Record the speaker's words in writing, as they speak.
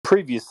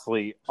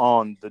Previously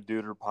on the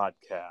Duder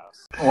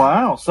podcast.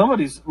 Wow,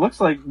 looks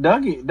like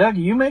Dougie.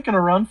 Dougie, you making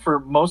a run for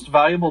most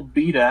valuable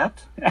beat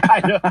at? I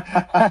know.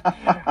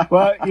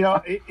 Well,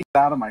 it's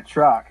out of my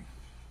truck,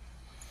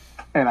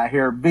 and I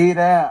hear beat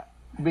at,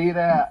 beat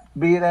at,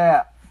 beat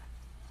at.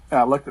 And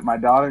I looked at my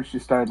daughter, and she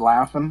started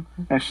laughing,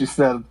 and she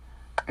said,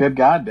 "Good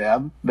God,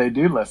 Dad, they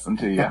do listen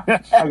to you."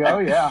 I go, "Oh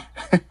yeah."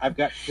 I've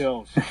got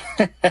chills.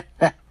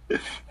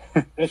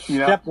 It's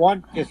step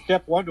one. It's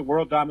step one to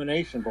world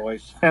domination,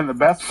 boys. And the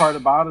best part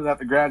about it, at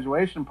the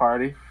graduation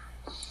party,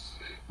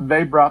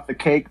 they brought the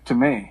cake to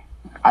me.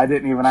 I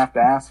didn't even have to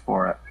ask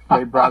for it.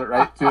 They brought it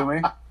right to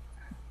me,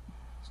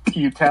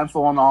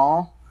 utensil and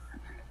all,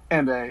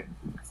 and a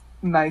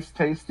nice,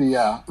 tasty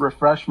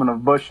refreshment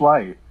of Busch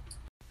Light.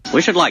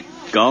 We should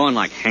go and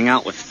hang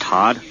out with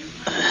Todd.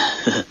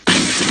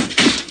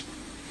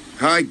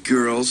 Hi,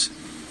 girls.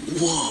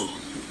 Whoa,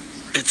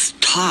 it's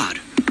Todd.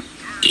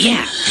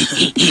 Yeah.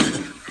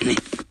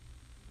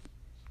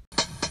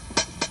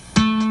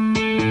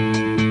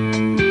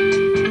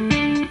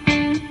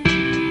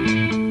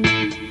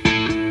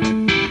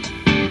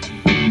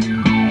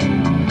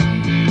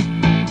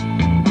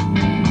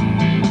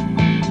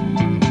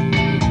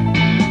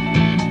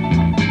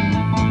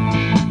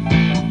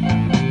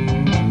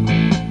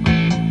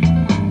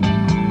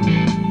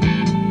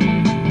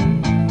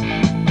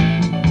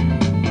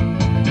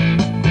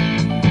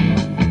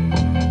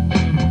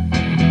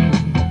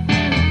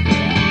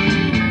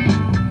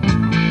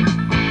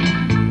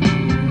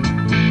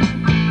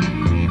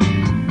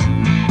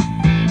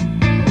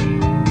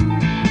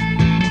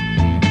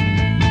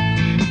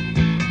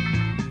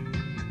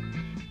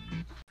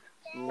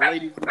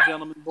 Ladies and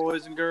gentlemen,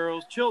 boys and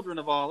girls, children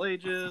of all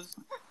ages,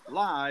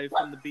 live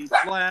from the Beats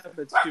Lab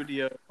at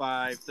Studio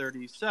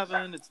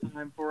 537. It's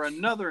time for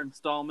another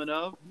installment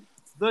of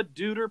the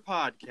Duder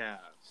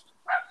Podcast.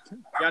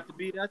 Got the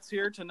Beatettes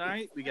here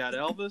tonight. We got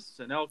Elvis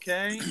and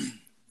LK,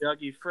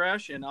 Dougie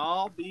Fresh, and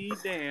I'll be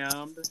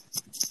damned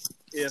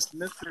if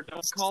Mr.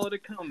 Don't Call It a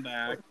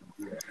Comeback,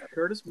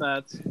 Curtis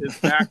Metz, is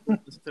back with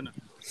us tonight.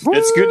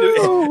 It's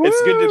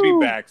good to be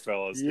back,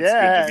 fellas.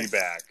 Yes. It's good to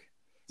be back.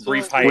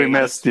 We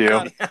missed you.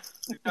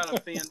 We've got a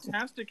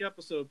fantastic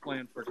episode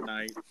planned for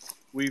tonight.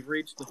 We've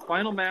reached the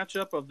final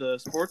matchup of the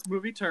sports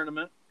movie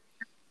tournament.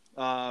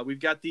 We've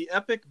got the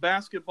epic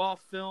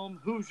basketball film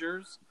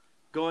Hoosiers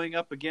going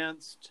up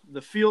against the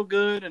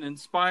feel-good and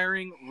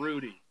inspiring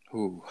Rudy.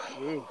 Ooh.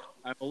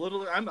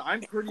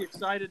 I'm pretty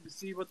excited to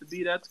see what the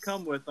Beatettes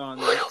come up with on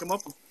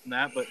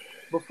that. But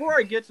before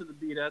I get to the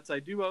Beatettes, I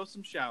do owe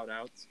some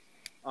shout-outs.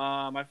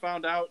 I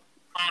found out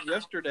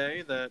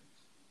yesterday that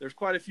there's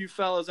quite a few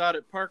fellas out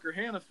at Parker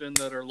Hannafin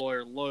that are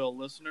loyal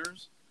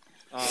listeners.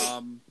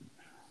 So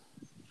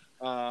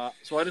I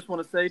just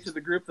want to say to the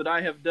group that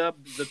I have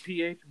dubbed the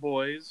PH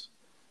Boys,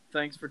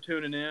 thanks for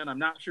tuning in. I'm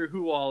not sure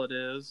who all it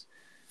is.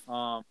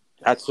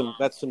 That's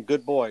some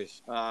good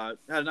boys. Had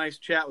a nice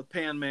chat with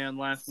Pan Man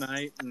last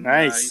night. And,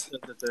 nice. he said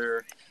that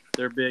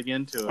they're big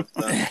into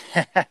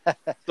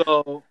it.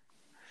 So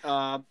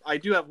I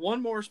do have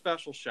one more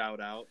special shout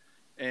out.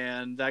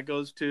 And that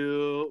goes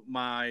to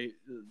my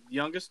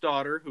youngest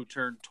daughter, who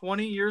turned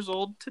 20 years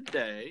old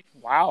today.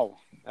 Wow.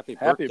 Happy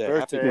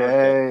birthday.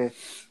 Yay.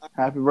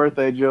 Happy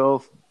birthday,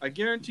 Jules. I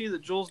guarantee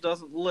that Jules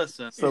doesn't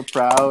listen. So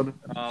proud.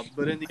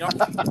 But in the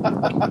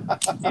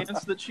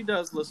chance that she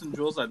does listen,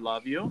 Jules, I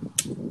love you.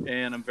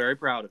 And I'm very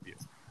proud of you.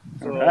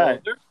 All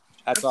right.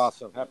 That's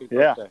awesome. Happy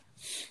birthday.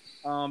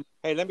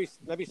 Hey, let me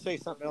say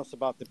something else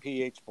about the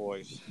PH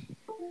Boys.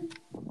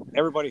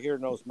 Everybody here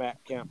knows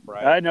Matt Kemp,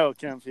 right? I know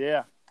Kemp,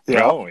 yeah.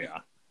 Yeah. Oh, yeah.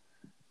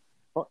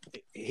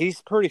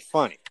 He's pretty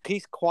funny.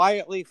 He's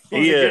quietly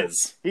funny. He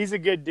is. He's a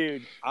good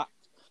dude.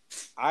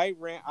 I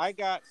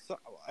got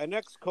an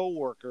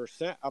ex-coworker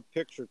sent a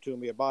picture to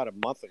me about a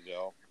month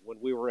ago when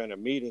we were in a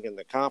meeting in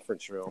the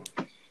conference room,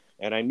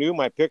 and I knew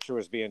my picture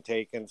was being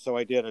taken, so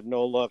I did a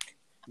no-look,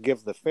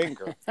 give the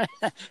finger.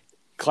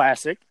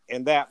 Classic.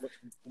 And that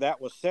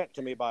was sent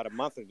to me about a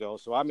month ago,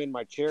 so I'm in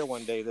my chair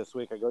one day this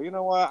week. I go, you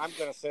know what? I'm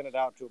going to send it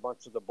out to a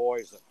bunch of the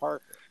boys at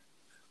Parker.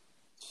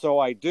 So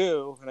I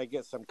do, and I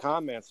get some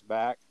comments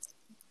back.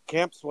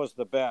 Kemp's was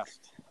the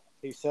best.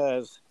 He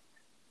says,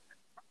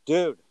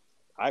 "Dude,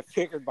 I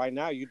figured by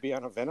now you'd be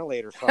on a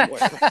ventilator somewhere."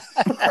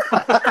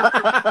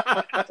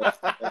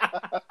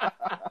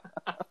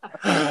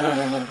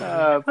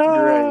 That's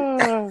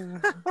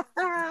great.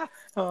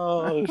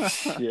 Oh,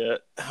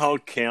 shit. Oh,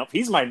 Kemp.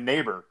 He's my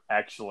neighbor,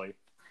 actually.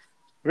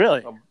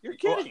 Really? You're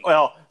kidding.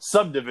 Well,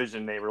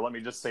 subdivision neighbor. Let me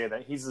just say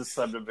that. He's a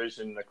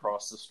subdivision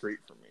across the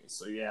street from me.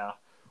 So, yeah.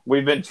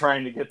 We've been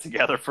trying to get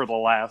together for the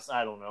last,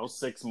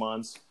 6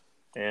 months,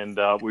 and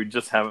we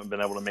just haven't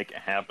been able to make it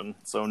happen.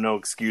 So no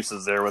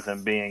excuses there with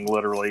him being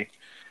literally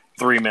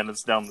 3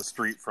 minutes down the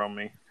street from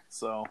me.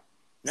 So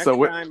next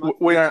time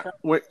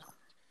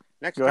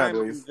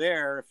I'm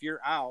there, if you're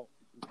out,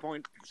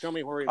 show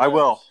me where he lives. I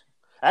will.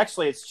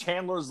 Actually, it's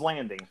Chandler's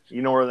Landing.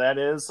 You know where that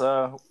is?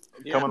 Coming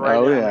right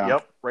down. Yeah.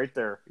 Yep, right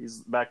there. He's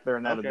back there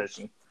in that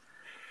edition.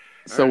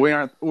 So we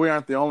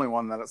aren't the only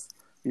one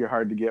You're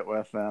hard to get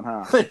with then,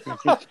 huh?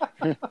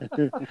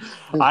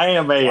 I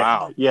am a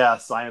Wow.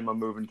 yes, I am a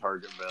moving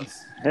target,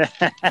 Vince.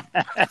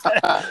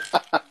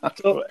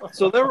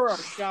 So there were our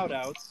shout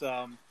outs.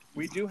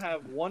 We do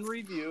have one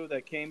review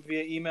that came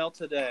via email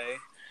today,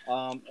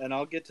 and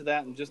I'll get to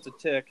that in just a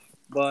tick.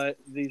 But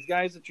these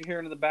guys that you're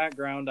hearing in the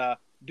background,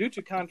 due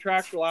to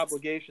contractual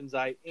obligations,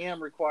 I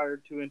am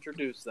required to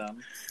introduce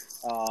them.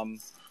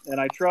 And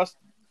I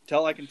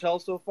I can tell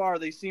so far,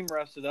 they seem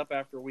rested up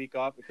after a week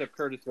off, except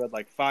Curtis, who had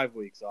like 5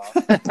 weeks off.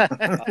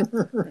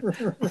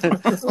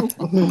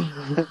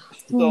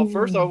 So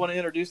first, I want to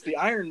introduce the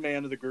Iron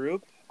Man of the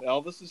group.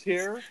 Elvis is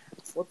here.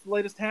 What's the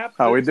latest happening?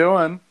 How we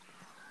doing?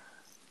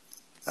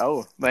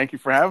 Oh, thank you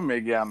for having me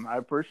again. I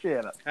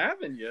appreciate it.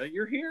 Having you?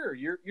 You're here.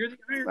 You're the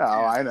Iron Oh,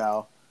 Man. I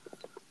know.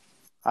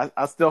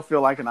 I still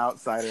feel like an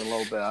outsider a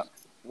little bit.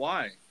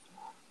 Why?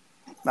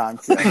 No, I'm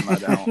kidding. I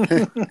don't.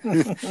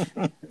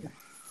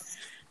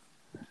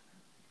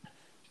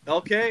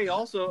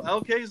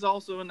 LK's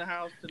also in the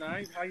house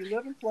tonight. How you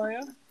living,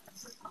 playa?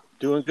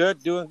 Doing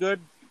good.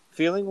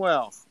 Feeling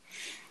well.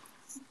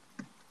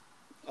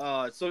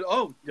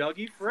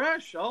 Dougie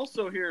Fresh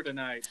also here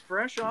tonight.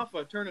 Fresh off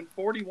of turning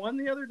 41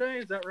 the other day.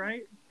 Is that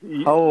right?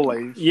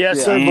 Holy Yes,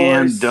 shit. sir,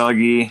 And boys.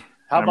 Dougie.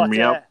 How about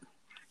Yep. that?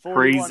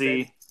 41, Crazy.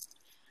 baby.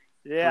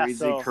 Yeah.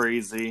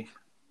 Crazy.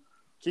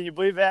 Can you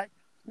believe that?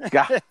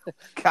 God,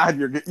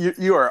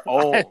 you are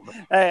old.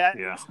 Hey,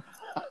 Yeah.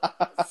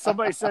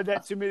 somebody said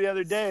that to me the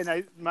other day,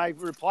 and my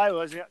reply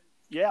was,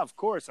 "Yeah, of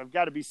course. I've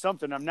got to be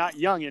something. I'm not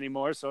young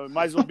anymore, so it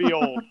might as well be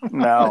old."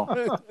 No.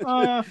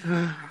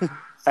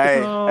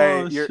 Hey,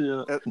 shit.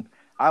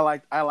 I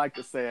like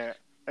to say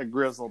a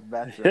grizzled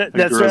veteran.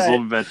 That's a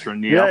grizzled right.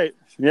 veteran. Yeah. Right.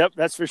 Yep,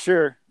 that's for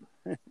sure.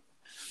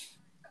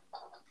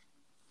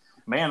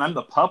 Man, I'm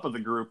the pup of the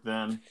group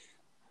then.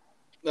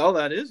 Oh,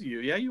 that is you.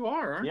 Yeah, you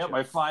are, aren't Yeah, you?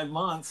 by 5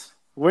 months.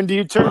 When do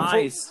you turn?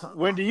 Nice.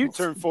 When do you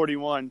turn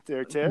 41,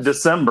 there, Tish?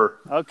 December.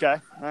 Okay.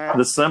 All right.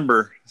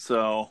 December.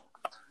 So,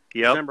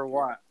 yep. Remember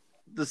what?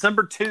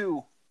 December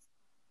 2.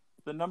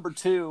 The number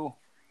 2. All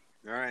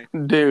right.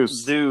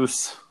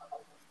 Deuce.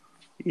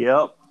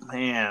 Yep.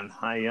 Man,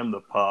 I am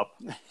the pup.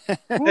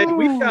 Hey,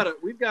 we've got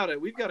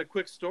a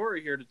quick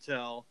story here to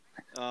tell.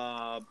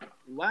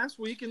 Last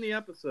week in the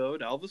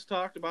episode, Elvis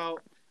talked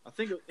about.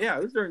 It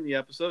was during the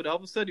episode.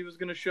 Elvis said he was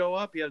going to show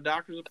up. He had a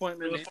doctor's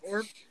appointment in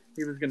Antwerp.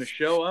 He was going to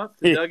show up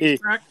to Dougie's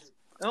practice.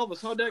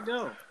 Elvis, how'd that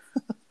go?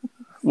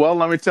 Well,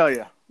 let me tell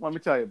you,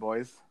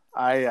 boys.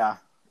 I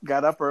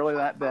got up early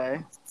that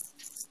day.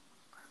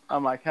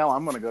 I'm like, hell,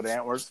 I'm going to go to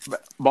Antwerp's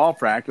ball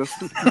practice.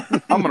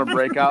 I'm going to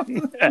break out.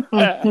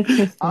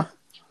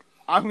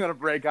 I'm going to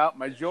break out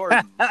my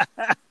Jordans.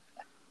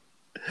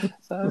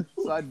 So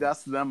I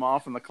dusted them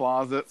off in the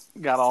closet,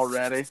 got all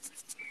ready,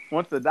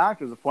 went to the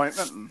doctor's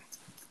appointment, and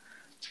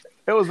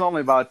it was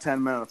only about a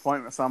 10-minute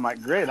appointment. So I'm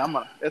like, great,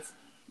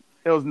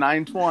 it was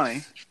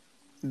 9:20.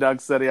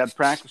 Doug said he had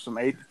practice from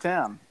 8 to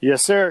 10.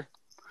 Yes, sir.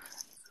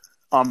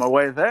 On my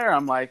way there,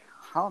 I'm like,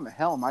 how in the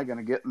hell am I going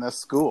to get in this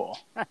school?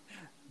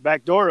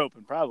 Back door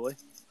open, probably.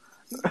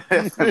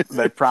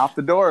 They propped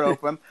the door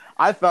open.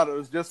 I thought it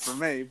was just for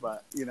me,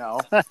 but,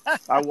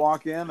 I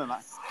walk in and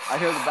I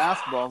hear the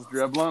basketballs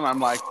dribbling. And I'm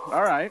like,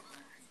 all right.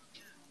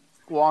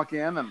 Walk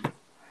in and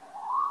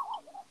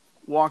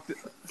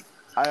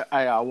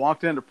I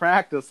walked into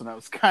practice, and it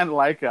was kind of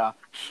like a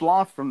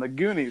Schloth from the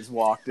Goonies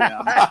walked in.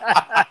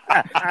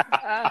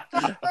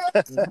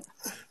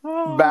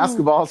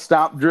 Basketball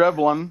stopped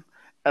dribbling.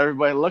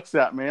 Everybody looks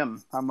at me,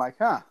 and I'm like,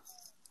 huh.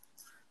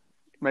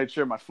 Made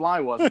sure my fly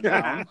wasn't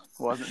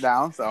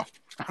down. So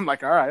I'm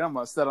like, all right, I'm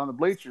going to sit on the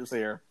bleachers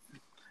here.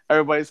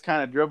 Everybody's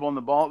kind of dribbling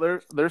the ball.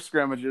 They're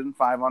scrimmaging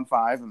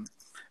 5-on-5, and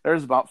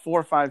there's about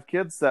 4 or 5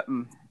 kids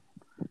sitting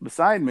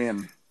beside me,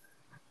 and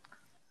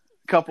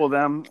a couple of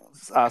them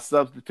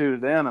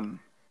substituted in, and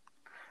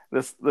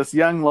this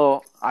young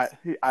little, I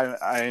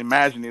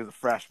imagine he was a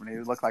freshman. He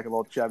looked like a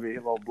little chubby,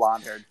 little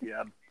blonde-haired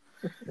kid.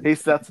 He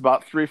sits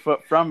about 3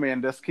 foot from me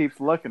and just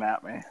keeps looking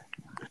at me.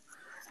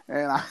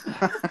 And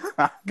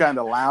I'm kind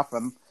of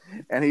laughing,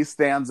 and he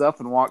stands up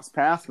and walks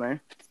past me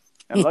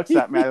and looks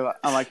at me.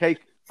 I'm like,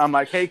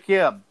 hey,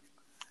 kid.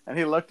 And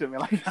he looked at me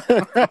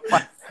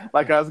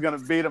like I was going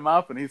to beat him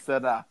up. And he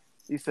said,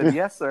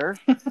 yes, sir.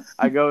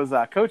 I goes,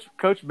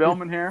 Coach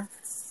Billman here?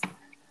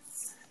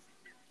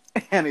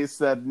 And he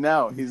said,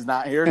 no, he's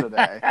not here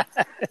today.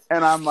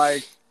 And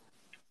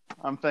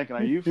I'm thinking,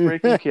 are you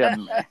freaking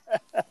kidding me?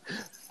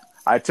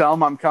 I tell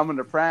him I'm coming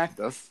to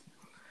practice.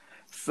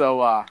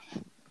 So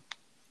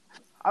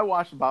I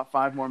watched about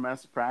 5 more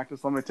minutes of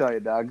practice. Let me tell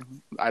you, Doug,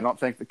 I don't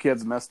think the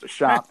kids missed a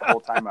shot the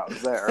whole time I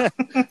was there.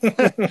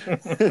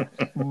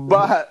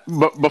 But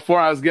before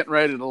I was getting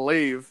ready to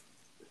leave,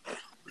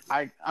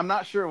 I'm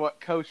not sure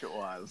what coach it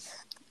was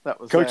that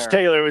was Coach there.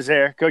 Taylor was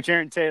there. Coach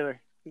Aaron Taylor.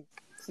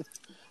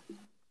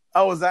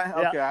 Oh, was that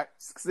okay? Yeah.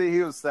 See,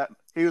 he was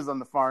on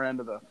the far end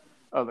of the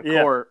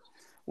Yeah. court.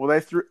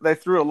 Well, they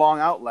threw a long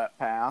outlet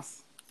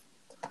pass.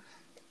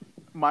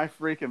 My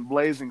freaking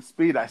blazing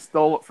speed, I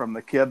stole it from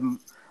the kid, and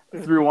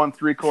threw one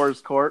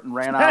 3/4 court and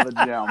ran out of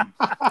the gym.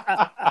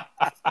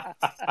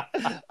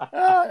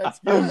 That's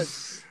good.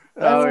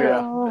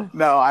 Oh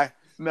yeah.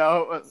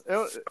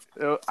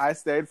 I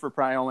stayed for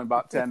probably only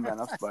about 10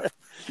 minutes, but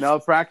no,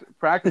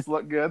 practice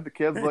looked good. The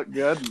kids looked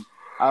good, and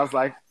I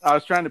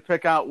was trying to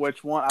pick out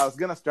which one. I was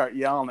gonna start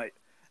yelling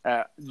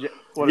at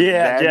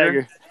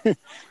Jagger.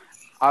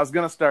 I was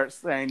gonna start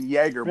saying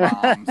Jaeger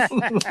bombs,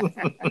 but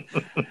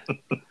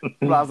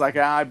I was like,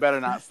 I better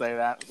not say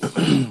that.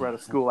 We're at a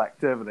school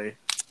activity.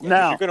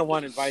 No, you're gonna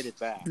want invited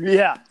back.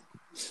 Yeah.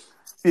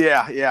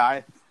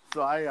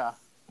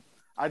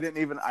 I didn't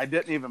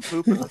even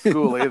poop in the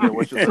school either,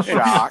 which is a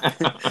shock.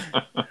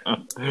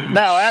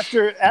 Now,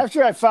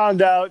 after I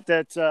found out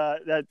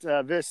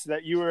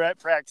that you were at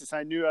practice,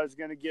 I knew I was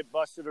going to get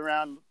busted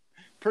around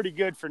pretty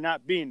good for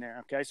not being there.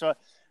 Okay, so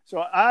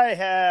I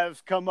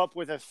have come up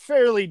with a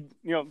fairly,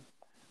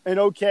 an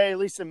okay, at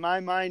least in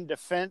my mind,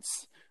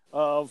 defense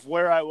of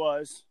where I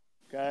was.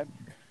 Okay,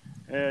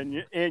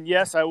 and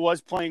yes, I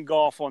was playing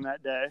golf on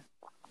that day.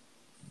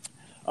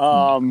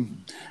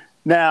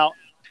 Now,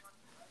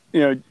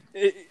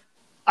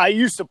 I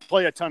used to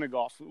play a ton of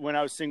golf when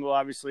I was single.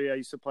 Obviously, I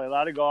used to play a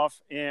lot of golf,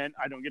 and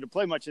I don't get to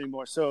play much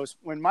anymore. So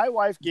when my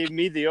wife gave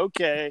me the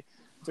okay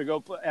to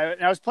go play,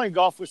 and I was playing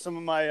golf with some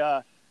of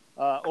my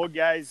old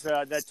guys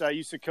that I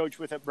used to coach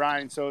with at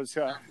Bryan. So it's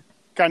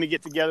kind of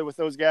get together with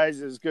those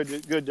guys. It was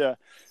good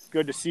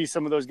to see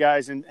some of those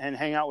guys and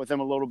hang out with them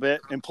a little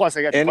bit. And plus,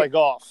 I got to play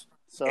golf.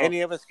 So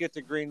any of us get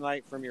the green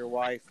light from your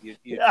wife, you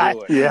do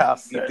it.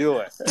 Yes, you do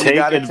it. Take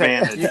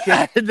advantage.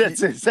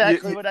 That's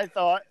exactly what I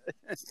thought.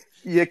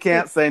 You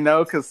can't say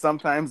no because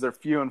sometimes they're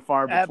few and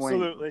far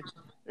between. Absolutely.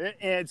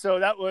 And so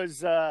that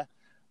was,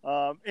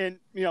 and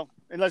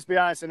let's be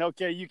honest, and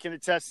okay, you can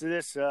attest to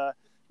this.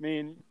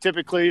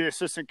 Typically the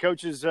assistant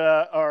coaches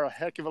are a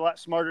heck of a lot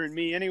smarter than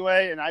me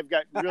anyway, and I've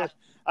got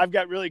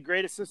really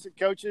great assistant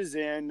coaches,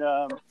 and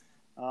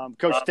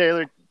Coach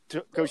Taylor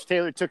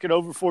took it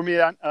over for me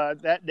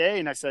that day,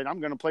 and I said,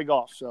 I'm going to play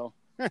golf. So,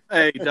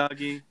 hey,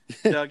 Dougie,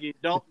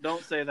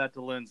 don't say that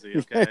to Lindsay,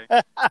 okay?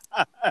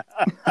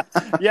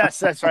 Yes,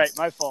 that's right.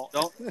 My fault.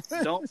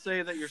 Don't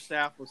say that your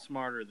staff was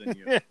smarter than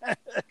you.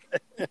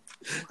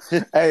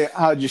 Hey,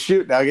 how'd you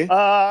shoot, Dougie?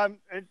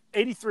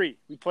 83.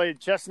 We played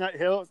Chestnut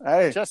Hills.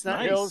 Hey,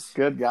 Chestnut Hills.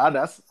 Good God,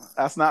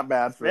 that's not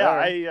bad for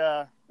that.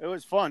 Yeah, it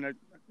was fun.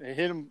 I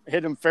hit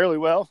him fairly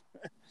well,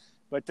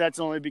 but that's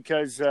only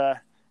because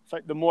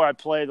the more I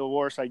play, the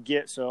worse I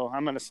get. So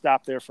I'm going to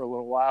stop there for a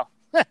little while.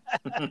 Hey,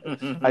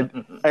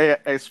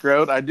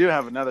 Scrode, I do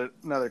have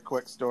another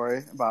quick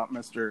story about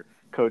Mr.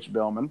 Coach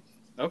Billman.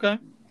 Okay.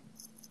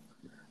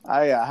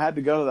 I had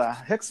to go to the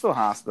Hicksville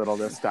Hospital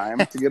this time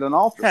to get an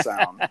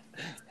ultrasound.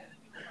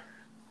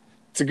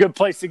 It's a good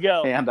place to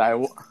go. And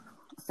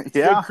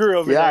good crew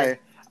over there.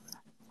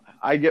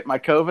 I get my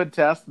COVID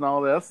test and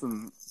all this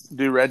and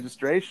do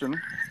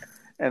registration.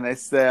 And they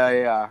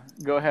say,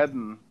 go ahead,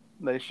 and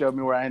they showed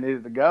me where I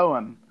needed to go.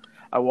 And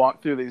I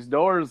walked through these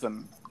doors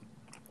and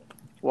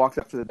walked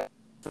up to the,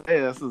 hey,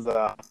 this is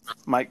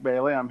Mike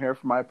Bailey. I'm here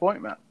for my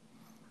appointment.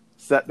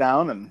 Sat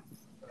down, and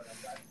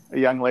a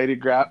young lady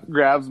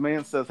grabs me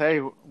and says,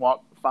 hey,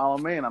 follow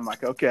me. And I'm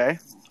like, okay.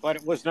 But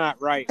it was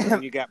not right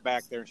when you got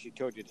back there and she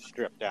told you to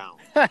strip down.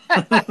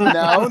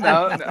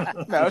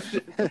 No.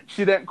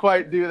 She didn't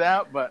quite do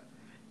that, but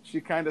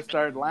she kind of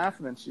started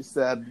laughing, and she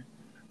said,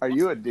 are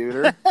you a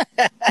duder?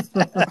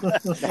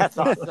 That's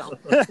awesome.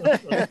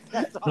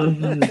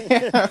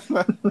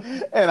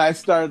 And I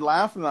started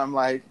laughing. I'm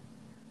like,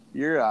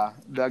 you're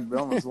Doug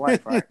Billman's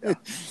wife, aren't you?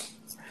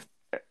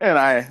 And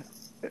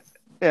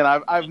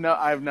I've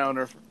known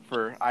her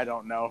for, I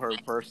don't know her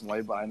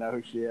personally, but I know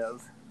who she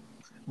is.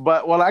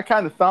 But what I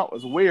kind of thought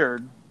was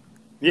weird,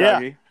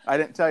 Dougie, I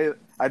didn't tell you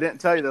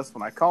this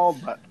when I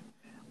called, but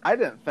I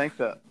didn't think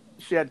that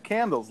she had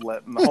candles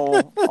lit in the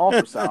whole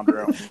ultrasound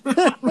room.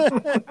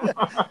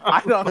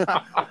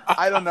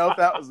 I don't know if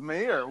that was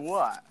me or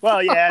what.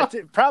 Well, yeah,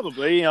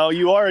 probably.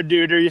 You are a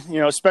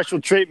duder. Special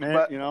treatment.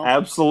 But,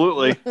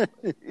 absolutely.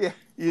 Yeah,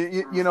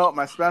 you know what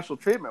my special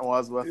treatment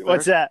was with her?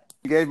 What's that?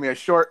 She gave me a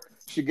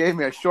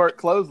short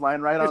clothesline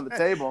right on the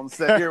table and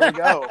said, "Here we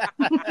go."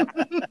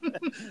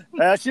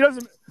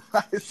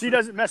 She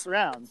doesn't mess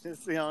around.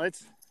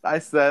 It's.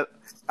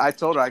 I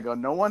told her, I go,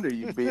 no wonder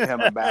you beat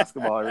him in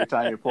basketball every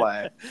time you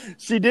play.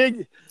 She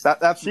did.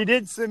 She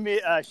did send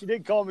me. She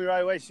did call me right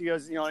away. She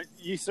goes,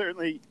 you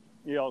certainly,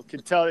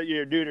 could tell that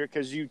you're a duder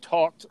because you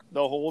talked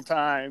the whole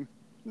time.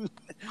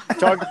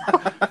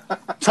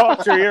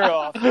 talked your ear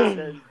off.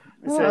 I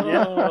said,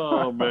 yeah.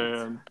 Oh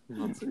man.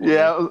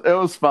 Yeah, it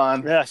was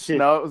fun. Yeah,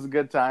 it was a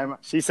good time.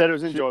 She said it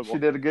was enjoyable. She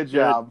did a good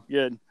job.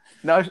 Good.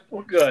 No,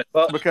 good.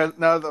 Because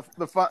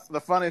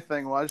the funny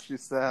thing was, she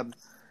said,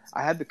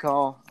 I had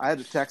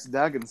to text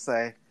Doug and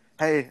say,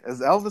 hey,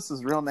 is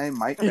Elvis's real name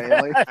Mike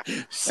Bailey?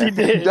 She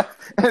did.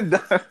 And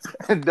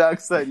Doug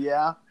said,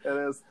 yeah,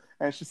 it is.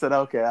 And she said,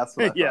 okay, that's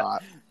what I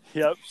thought.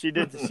 Yep, she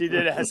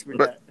did ask me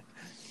that.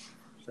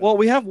 Well,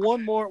 we have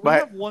one more. We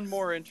have one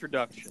more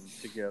introduction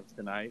to give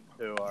tonight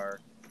to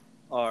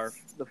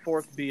the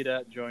fourth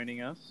BDET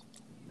joining us.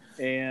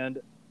 and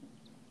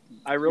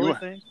I really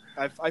think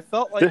I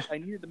felt like I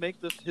needed to make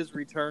his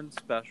return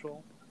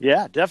special.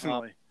 Yeah,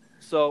 definitely.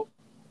 So,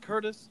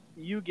 Curtis,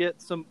 you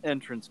get some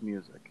entrance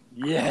music.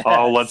 Yeah.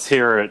 Oh, let's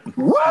hear it.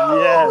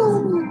 Yes.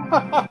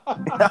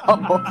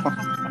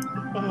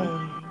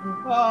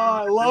 Oh,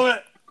 I love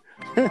it.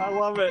 I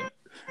love it.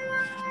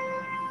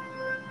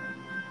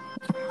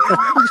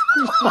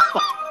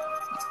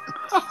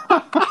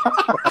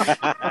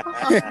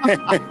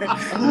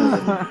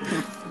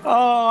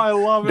 Oh, I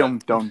love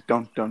it. Don't.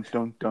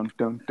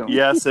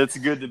 Yes, it's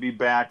good to be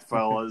back,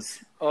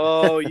 fellas.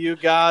 Oh, you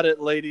got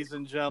it, ladies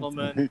and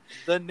gentlemen.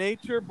 The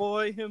nature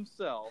boy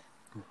himself,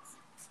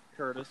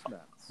 Curtis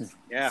Metz.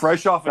 Yeah.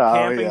 Fresh off a Oh,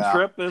 camping yeah.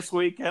 trip this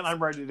weekend,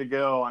 I'm ready to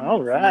go. I'm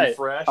All right.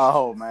 fresh.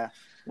 Oh man,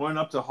 Went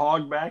up to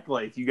Hogback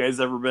Lake. You guys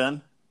ever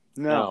been?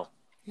 No.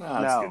 Oh, it's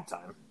No. a good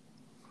time.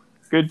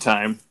 Good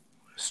time.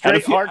 Straight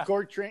Had a few-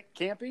 hardcore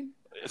camping?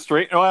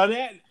 Straight. Well,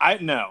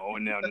 no.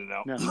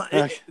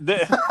 No.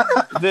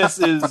 This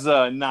is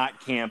not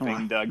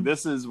camping, Doug.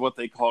 This is what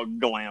they call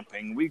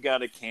glamping. We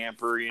got a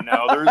camper,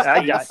 There's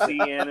I got AC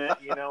in it,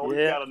 We've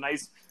Yeah. got a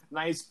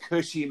nice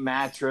cushy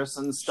mattress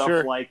and stuff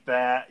Sure. like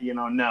that.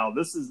 No,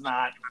 this is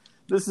not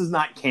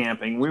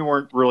camping. We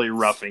weren't really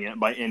roughing it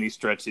by any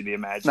stretch of the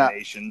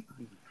imagination.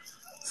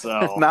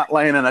 So not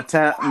laying in a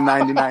tent in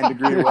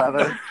 99-degree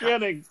weather,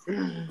 kidding.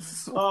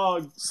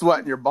 Oh,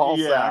 sweating your ball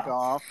Yeah. sack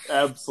off.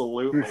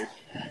 absolutely.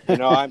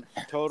 I'm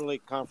totally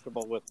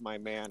comfortable with my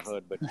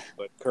manhood, but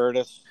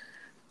Curtis,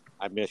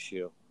 I miss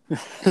you.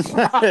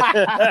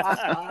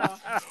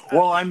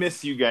 Well, I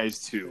miss you guys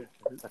too,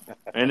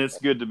 and it's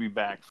good to be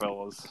back,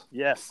 fellas.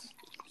 Yes.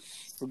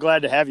 We're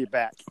glad to have you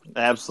back.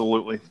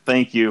 Absolutely,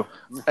 thank you.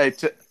 Hey,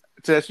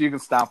 Tish, you can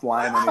stop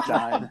lying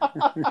anytime.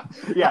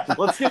 Yeah,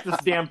 let's get this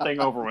damn thing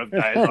over with,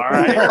 guys. All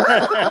right.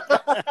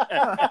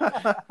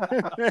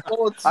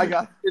 Well,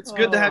 it's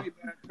good to have you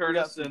back,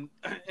 Curtis, and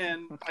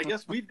I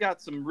guess we've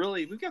got some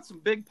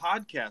big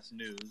podcast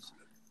news.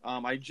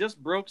 I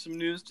just broke some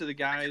news to the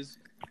guys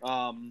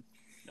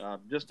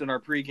just in our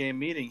pregame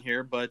meeting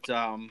here, but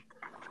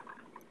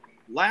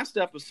last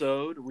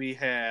episode we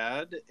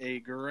had a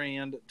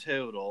grand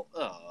total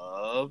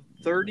of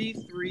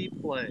 33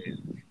 plays.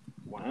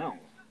 Wow.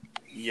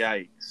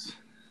 Yikes.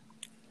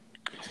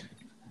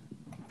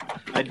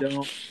 I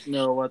don't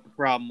know what the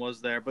problem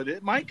was there, but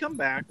it might come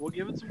back. We'll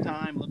give it some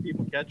time, let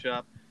people catch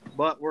up.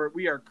 But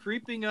we are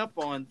creeping up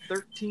on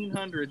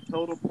 1,300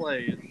 total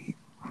plays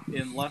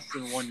in less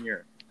than 1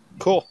 year.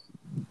 Cool.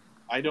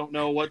 I don't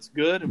know what's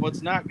good and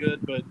what's not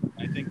good, but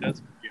I think that's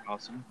pretty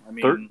awesome. I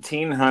mean,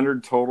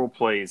 1,300 total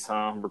plays,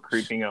 huh? We're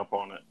creeping up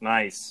on it.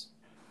 Nice.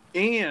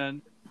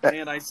 and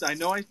I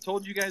know I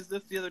told you guys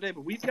this the other day,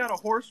 but we've got a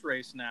horse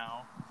race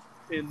now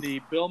in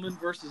the Billman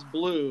versus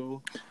Blue.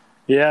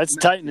 Yeah, it's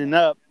tightening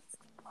up.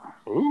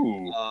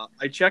 Ooh.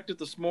 I checked it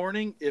this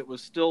morning. It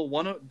was still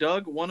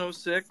Doug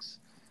 106,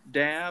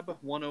 Dab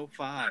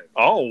 105.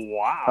 Oh,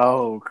 wow.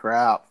 Oh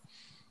crap!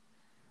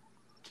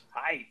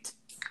 Tight.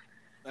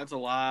 That's a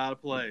lot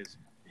of plays.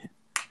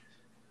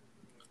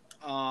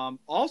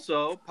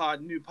 Also,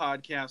 new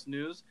podcast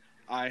news.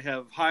 I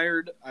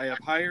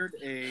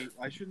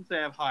shouldn't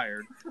say I've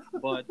hired,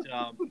 but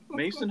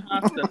Mason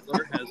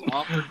Hostetler has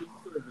offered his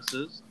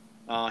services.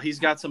 He's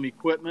got some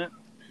equipment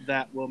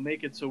that will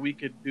make it so we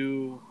could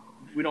go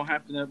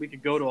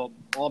to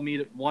all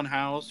meet at one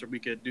house, or we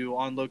could do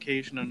on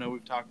location. I know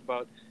we've talked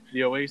about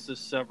the Oasis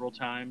several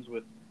times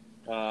with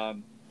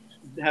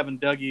having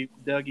Dougie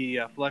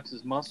flex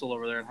his muscle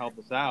over there and help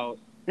us out.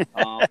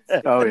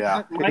 Oh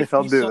yeah, That might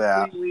he'll be do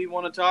that. something we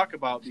want to talk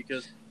about,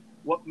 because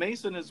what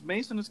Mason has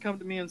come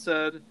to me and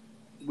said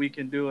we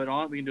can do it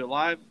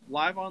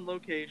live on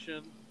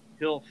location.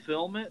 He'll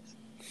film it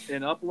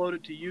and upload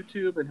it to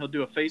YouTube, and he'll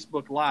do a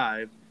Facebook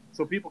Live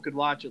so people could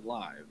watch it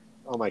live.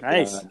 Oh my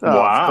Nice. God. Oh,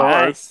 Wow.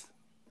 of course.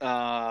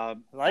 I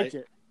like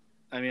it.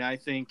 I mean, I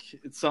think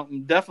it's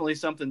definitely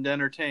something to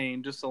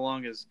entertain, just so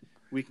long as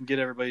we can get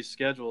everybody's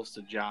schedules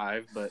to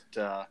jive. But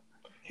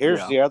Here's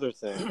Yeah. the other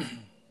thing.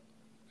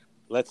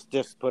 Let's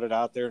just put it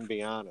out there and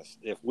be honest.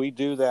 If we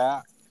do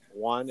that,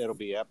 one, it'll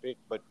be epic.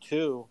 But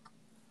two,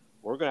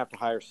 we're going to have to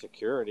hire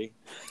security.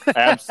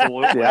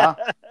 Absolutely. Yeah.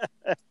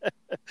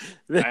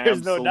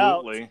 There's no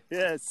doubt. Absolutely.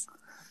 Yes.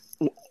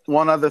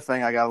 One other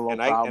thing I got a little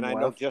And I problem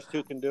know with. just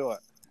who can do it.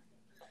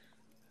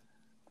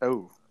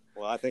 Oh.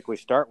 Well, I think we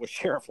start with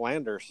Sheriff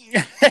Landers.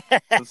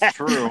 That's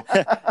true.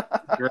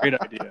 great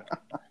idea.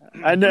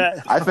 I know.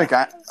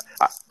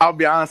 I'll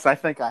be honest. I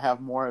think I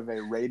have more of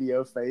a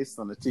radio face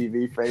than a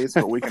TV face,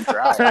 but we can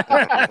try.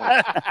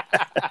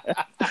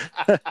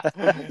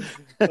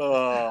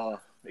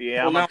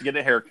 Yeah, I'm going to get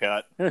a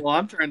haircut. Well,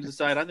 I'm trying to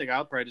decide. I think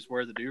I'll probably just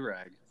wear the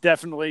do-rag.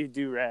 Definitely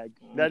do-rag.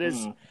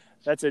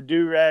 That's a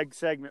do-rag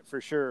segment for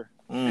sure.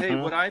 Hey,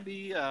 would I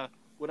be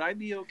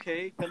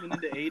okay coming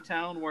into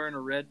A-Town wearing a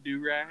red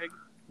do-rag?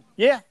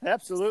 Yeah,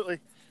 absolutely.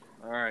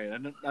 All right, I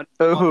don't want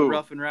the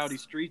rough and rowdy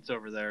streets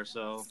over there,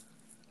 so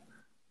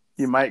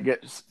You might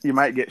get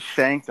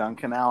shanked on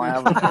Canal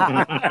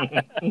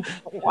Avenue.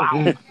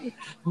 wow.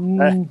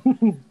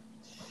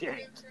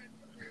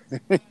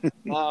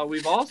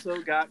 We've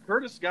also got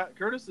Curtis.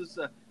 Curtis is.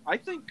 I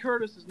think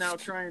Curtis is now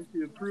trying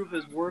to prove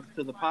his worth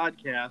to the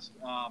podcast.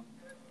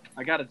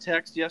 I got a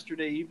text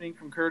yesterday evening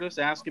from Curtis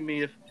asking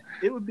me if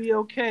it would be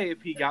okay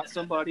if he got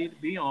somebody to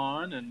be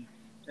on,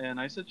 and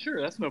I said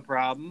sure, that's no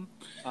problem.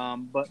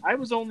 But I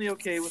was only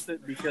okay with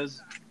it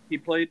because he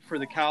played for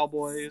the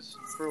Cowboys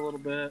for a little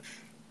bit.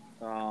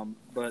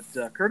 But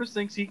Curtis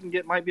thinks he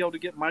might be able to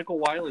get Michael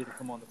Wiley to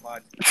come on the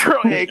podcast.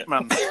 Troy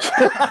Aikman.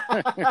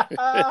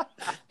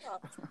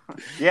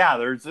 Yeah,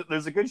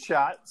 there's a good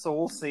shot, so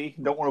we'll see.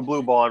 Don't want to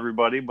blue ball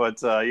everybody,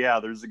 but yeah,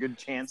 there's a good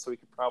chance we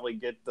could probably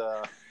get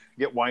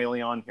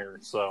Wiley on here.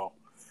 So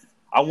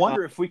I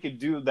wonder if we could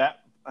do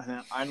that.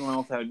 I don't know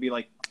if that would be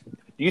like.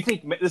 Do you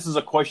think this is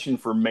a question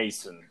for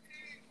Mason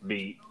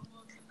B?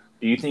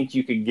 Do you think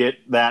you could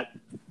get that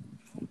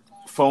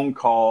phone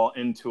call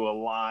into a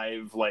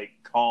live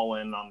call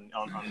in on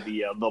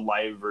the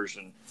live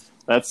version?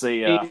 That's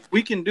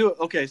we can do it.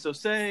 Okay, so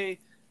say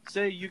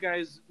you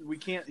guys, we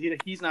can't.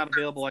 He's not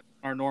available like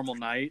our normal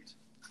night.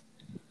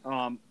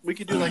 We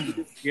could do like we did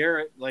with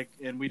Garrett,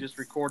 and we just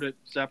record it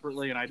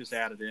separately, and I just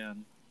add it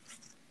in,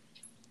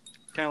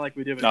 kind of like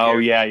we did with. Oh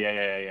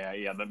Garrett.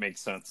 yeah. That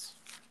makes sense.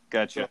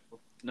 Gotcha. So,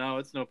 no,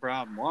 it's no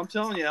problem. Well, I'm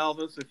telling you,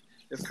 Elvis,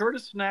 if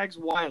Curtis snags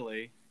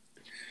Wiley,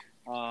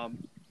 I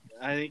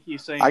think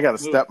he's saying I got to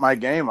step my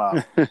game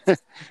up.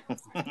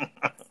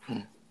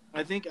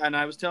 I think, and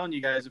I was telling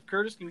you guys, if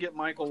Curtis can get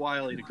Michael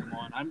Wiley to come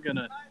on, I'm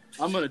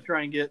gonna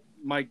try and get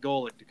Mike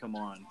Golick to come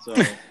on. So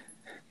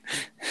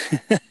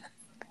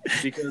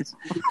because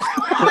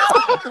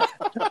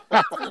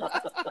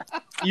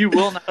you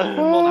will not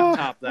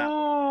top that.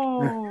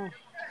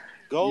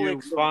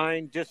 Golick's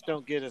fine, just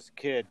don't get his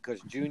kid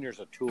because Junior's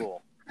a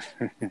tool.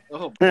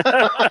 Oh.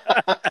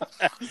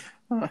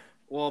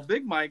 Well,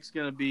 Big Mike's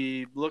going to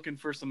be looking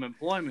for some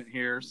employment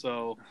here,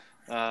 so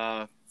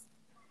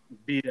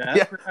beat that.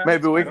 Yeah, perhaps?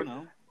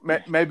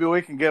 maybe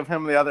we can give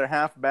him the other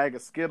half bag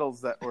of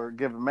Skittles that we're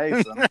giving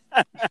Mason.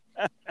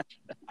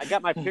 I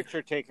got my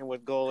picture taken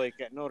with Golick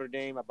at Notre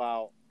Dame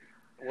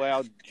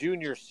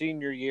junior,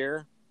 senior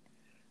year.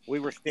 We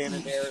were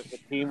standing there as the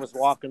team was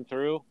walking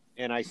through,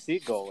 and I see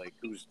Golick,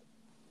 who's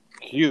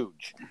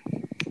huge.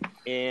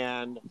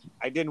 And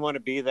I didn't want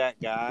to be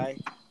that guy,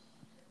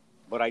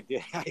 but I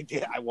did.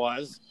 I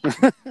was.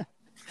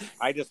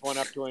 I just went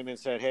up to him and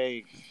said,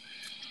 "Hey,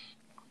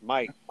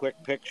 Mike, quick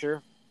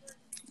picture."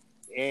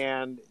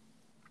 And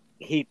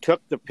he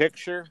took the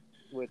picture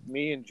with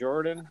me and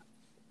Jordan,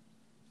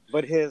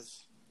 but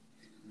his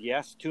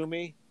yes to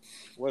me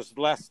was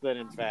less than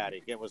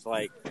emphatic. It was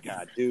like,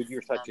 "God, dude,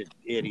 you're such an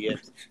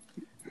idiot.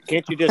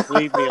 Can't you just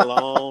leave me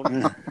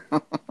alone?"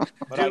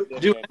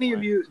 Do any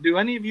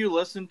of you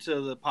listen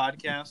to the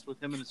podcast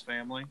with him and his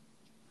family?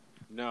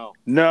 No,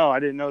 I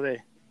didn't know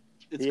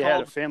he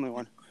had a family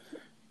one.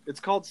 It's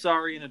called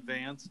Sorry in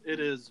Advance. It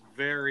is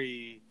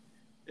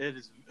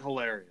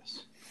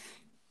hilarious.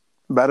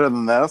 Better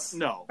than this?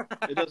 No,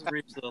 it doesn't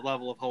reach the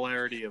level of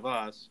hilarity of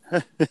us.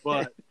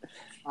 But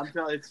I'm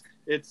telling you,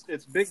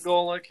 it's Big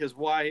Golick, his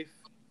wife,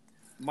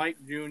 Mike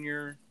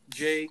Jr.,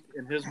 Jake,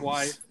 and his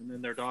wife, and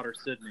then their daughter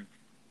Sydney.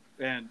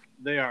 And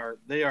they are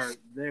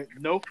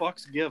no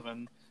fucks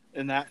given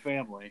in that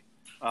family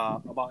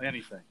about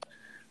anything.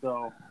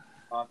 So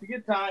if you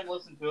get time,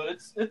 listen to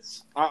it.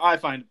 I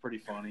find it pretty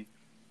funny.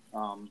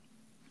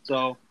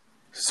 So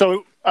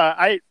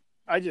I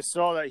just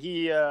saw that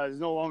he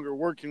is no longer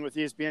working with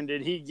ESPN.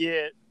 Did he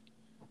get?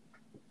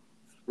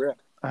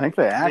 I think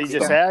they Did he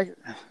just act?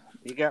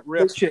 he got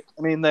ripped.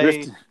 I mean,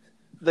 they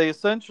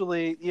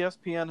essentially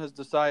ESPN has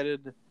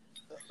decided.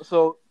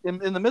 So in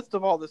the midst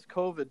of all this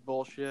COVID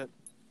bullshit,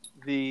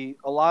 a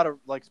lot of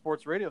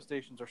sports radio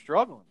stations are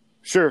struggling.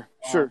 Sure.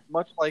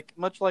 Much like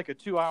a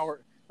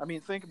 2-hour. I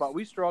mean, think about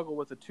we struggle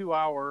with a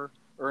 2-hour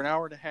or an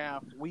hour and a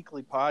half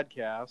weekly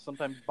podcast,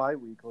 sometimes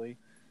bi-weekly,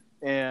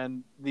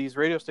 and these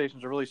radio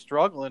stations are really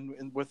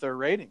struggling with their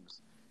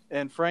ratings.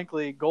 And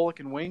frankly, Golick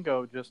and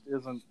Wingo just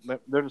isn't.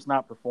 They're just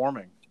not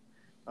performing.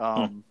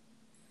 They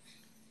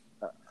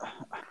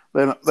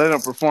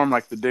don't perform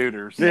like the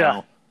Duders.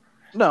 Yeah.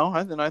 No,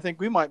 I think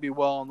we might be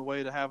well on the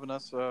way to having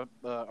us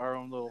our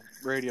own little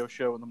radio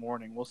show in the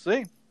morning. We'll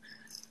see.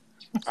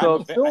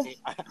 So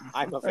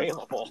I'm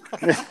available.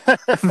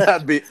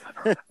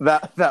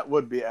 that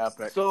would be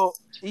epic. So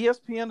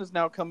ESPN is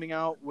now coming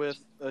out with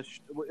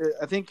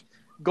I think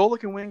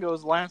Golick and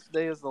Wingo's last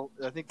day is the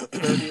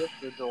 30th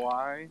of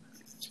July,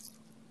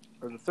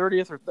 or the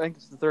 30th, or I think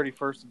it's the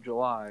 31st of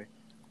July,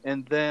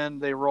 and then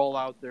they roll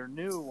out their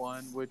new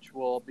one, which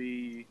will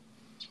be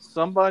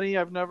somebody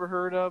I've never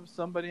heard of,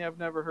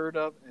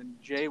 and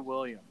Jay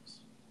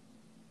Williams.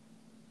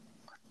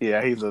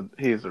 Yeah, he's a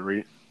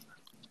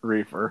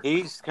reefer.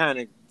 He's kind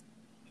of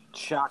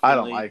shockingly I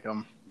don't like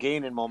him.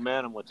 Gaining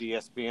momentum with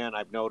ESPN.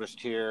 I've noticed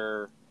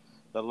here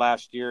the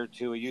last year or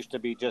two. It used to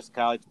be just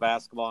college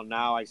basketball.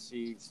 Now I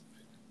see he's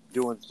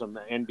doing some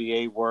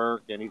NBA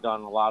work, and he's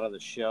on a lot of the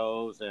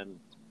shows. And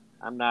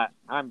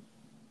I'm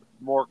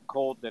more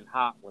cold than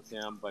hot with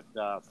him, but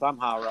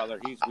somehow or other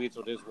he's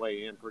weaseled his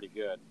way in pretty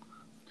good.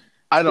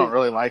 I don't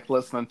really like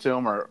listening to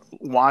him or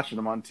watching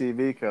him on TV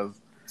because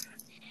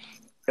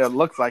it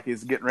looks like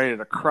he's getting ready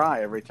to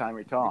cry every time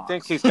he talks. He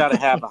thinks he's got to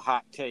have a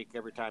hot take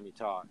every time he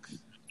talks.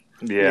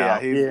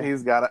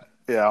 He's got it.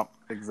 Yeah,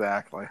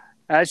 exactly.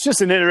 It's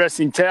just an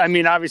interesting. I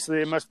mean, obviously,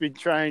 they must be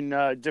trying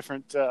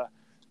different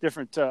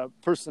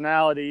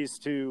personalities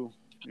to,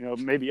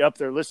 maybe up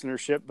their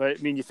listenership. But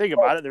I mean, you think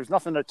about it, there's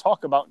nothing to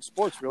talk about in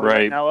sports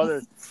right now other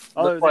than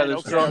are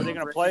they going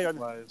to play?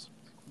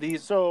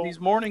 These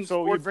morning.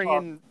 So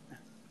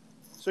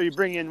you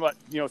bring in what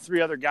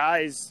 3 other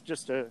guys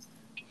just to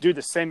do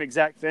the same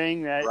exact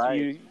thing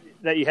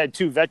that you had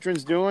 2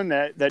 veterans doing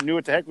that knew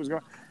what the heck was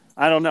going.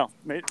 I don't know.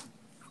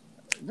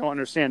 Don't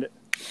understand it.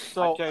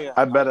 So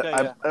I bet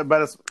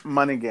it's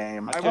money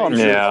game. Hell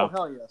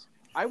yes.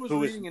 I was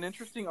reading an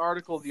interesting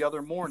article the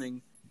other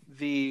morning.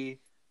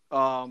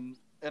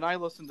 And I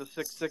listen to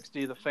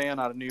 660, The Fan,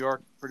 out of New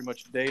York, pretty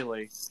much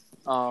daily.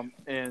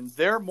 And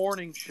their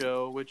morning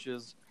show, which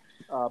is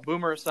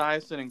Boomer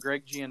Esiason and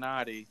Greg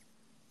Giannotti,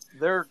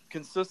 they're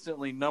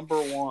consistently number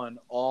 1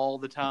 all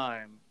the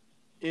time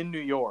in New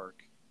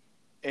York.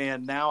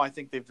 And now I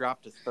think they've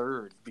dropped to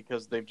 3rd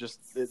because they've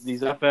just the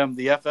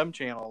FM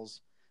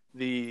channels,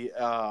 the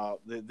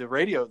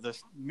radio, the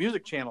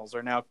music channels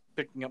are now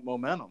picking up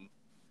momentum.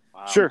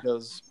 Sure,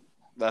 because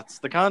that's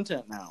the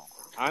content now.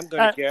 I'm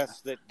going to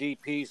guess that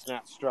DP's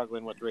not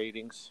struggling with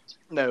ratings.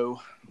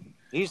 No,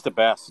 he's the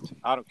best.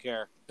 I don't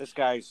care. This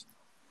guy's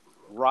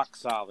rock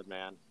solid,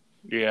 man.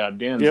 Yeah,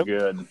 Dan's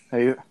good.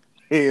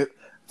 He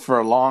for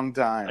a long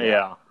time.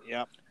 Yeah.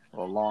 Yep.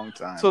 For a long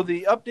time. So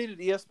the updated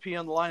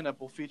ESPN lineup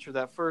will feature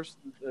that first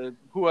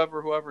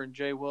whoever and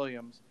Jay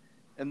Williams,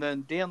 and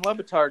then Dan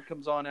Lebitard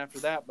comes on after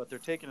that. But they're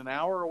taking an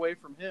hour away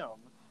from him,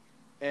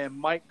 and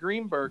Mike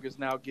Greenberg is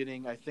now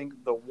getting, I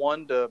think, the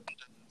 1 to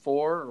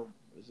 4, or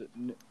is it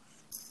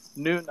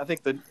noon? I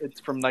think it's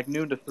from like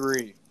noon to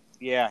 3.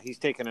 Yeah, he's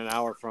taking an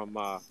hour from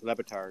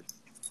Lebitard,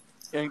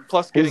 and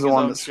plus getting he's the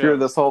one that screwed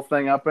this whole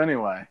thing up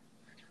anyway.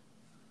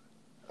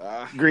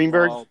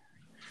 Greenberg. Well,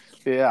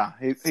 yeah,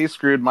 he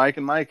screwed Mike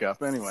and Mike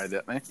up anyway,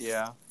 didn't he?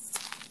 Yeah.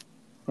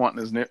 Wanting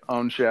his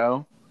own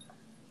show.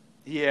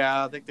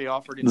 Yeah, I think they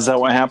offered him. Is that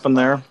what happened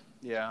there?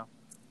 Yeah.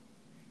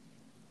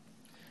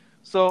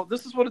 So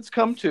this is what it's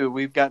come to.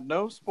 We've got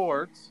no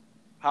sports.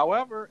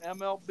 However,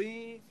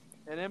 MLB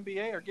and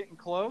NBA are getting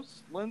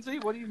close. Lindsay,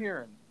 what are you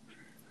hearing?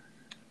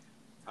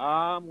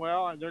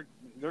 Well,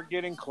 they're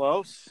getting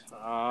close.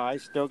 I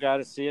still got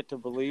to see it to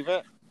believe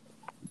it.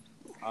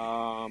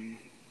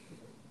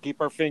 Keep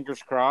our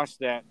fingers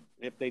crossed that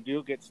if they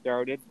do get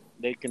started,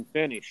 they can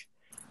finish.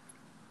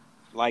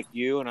 Like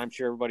you, and I'm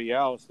sure everybody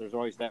else, there's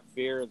always that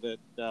fear that,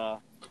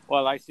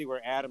 I see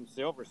where Adam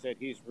Silver said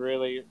he's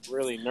really,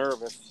 really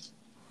nervous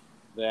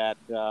that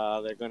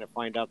they're going to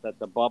find out that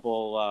the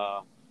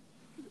bubble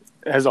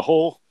as a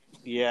whole.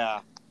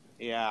 Yeah.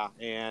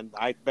 And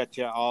I bet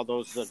you all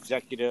those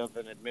executive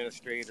and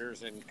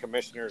administrators and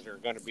commissioners are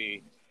going to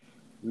be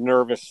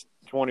nervous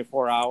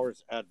 24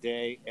 hours a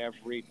day,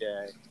 every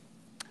day.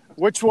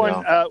 Which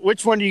one?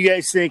 Which one do you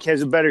guys think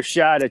has a better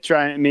shot at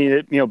trying? I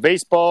mean,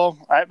 baseball.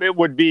 It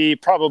would be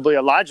probably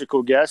a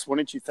logical guess,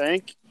 wouldn't you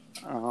think?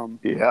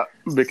 Yeah,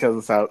 because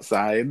it's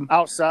outside.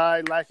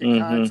 Outside, lack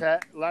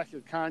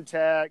of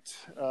contact,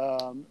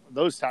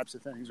 those types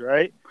of things,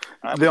 right?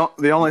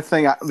 The only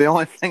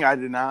thing I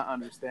do not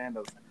understand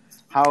is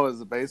how is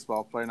a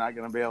baseball player not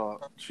going to be able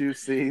to chew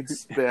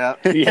seeds, spit?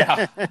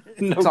 Yeah,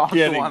 no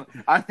kidding.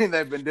 I mean,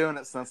 they've been doing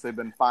it since they've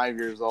been 5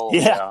 years old.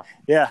 Yeah.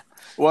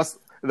 What's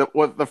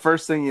the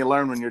first thing you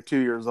learn when you're 2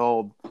 years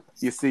old?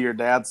 You see your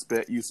dad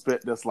spit, you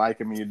spit just like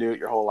him, and you do it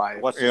your whole life.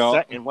 What's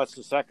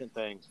the second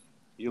thing?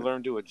 You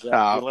learn to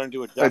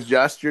adjust.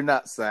 Adjust your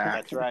nutsack.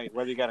 That's right,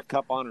 whether you got a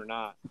cup on or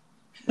not.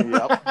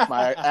 Yep.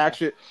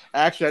 Actually,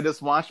 I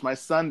just watched my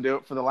son do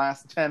it for the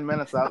last 10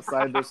 minutes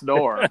outside this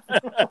door.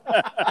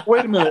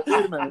 Wait a minute.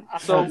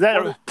 So is that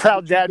a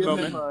proud dad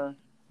moment?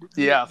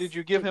 Did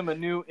you give him a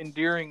new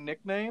endearing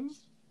nickname?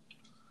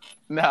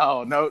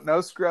 No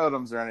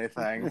scrotums or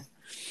anything.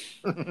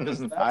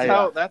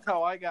 That's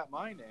how I got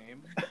my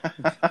name.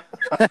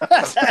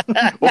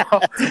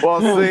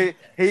 well, see,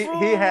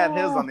 he had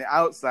his on the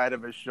outside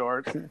of his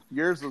shorts.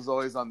 Yours was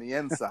always on the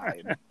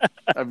inside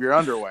of your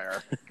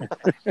underwear.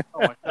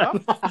 Oh, my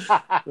cup?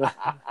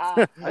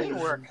 I didn't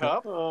wear a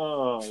cup.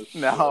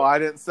 No, I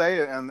didn't say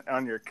it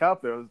on your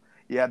cup. It was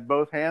you had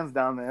both hands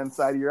down the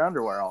inside of your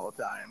underwear all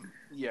the time.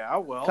 Yeah,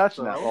 well,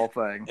 touching that whole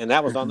thing. And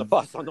that was on the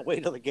bus on the way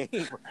to the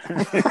game.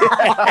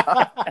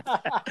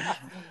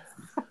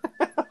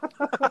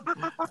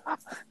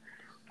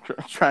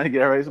 Trying to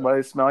get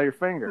everybody to smell your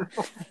finger.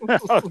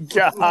 Oh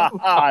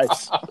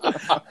gosh!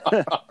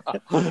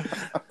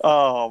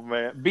 Oh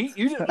man,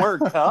 you didn't wear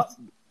a cup.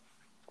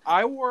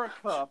 I wore a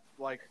cup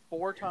like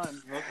 4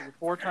 times. Those were the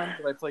 4 times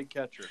that I played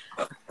catcher.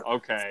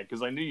 Okay,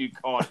 because I knew you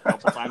caught a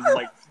couple times. I'm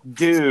like,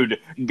 dude,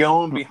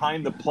 going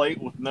behind the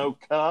plate with no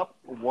cup?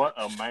 What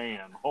a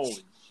man!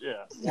 Holy shit!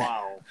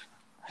 Wow.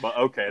 But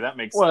okay, that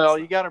makes sense. Well,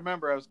 you got to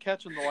remember, I was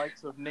catching the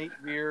likes of Nate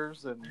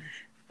Veers and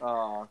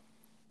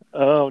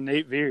Oh,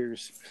 Nate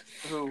Veers,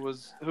 who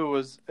was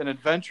an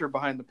adventure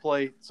behind the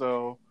plate.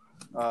 So,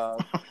 I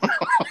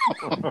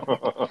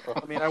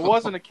mean, I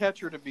wasn't a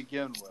catcher to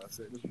begin with.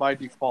 It was by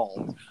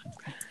default,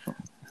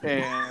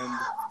 and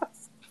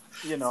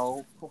you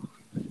know,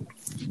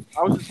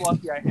 I was just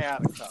lucky I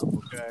had a cup.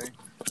 Okay.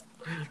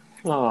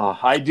 Oh,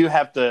 I do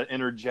have to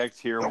interject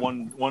here.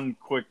 One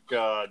quick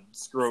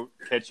scrote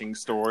catching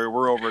story.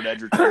 We're over at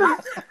Edgerton,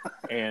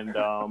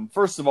 and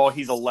first of all,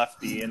 he's a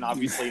lefty, and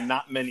obviously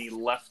not many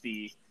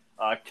lefty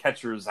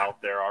catchers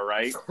out there. All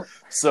right,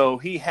 so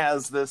he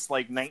has this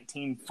like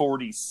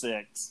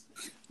 1946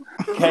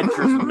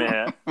 catcher's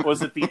mitt.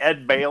 Was it the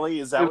Ed Bailey?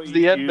 Is that It what was you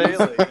the Ed used?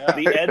 Bailey, yeah.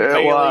 The Ed It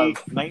Bailey was.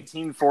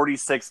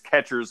 1946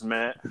 catcher's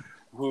mitt,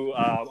 who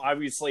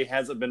obviously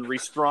hasn't been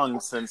restrung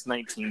since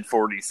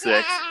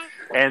 1946,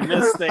 and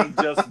this thing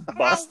just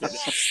busted.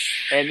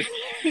 And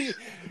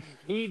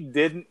he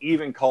didn't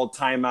even call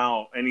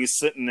timeout, and he's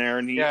sitting there,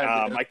 and he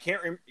I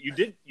can't remember.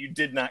 You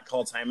did not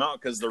call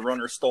timeout because the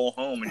runner stole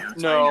home, and you're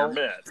tying your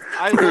mitt.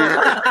 I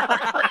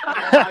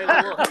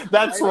looked.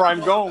 That's where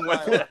I'm going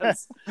with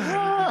this.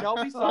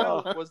 Shelby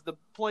Silas was the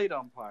plate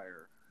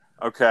umpire.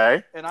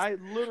 Okay. And I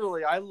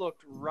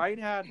looked right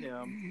at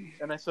him,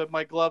 and I said,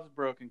 "My glove's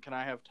broken. Can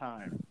I have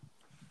time?"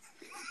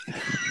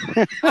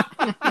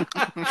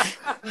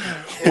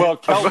 Well,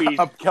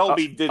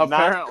 Kelby did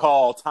not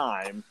call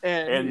time,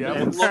 and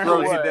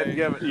apparently he didn't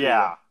give it.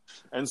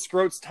 And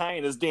Scrote's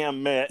tying his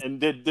damn mitt. And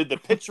did the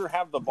pitcher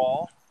have the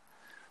ball?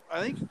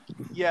 I think,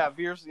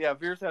 Veers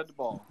had the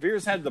ball.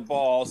 Veers had the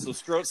ball, so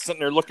Scrote's sitting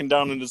there looking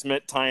down at his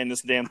mitt, tying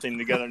this damn thing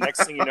together.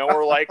 Next thing you know,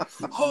 we're like,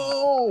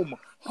 home!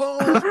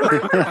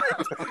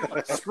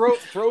 Scrote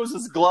throws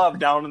his glove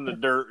down in the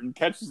dirt and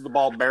catches the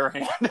ball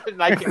barehanded,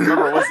 and I can't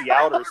remember, was he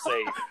out or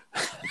safe?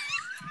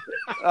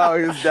 Oh,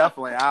 he was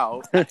definitely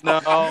out.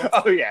 No.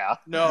 Oh, yeah.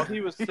 No,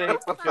 he was safe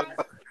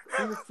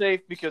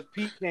because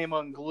Pete came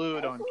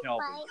unglued on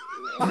Kelby.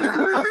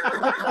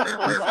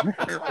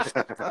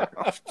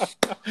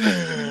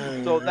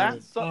 So that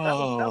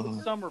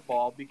was summer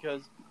ball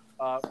because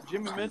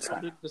Jimmy Mitchell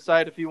didn't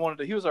decide if he wanted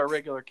to. He was our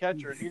regular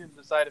catcher, and he didn't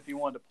decide if he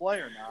wanted to play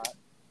or not.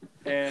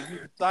 And he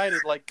decided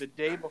like the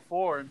day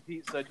before, and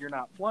Pete said, "You're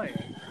not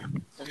playing."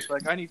 And he's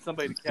like, "I need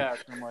somebody to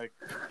catch." And I'm like,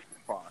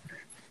 "Fuck."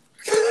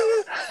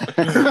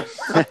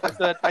 I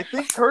said, "I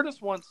think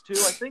Curtis wants to."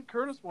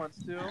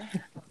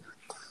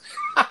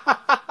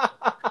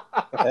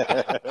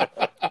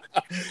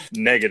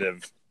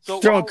 Negative. So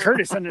throwing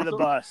Curtis under the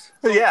bus.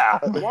 Yeah.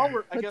 While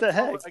we're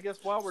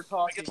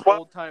talking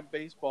old time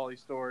baseball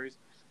stories,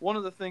 one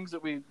of the things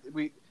that we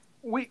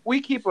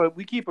keep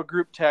a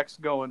group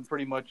text going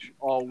pretty much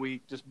all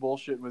week, just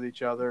bullshitting with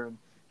each other, and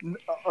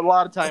a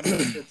lot of times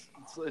it's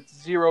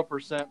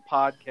 0%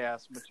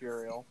 podcast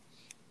material,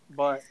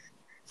 but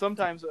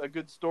sometimes a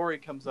good story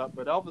comes up.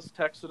 But Elvis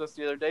texted us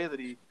the other day that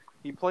he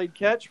played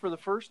catch for the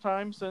first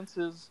time since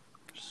his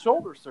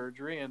shoulder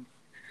surgery, and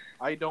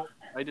I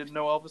didn't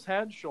know Elvis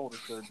had shoulder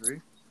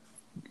surgery,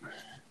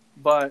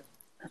 but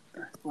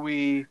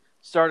we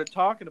started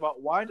talking about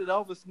why did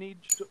Elvis need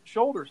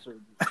shoulder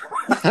surgery.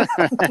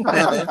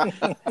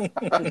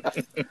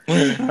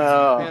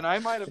 And I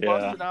might have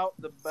busted out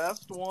the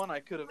best one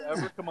I could have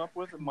ever come up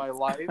with in my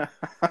life,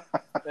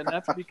 and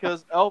that's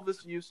because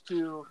Elvis used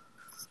to,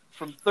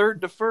 from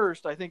third to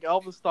first, I think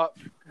Elvis thought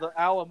the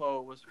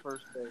Alamo was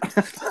first base.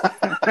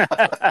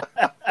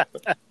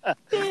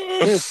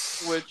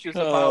 Which is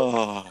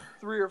about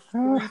three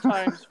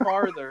times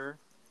farther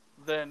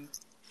than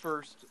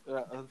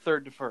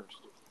third to first.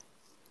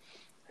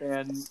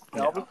 And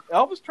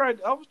Elvis tried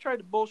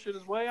to bullshit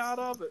his way out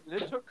of it.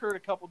 It took Kurt a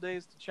couple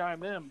days to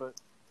chime in, but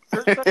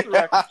Kurt set the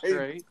record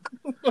straight.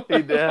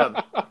 He did.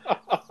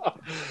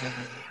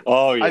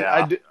 Oh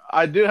yeah.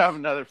 I do have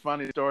another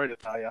funny story to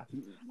tell you.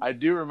 I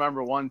do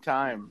remember one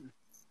time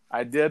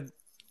I did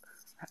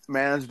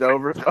manage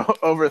to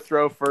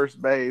overthrow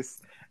first base,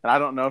 and I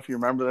don't know if you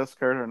remember this,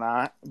 Kurt, or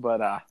not,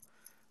 but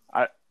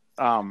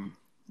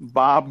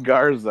Bob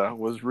Garza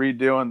was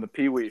redoing the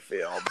Pee Wee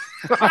field.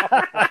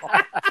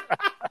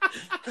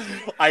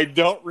 I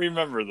don't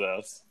remember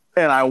this.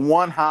 And I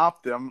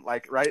one-hopped him,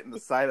 like, right in the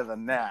side of the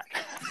neck.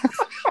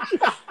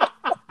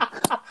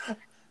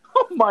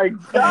 Oh, my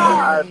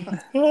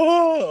God.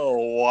 Oh,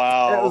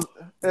 wow.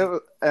 It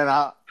was,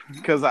 and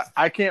because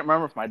I can't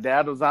remember if my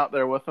dad was out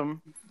there with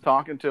him,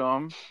 talking to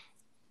him,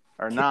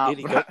 or not.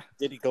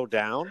 Did he go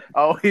down?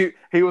 Oh, he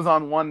was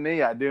on one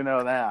knee. I do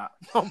know that.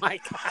 Oh, my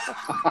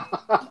God.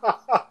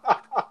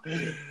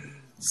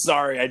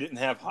 Sorry, I didn't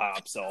have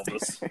hops,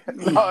 Elvis.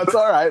 No, it's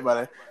all right,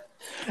 buddy.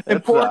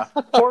 And poor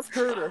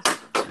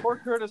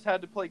Curtis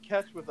had to play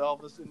catch with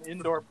Elvis in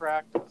indoor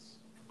practice.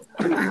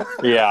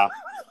 Yeah.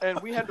 And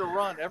we had to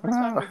run every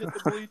time we hit the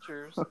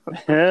bleachers.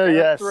 Hell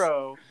yes.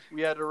 Throw.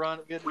 We had to run.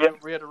 We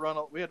had to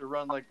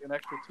run like an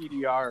extra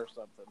TDR or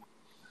something.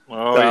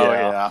 Oh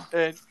yeah.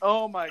 And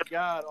oh my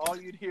God, all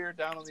you'd hear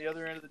down on the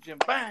other end of the gym,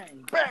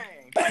 bang,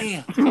 bang,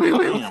 bam,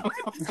 bam.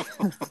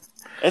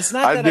 It's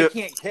not that I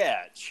can't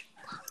catch.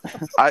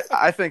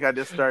 I think I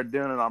just started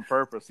doing it on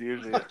purpose.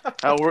 Usually,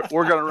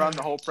 we're going to run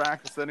the whole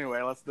practice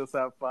anyway. Let's just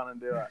have fun and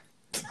do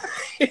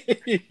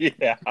it.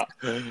 Yeah.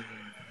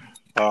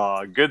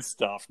 Good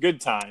stuff.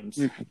 Good times.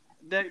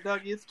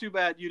 Dougie, it's too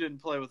bad you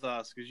didn't play with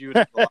us because you would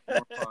have a lot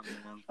more fun,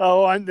 man.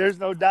 Oh, there's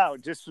no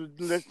doubt. Just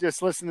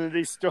listening to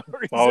these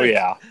stories. Oh,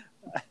 yeah.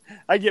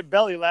 I get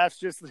belly laughs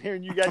just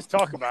hearing you guys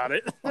talk about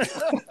it.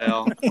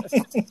 Well,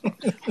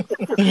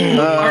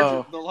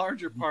 the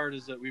larger part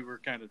is that we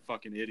were kind of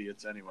fucking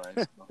idiots anyway.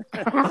 So.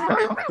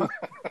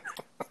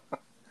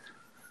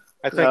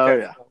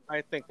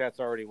 I think that's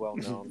already well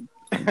known.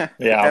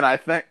 Yeah. And I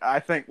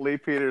think Lee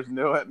Peters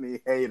knew it and he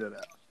hated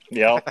it.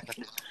 Yep.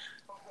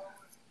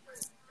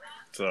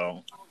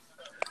 So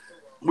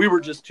we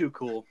were just too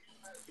cool.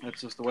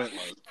 That's just the way it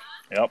was.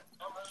 Yep.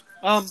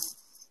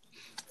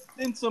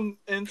 In some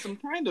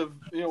kind of,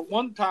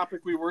 one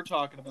topic we were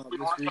talking about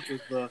this week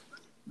was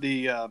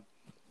the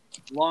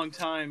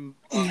longtime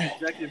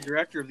executive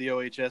director of the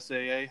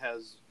OHSAA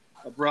has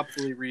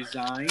abruptly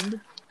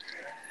resigned.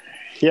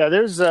 Yeah,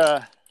 there's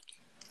been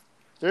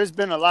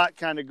a lot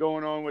kind of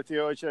going on with the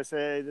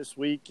OHSAA this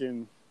week,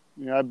 and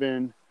I've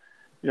been,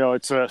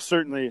 it's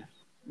certainly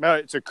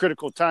it's a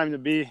critical time to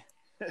be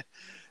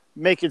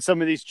making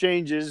some of these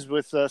changes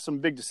with some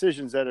big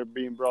decisions that are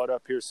being brought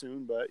up here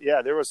soon. But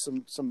yeah, there was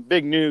some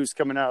big news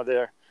coming out of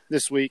there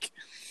this week.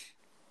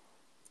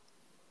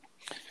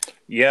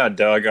 Yeah,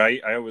 Doug,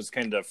 I was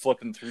kind of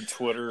flipping through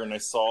Twitter and I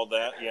saw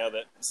that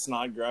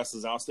Snodgrass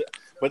is ousted.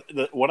 But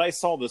what I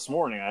saw this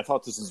morning, I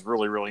thought this is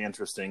really, really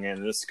interesting,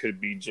 and this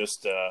could be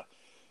just a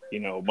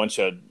bunch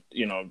of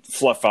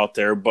fluff out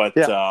there. But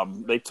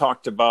they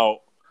talked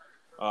about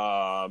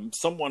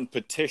someone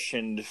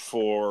petitioned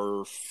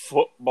for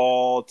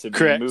football to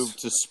be moved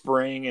to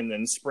spring and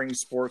then spring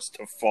sports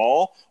to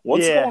fall.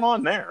 What's going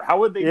on there? How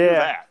would they do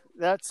that?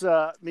 That's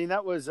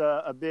that was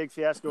a big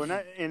fiasco,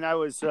 and I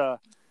was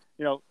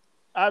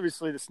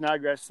obviously the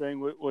Snodgrass thing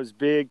was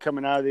big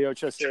coming out of the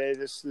OHSAA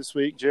this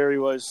week. Jerry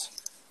was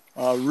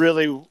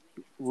really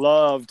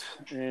loved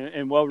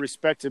and well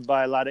respected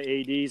by a lot of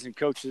ADs and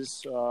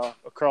coaches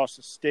across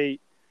the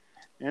state.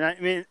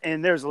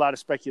 And there's a lot of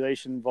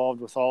speculation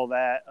involved with all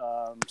that.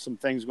 Some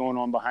things going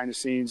on behind the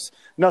scenes,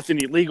 nothing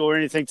illegal or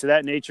anything to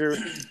that nature.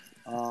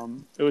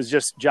 It was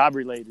just job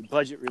related,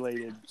 budget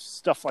related,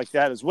 stuff like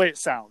that is the way it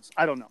sounds.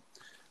 I don't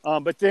know.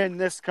 But then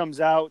this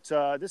comes out,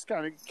 this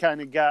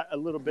kind of got a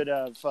little bit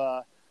of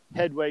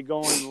headway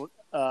going,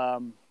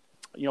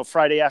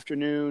 Friday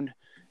afternoon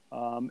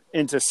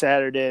into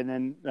Saturday and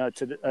then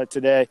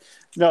today.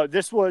 No,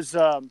 this was,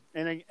 and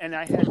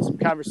I had some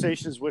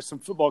conversations with some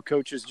football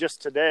coaches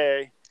just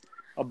today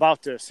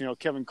about this.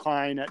 Kevin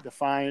Klein at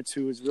Defiance,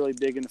 who is really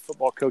big in the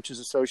Football Coaches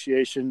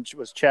Association,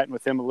 was chatting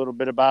with him a little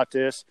bit about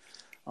this.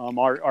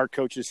 Our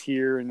coaches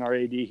here and our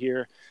AD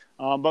here.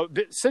 But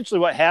essentially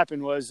what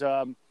happened was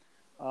a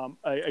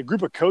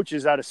group of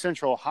coaches out of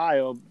Central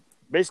Ohio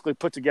basically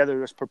put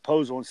together this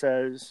proposal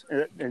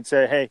and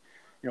said, hey,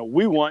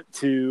 we want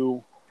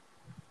to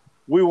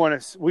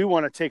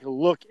take a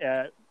look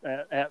at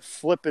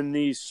flipping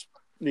these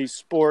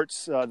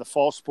sports, the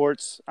fall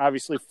sports,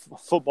 obviously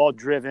football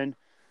driven,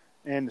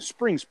 and the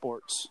spring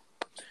sports.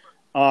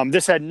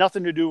 This had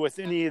nothing to do with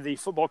any of the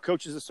Football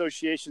Coaches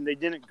Association. They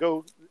didn't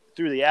go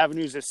through the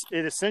avenues.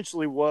 It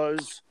essentially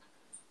was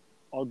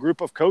a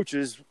group of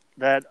coaches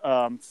that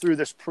threw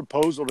this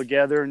proposal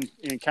together and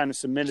kind of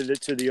submitted it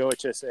to the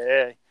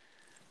OHSAA,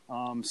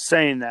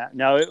 saying that.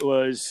 Now it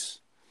was,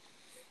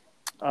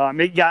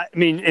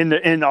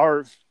 in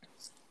our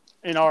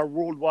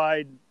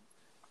worldwide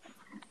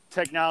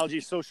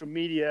technology, social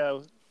media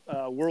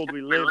world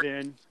we live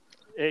in,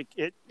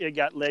 it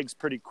got legs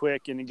pretty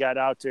quick and it got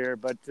out there,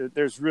 but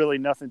there's really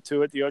nothing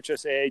to it. The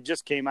OHSAA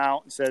just came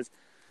out and says,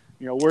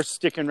 we're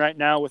sticking right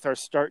now with our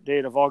start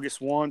date of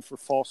August 1 for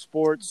fall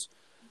sports.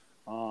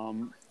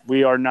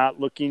 We are not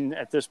looking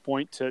at this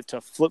point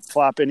to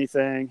flip-flop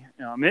anything.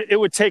 It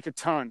would take a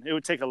ton. It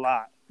would take a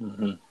lot.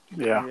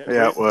 Mm-hmm.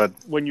 Yeah, it would.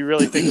 When you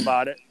really think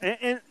about it.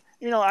 And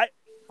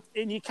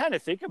you kind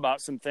of think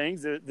about some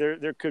things.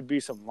 There could be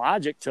some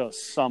logic to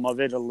some of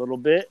it a little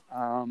bit.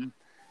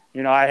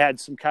 I had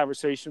some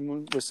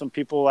conversation with some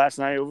people last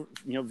night,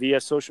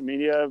 via social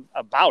media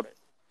about it.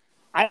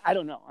 I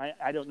don't know.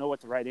 I don't know what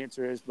the right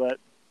answer is, but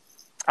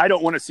I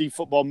don't want to see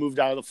football moved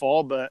out of the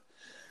fall. But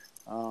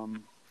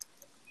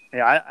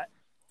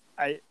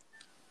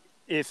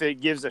if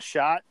it gives a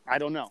shot, I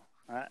don't know.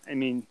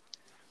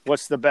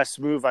 What's the best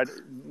move?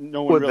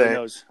 No one really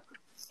knows.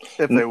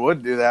 If they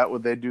would do that,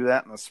 would they do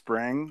that in the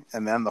spring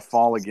and then the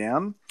fall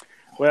again?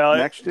 Well,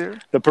 next year,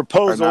 the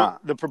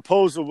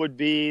proposal would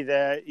be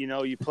that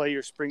you play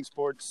your spring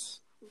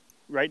sports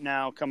right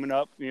now coming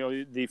up.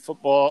 The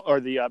football or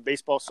the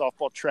baseball,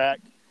 softball, track,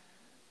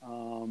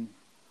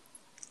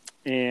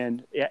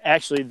 and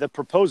actually the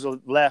proposal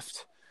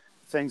left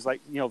things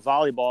like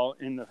volleyball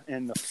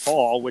in the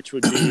fall, which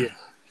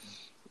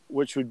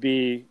would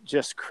be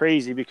just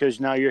crazy because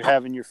now you're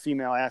having your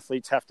female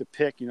athletes have to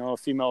pick a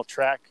female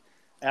track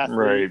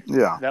athlete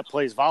Yeah. that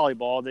plays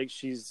volleyball.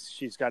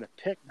 She's got a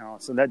pick now,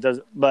 so that does.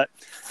 But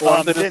why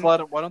don't they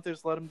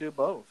just let them do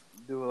both?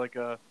 Do like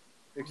a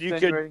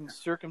extenuating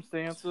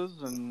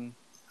circumstances and.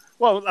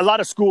 Well, a lot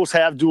of schools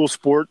have dual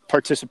sport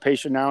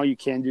participation now. You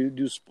can do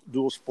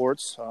dual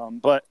sports,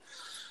 but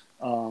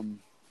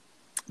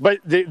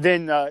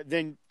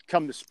then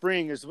come the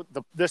spring is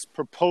this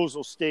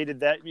proposal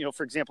stated that,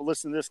 for example,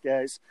 listen to this,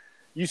 guys.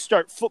 You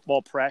start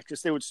football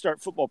practice. They would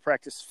start football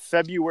practice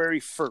February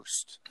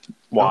 1st.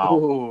 Wow.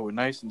 Oh,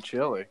 nice and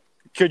chilly.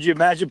 Could you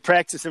imagine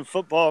practicing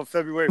football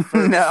February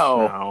 1st?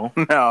 No.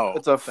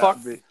 It's a fuck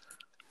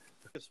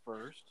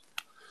first.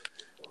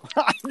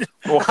 You're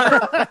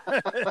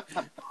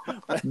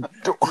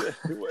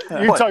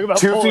talking about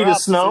 2 feet of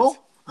snow?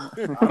 I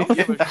don't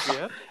give a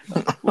shit.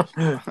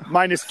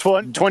 Minus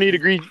 20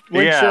 degree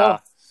wind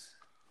chill.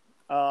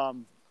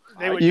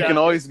 You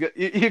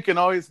can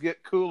always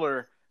get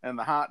cooler in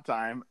the hot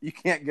time. You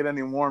can't get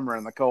any warmer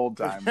in the cold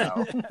time,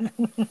 though.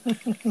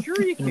 Sure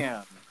you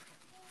can.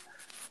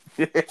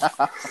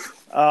 Yeah.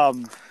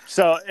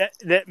 So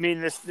that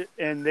this,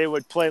 and they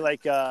would play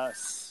like a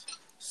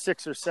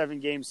 6 or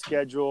 7 game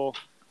schedule.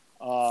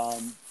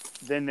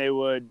 Then they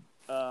would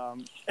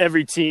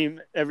every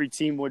team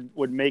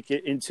would make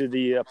it into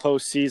the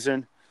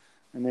postseason,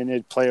 and then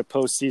they'd play a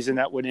postseason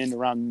that would end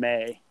around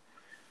May.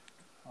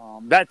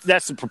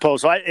 That's the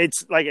proposal.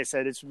 It's like I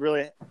said, it's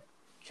really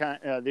the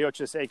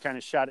OHSA kind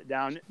of shot it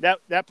down.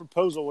 That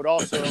proposal would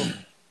also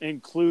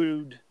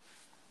include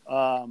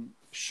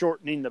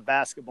shortening the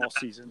basketball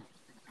season.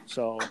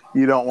 So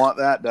you don't want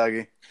that,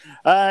 Dougie.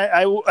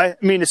 I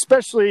mean,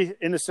 especially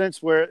in the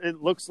sense where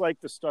it looks like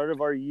the start of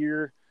our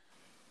year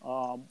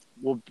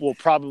will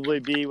probably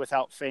be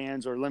without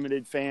fans or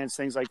limited fans,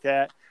 things like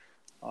that.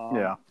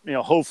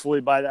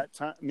 Hopefully by that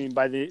time,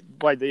 by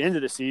the end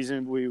of the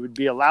season, we would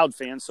be allowed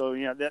fans. So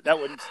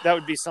that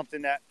would be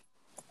something that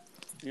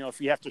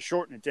if you have to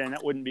shorten it, then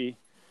that wouldn't be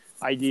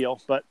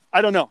ideal. But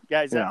I don't know,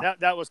 guys. Yeah.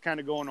 That was kind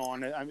of going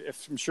on.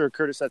 I'm sure,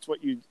 Curtis, that's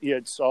what you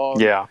had saw.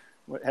 Yeah.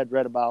 Had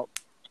read about.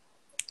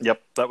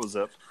 Yep, that was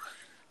it.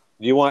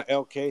 Do you want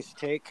LK's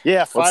take?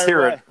 Yeah, let's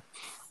hear it.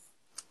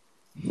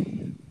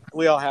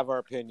 We all have our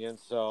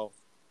opinions, so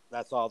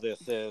that's all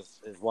this is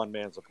one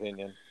man's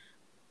opinion.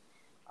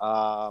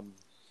 I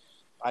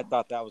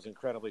thought that was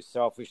incredibly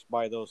selfish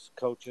by those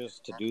coaches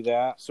to do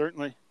that.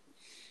 Certainly.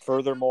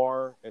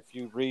 Furthermore, if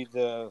you read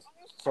the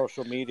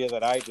social media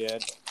that I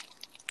did,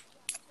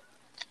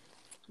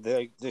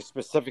 they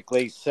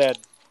specifically said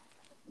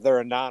they're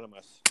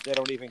anonymous. They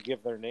don't even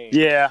give their name.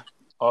 Yeah.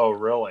 Oh,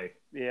 really?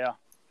 Yeah.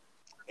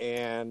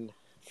 And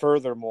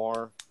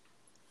furthermore,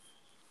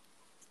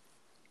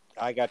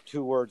 I got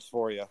 2 words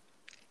for you.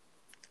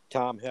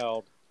 Tom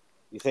Held.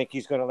 You think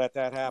he's going to let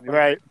that happen?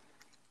 Right.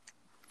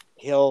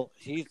 I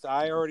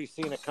already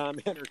seen a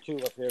comment or 2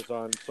 of his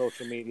on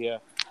social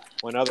media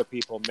when other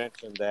people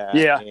mentioned that.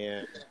 Yeah.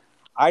 And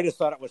I just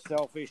thought it was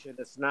selfish and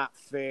it's not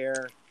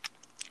fair.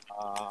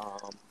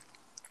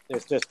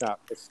 It's just not.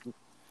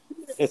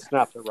 It's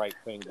not the right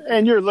thing to do.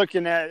 And you're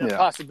looking at a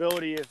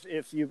possibility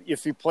if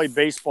you play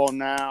baseball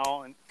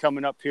now and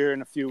coming up here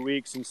in a few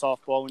weeks, and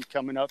softball and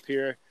coming up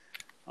here,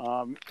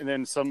 and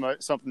then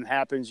something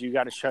happens, you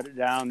got to shut it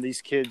down.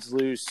 These kids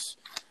lose,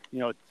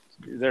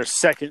 their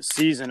second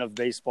season of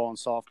baseball and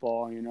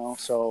softball.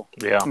 So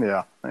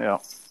yeah.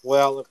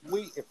 Well,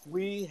 if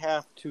we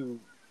have to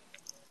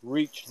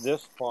reach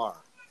this far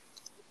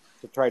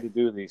to try to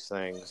do these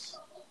things,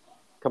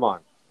 come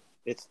on.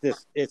 It's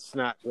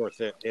not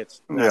worth it.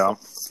 It's not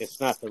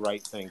the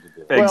right thing to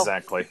do.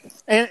 Exactly.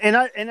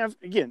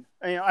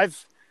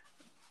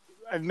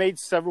 I've made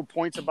several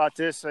points about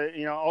this.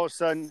 All of a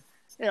sudden,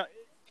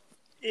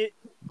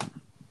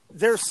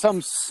 there's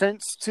some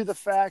sense to the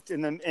fact,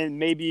 and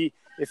maybe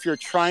if you're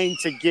trying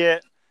to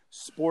get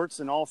sports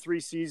in all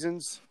 3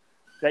 seasons,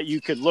 that you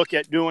could look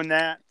at doing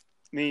that.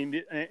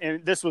 And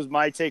this was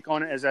my take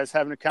on it as I was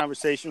having a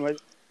conversation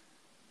with.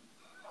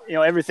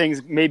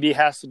 Everything's maybe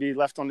has to be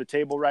left on the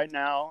table right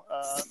now.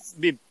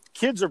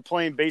 Kids are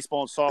playing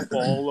baseball and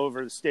softball all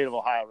over the state of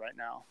Ohio right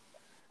now.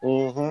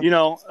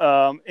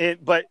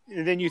 Mm-hmm. But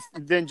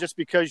then just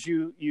because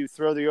you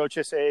throw the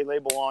OHSAA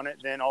label on it,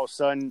 then all of a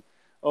sudden,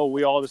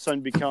 we all of a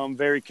sudden become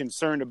very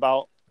concerned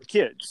about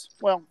kids.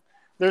 Well,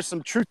 there's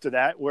some truth to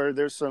that, where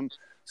there's some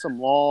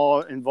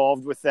law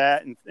involved with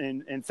that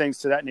and things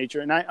to that nature,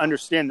 and I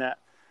understand that.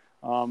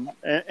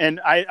 And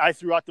I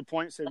threw out the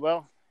point and said,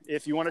 well,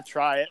 if you want to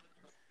try it,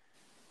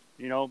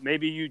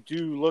 maybe you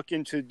do look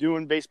into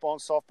doing baseball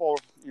and softball.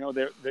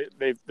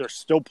 They're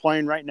still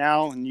playing right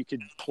now, and you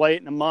could play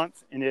it in a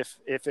month. And if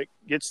it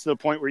gets to the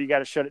point where you got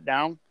to shut it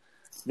down,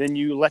 then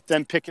you let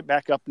them pick it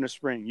back up in the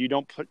spring. You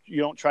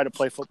don't try to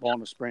play football in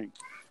the spring,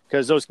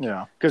 because those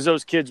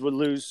kids would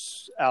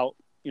lose out.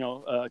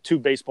 2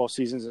 baseball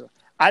seasons.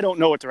 I don't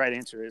know what the right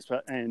answer is,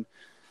 but and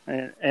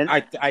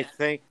I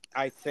think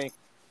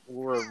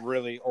we're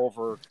really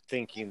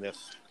overthinking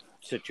this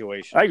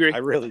situation. I agree. I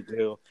really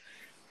do.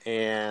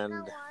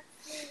 And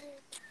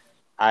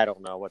I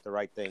don't know what the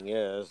right thing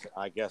is.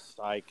 I guess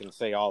I can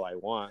say all I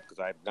want because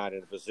I'm not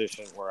in a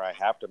position where I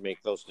have to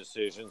make those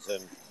decisions.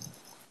 And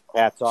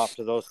hats off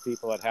to those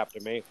people that have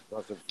to make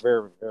those are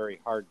very, very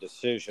hard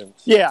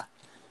decisions. Yeah.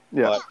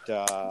 Yeah.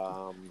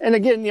 But And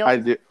again, I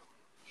do.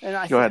 And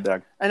I Go ahead,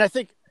 Doug. And I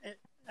think,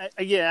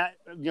 again,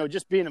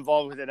 just being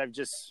involved with it, I've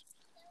just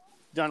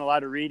done a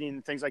lot of reading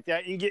and things like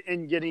that,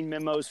 and getting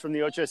memos from the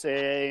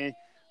OHSAA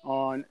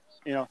on,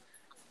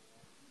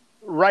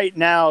 right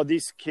now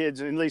these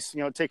kids, at least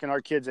taking our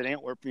kids at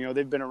Antwerp,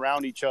 they've been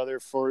around each other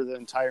for the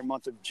entire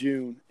month of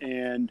June,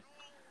 and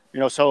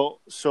so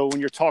when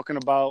you're talking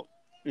about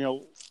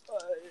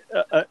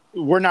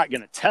we're not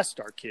going to test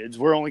our kids.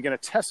 We're only going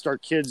to test our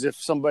kids if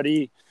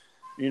somebody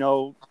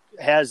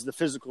has the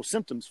physical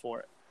symptoms for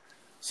it.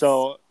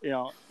 So,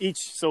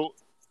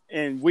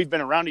 and we've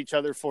been around each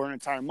other for an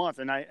entire month.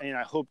 And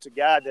I hope to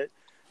God that,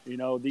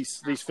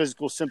 these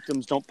physical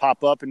symptoms don't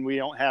pop up and we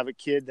don't have a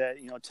kid that,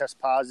 tests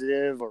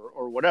positive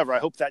or whatever. I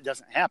hope that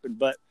doesn't happen.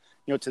 But,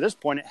 to this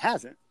point, it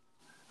hasn't.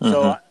 Mm-hmm.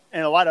 So,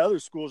 and a lot of other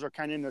schools are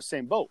kind of in the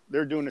same boat.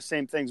 They're doing the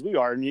same things we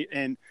are.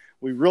 And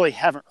we really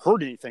haven't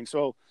heard anything.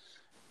 So,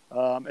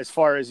 as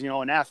far as,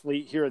 an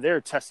athlete here or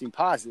there testing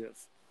positive,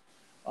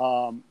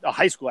 a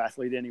high school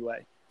athlete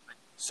anyway.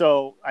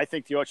 So I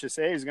think the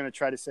OHSAA is going to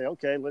try to say,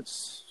 okay,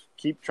 let's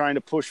keep trying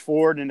to push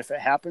forward. And if it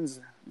happens,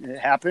 it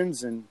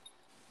happens.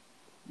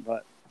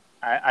 But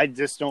I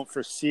just don't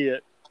foresee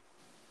it,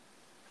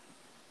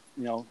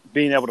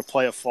 being able to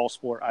play a fall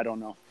sport. I don't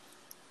know.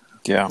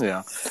 Yeah.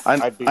 Yeah.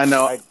 I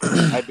know.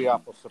 I'd be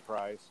awful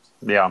surprised.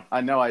 Yeah.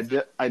 I know. I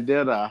did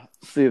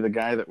see the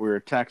guy that we were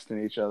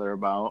texting each other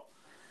about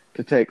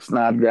to take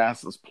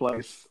Snodgrass's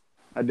place.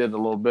 I did a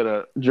little bit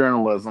of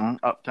journalism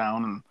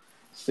uptown and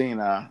seen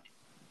a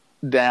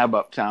Dab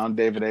uptown,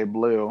 David A.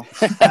 Blue,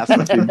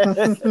 asked him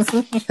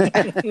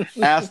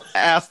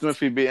if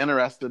he'd be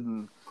interested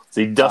in. Is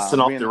he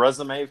dusting off the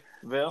resume,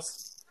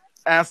 Vince?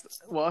 I asked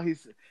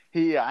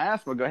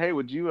him, I go, hey,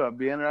 would you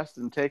be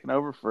interested in taking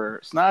over for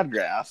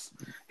Snodgrass?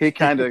 He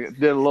kind of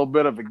did a little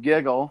bit of a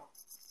giggle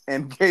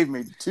and gave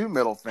me 2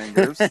 middle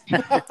fingers. And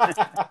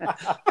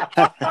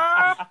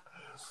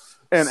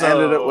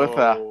ended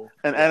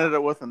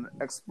it with an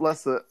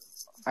explicit,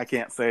 I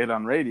can't say it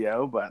on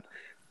radio, but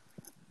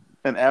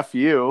an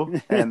FU,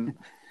 and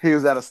he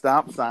was at a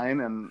stop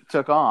sign and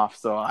took off.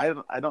 So I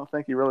don't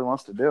think he really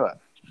wants to do it.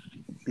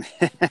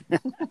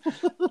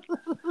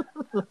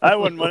 I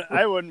wouldn't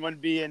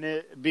want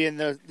to be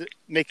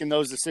making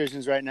those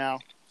decisions right now.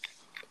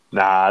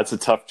 Nah, it's a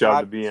tough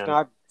job to be in.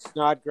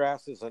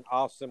 Snodgrass is an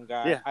awesome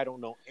guy. Yeah. I don't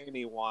know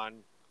anyone,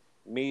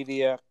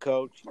 media,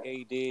 coach,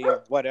 AD,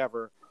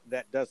 whatever,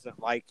 that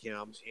doesn't like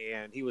him.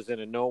 And he was in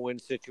a no-win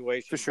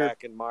situation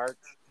back in March.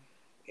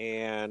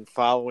 And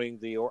following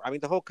the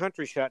whole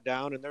country shut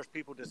down, and there's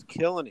people just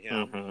killing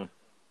him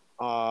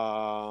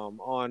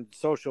on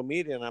social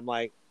media. And I'm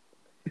like,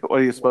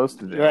 what are you supposed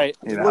to do? Right.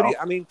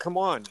 Come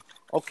on.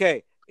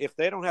 Okay. If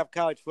they don't have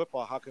college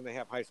football, how can they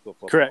have high school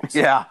football? Correct.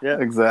 Yeah.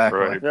 Exactly.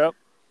 Right. Yep.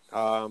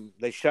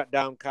 They shut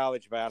down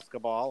college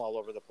basketball all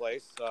over the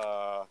place.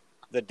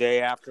 The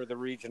day after the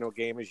regional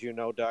game, as you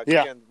know, Doug.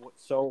 Yeah. And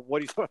so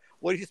what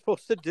are you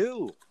supposed to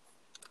do?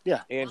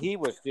 Yeah. And he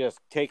was just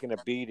taking a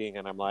beating,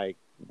 and I'm like,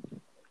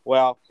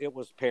 well, it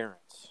was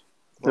parents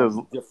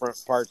from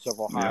different parts of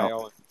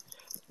Ohio.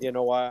 Yeah. You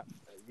know what?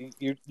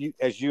 You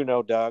as you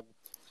know, Doug,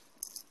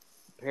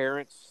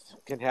 parents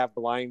can have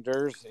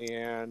blinders,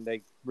 and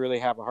they really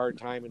have a hard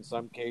time in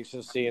some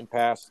cases seeing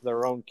past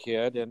their own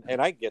kid,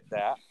 and I get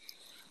that.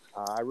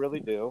 I really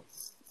do.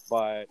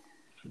 But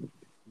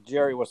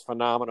Jerry was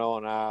phenomenal,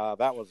 and I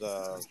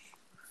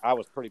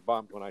was pretty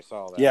bummed when I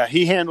saw that. Yeah,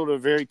 he handled a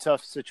very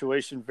tough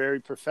situation very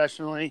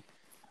professionally.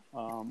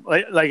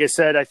 Like I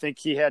said, I think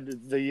he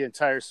had the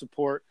entire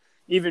support,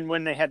 even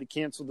when they had to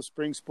cancel the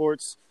spring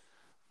sports.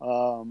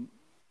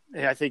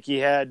 I think he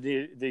had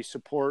the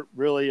support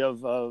really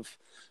of the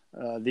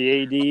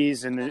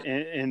ADs in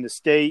the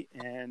state,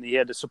 and he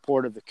had the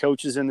support of the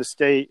coaches in the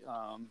state,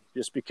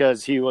 just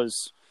because he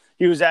was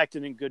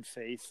acting in good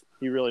faith.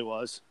 He really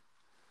was.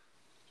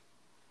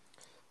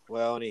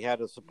 Well, and he had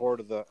the support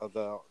of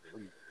the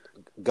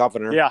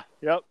governor. Yeah.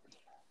 Yep.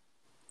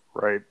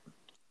 Right.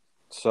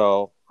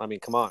 So,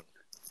 come on.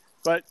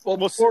 But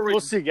we'll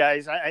see,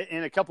 guys.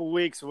 In a couple of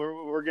weeks,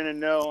 we're going to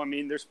know.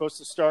 They're supposed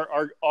to start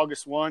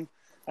August 1.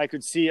 I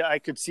could see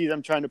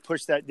them trying to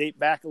push that date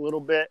back a little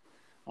bit,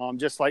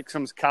 just like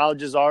some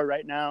colleges are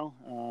right now.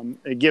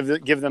 They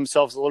give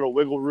themselves a little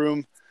wiggle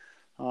room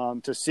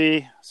to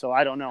see. So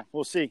I don't know.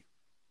 We'll see.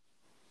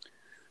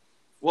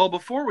 Well,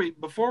 before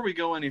we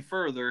go any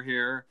further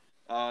here,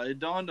 it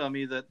dawned on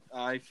me that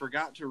I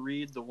forgot to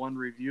read the one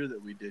review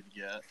that we did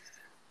get.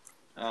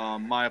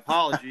 My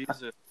apologies.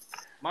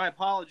 My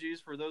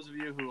apologies for those of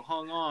you who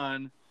hung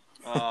on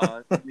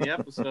in the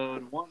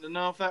episode wanting to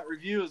know if that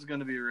review is going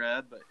to be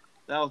read, but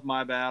that was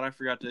my bad. I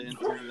forgot to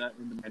insert that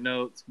into my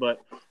notes. But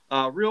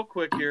real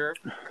quick here,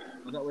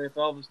 that way if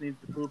Elvis needs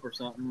to poop or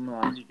something,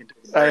 he can take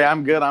a break. Hey,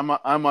 I'm good.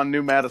 I'm on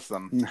new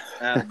medicine.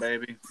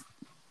 Baby.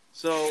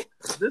 So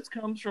this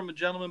comes from a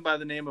gentleman by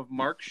the name of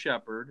Mark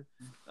Shepard.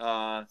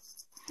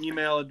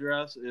 Email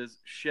address is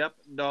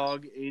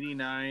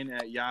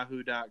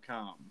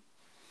shepdog89@yahoo.com.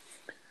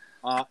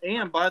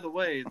 And by the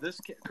way,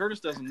 Curtis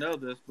doesn't know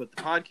this, but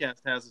the podcast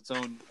has its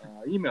own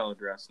email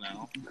address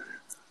now.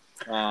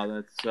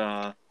 That's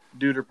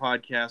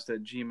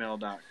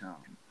duderpodcast@gmail.com.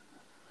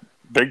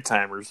 Big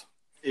timers.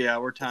 Yeah,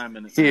 we're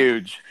timing it.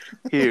 Huge.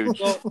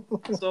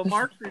 So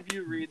Mark's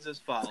review reads as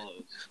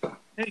follows.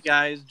 Hey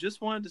guys,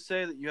 just wanted to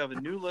say that you have a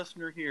new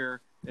listener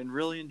here and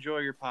really enjoy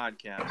your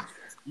podcast.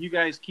 You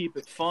guys keep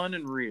it fun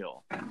and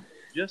real. I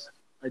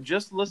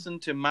just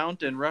listened to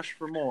Mount and Rush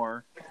for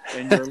More,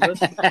 and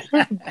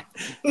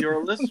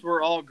your lists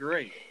were all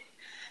great.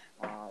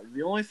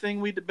 The only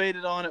thing we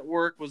debated on at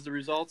work was the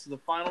results of the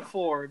final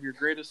four of your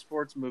greatest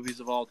sports movies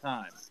of all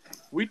time.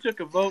 We took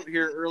a vote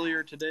here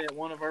earlier today at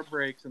one of our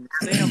breaks, and The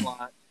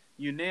Sandlot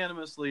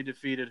unanimously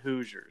defeated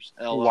Hoosiers.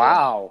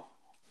 LOL.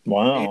 Wow.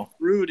 And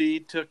Rudy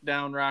took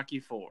down Rocky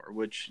IV,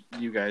 which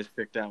you guys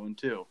picked that one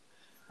too.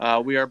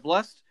 We are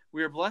blessed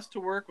to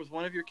work with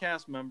one of your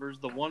cast members,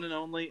 the one and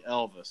only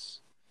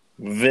Elvis.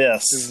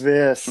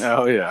 This.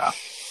 Oh, yeah.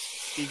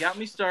 He got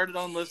me started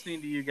on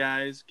listening to you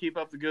guys. Keep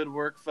up the good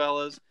work,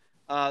 fellas.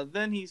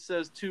 Then he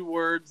says two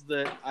words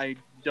that I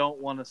don't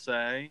want to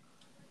say.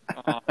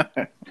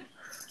 I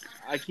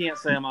can't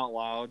say them out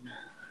loud.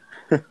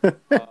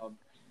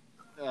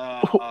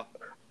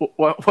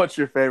 What's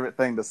your favorite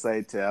thing to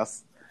say,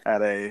 Tess, at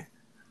the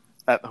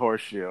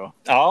Horseshoe?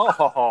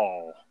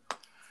 Oh,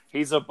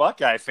 he's a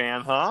Buckeye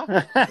fan, huh?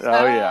 Oh,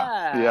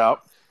 yeah. Yep.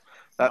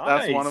 That's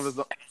Nice. one of his...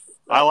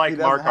 I like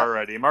Mark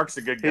already. Mark's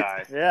a good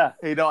guy. Yeah.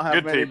 He don't have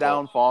Good many people.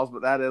 downfalls,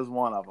 but that is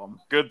one of them.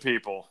 Good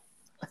people.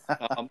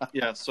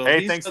 Yeah. So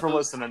Hey, he thanks said for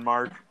listening,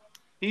 Mark.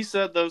 He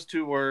said those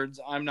two words.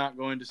 I'm not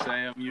going to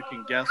say them. You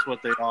can guess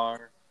what they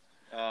are.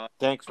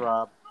 Thanks,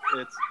 Rob.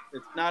 It's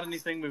not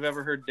anything we've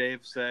ever heard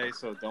Dave say,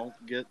 so don't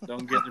get your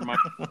mic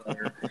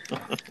there.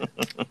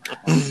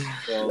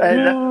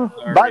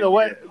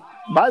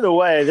 By the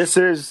way, this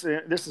is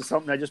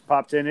something that just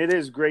popped in. It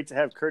is great to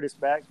have Curtis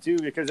back too,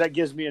 because that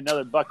gives me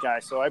another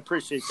Buckeye. So I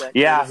appreciate that.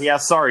 Curtis. Yeah.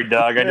 Sorry,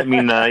 Doug. I didn't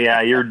mean.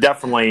 You're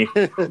definitely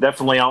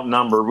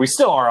outnumbered. We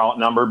still are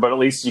outnumbered, but at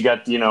least you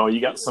got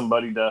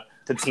somebody to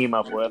team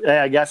up with.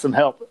 Yeah, I got some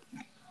help.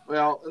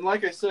 Well, and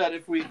like I said,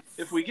 if we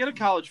get a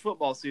college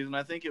football season,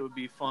 I think it would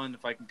be fun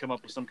if I can come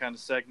up with some kind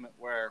of segment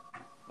where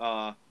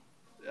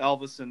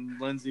Elvis and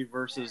Lindsay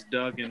versus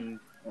Doug and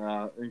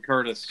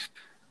Curtis.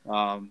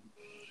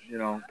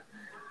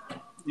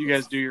 You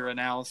guys do your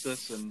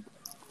analysis and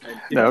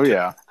Oh,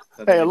 yeah.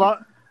 Hey,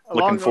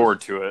 Looking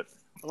forward to it.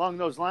 Along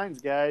those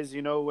lines, guys,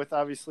 with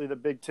obviously the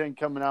Big Ten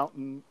coming out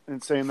and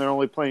saying they're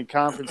only playing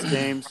conference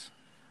games,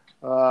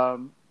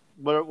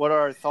 what are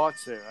our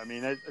thoughts there? I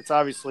mean, it's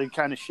obviously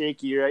kind of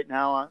shaky right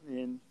now,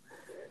 and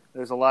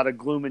there's a lot of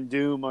gloom and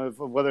doom of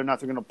whether or not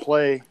they're going to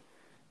play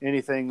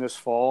anything this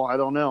fall. I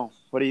don't know.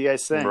 What do you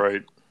guys think?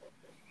 Right.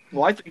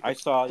 Well, I think the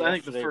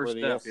yesterday first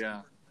where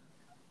step,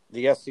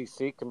 the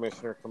SEC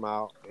commissioner come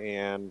out,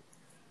 and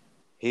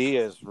he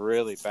is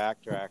really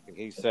backtracking.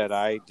 He said,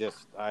 I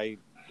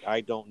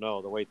don't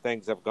know. The way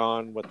things have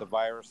gone with the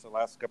virus the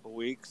last couple of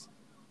weeks,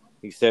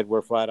 he said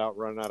we're flat out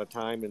running out of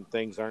time, and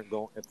things aren't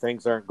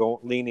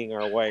leaning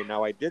our way.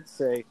 Now, I did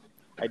see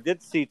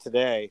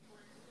today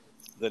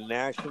the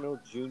National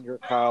Junior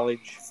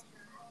College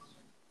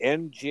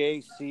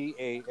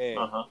NJCAA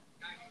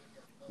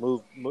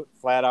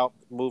flat out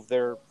moved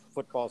their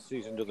football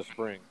season to the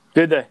spring.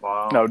 Did they?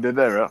 Wow. No, did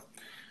they really?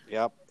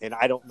 Yep, and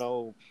I don't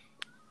know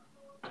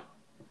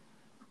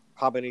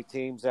how many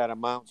teams that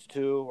amounts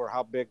to or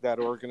how big that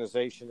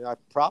organization is.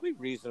 Probably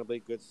reasonably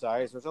good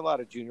size. There's a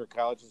lot of junior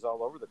colleges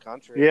all over the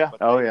country. Yeah.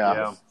 But Oh, they yeah.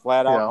 just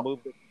flat out Yeah.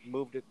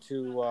 moved it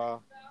to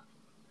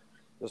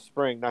the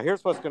spring. Now,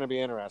 here's what's going to be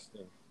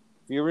interesting.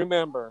 If you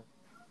remember,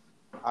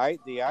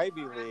 the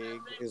Ivy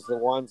League is the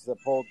ones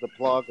that pulled the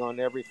plug on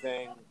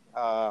everything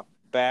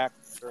back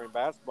during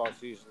basketball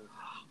season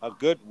a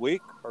good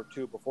week or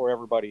two before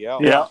everybody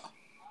else. Yeah.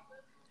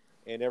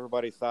 And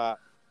everybody thought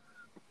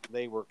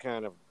they were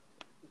kind of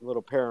a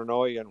little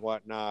paranoia and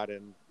whatnot.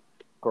 And,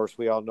 of course,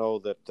 we all know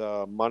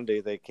that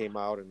Monday they came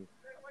out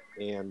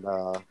and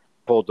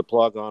pulled the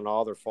plug on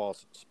all their fall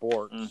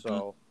sports. Mm-hmm.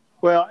 So,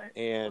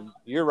 and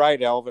you're right,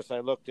 Elvis.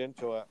 I looked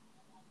into it.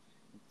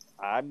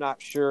 I'm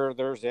not sure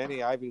there's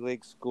any Ivy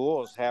League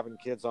schools having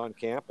kids on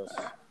campus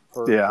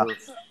for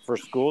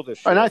school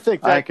this year. And I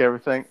think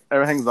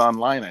everything's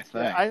online, I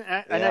think.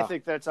 I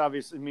think that's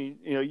obvious. I mean,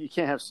 you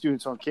can't have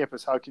students on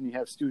campus. How can you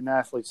have student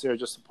athletes there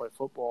just to play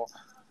football,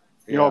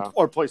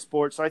 or play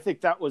sports? So I think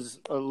that was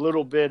a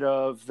little bit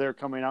of their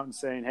coming out and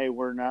saying, hey,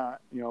 we're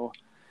not,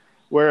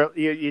 where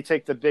you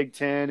take the Big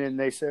Ten and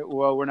they say,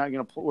 well, we're not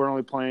going to, we're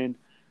only playing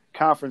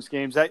conference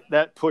games.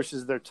 That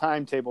pushes their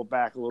timetable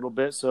back a little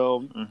bit.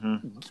 So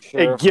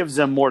it gives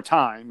them more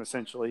time,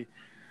 essentially.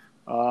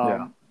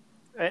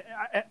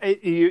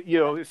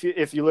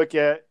 If you look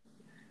at,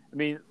 I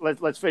mean,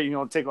 let's say,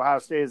 take Ohio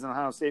State as an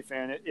Ohio State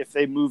fan. If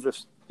they move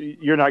this,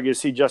 you're not going to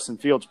see Justin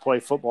Fields play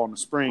football in the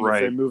spring if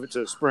they move it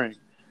to the spring.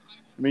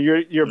 I mean,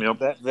 you're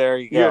Yep. There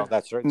you go. Yeah.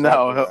 That's right.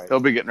 No, Exactly he'll, right. he'll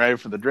be getting ready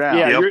for the draft.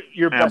 yeah, Yep.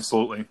 your best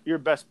Absolutely. your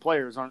best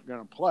players aren't going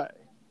to play.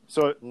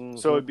 So Mhm.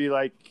 so it'd be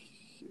like,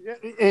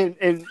 and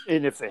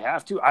if they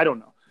have to, I don't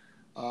know.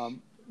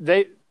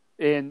 They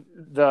in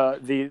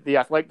the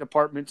athletic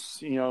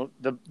departments, and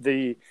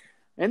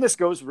this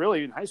goes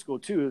really in high school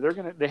too.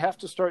 They have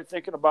to start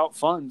thinking about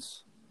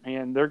funds,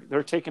 and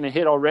they're taking a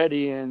hit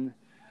already. And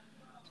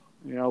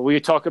we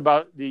talk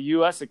about the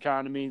U.S.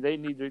 economy. They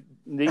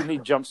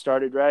need jump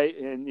started, right?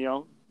 And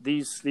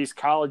these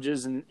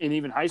colleges and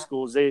even high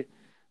schools, they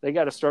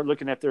got to start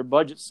looking at their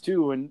budgets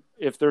too. And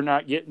if they're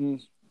not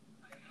getting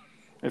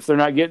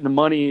the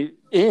money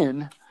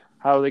in,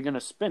 how are they going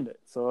to spend it?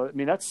 So I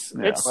mean, it's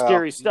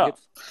scary stuff.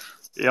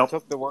 You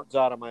took the words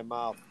out of my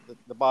mouth.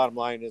 The bottom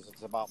line is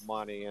it's about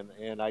money,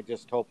 and I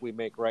just hope we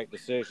make right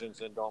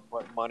decisions and don't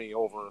put money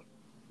over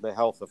the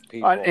health of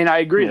people. And I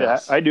agree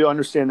Yes. that I do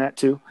understand that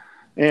too.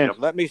 And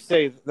Let me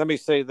say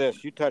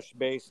this. You touched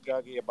base,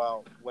 Dougie,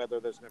 about whether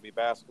there's going to be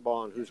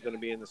basketball and who's going to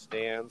be in the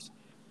stands.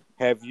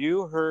 Have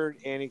you heard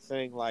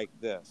anything like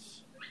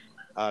this?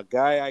 A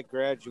guy I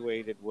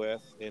graduated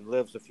with and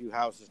lives a few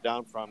houses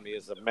down from me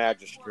is a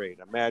magistrate.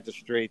 A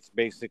magistrate's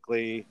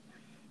basically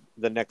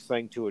the next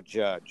thing to a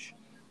judge.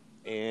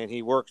 And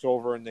he works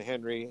over in the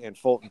Henry and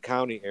Fulton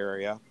County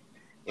area.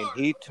 And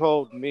he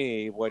told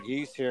me what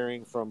he's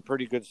hearing from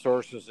pretty good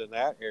sources in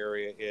that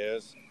area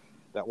is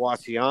that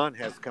Wasion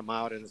has come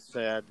out and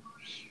said,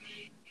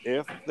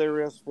 if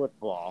there is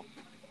football,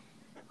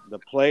 the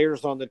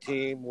players on the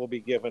team will be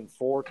given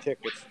 4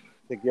 tickets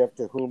to give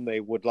to whom they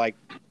would like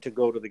to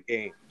go to the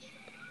game.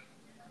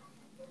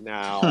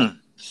 Now,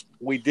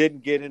 we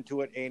didn't get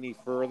into it any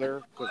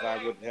further because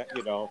I would,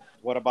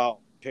 what about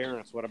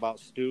parents? What about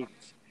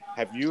students?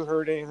 Have you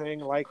heard anything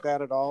like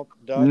that at all,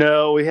 Doug?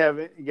 no, we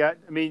haven't got.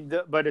 I mean,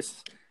 but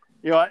it's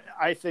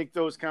I think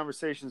those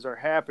conversations are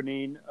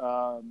happening.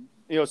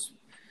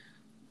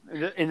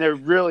 And they're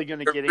really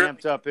going to get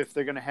amped up if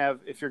you're going to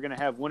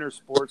have winter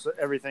sports,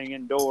 everything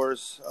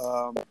indoors.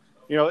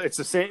 It's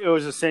the same. It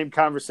was the same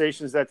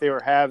conversations that they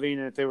were having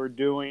and that they were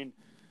doing,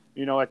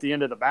 at the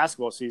end of the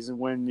basketball season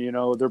when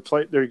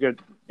they're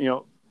good.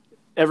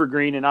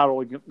 Evergreen and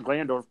Otto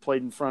Glandorf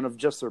played in front of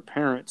just their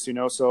parents.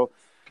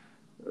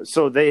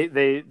 So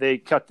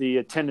they cut the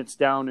attendance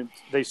down, and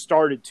they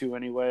started to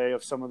anyway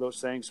of some of those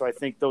things. So I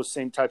think those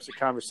same types of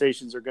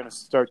conversations are going to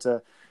start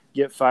to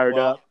get fired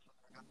up.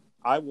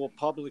 I will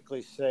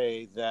publicly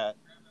say that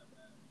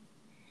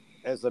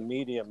as a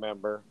media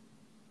member,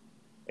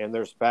 and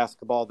there's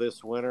basketball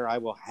this winter, I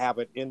will have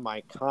it in my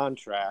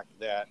contract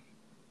that,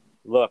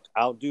 look,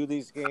 I'll do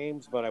these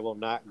games, but I will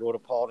not go to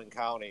Paulding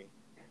County.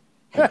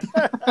 Hey,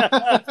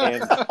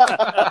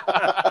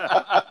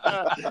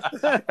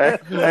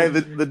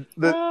 the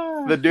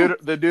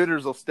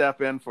duders will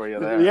step in for you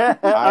there. Yeah,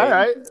 all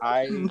right.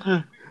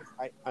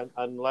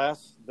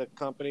 Unless the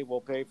company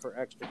will pay for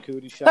extra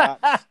cootie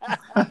shots.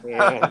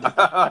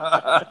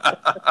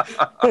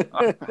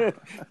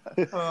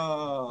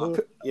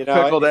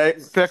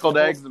 Pickled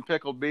eggs and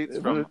pickled beets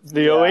from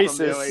the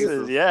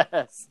Oasis.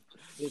 Yes.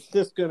 It's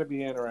just going to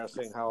be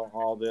interesting how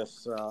all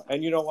this,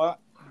 and you know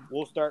what?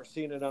 We'll start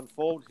seeing it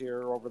unfold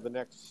here over the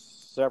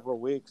next several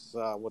weeks,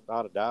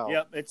 without a doubt.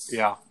 Yep.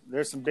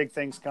 There's some big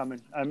things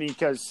coming. I mean,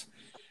 because,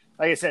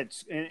 like I said,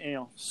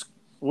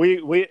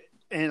 we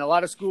in a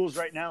lot of schools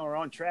right now are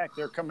on track.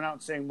 They're coming out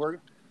and saying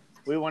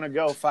we want to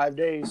go 5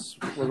 days.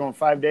 We're going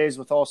 5 days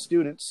with all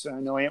students. I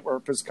know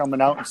Antwerp is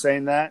coming out and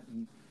saying that,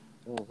 and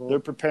they're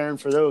preparing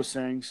for those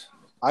things.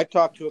 I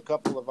talked to a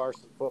couple of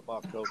varsity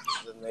football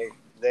coaches, and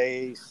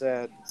they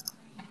said,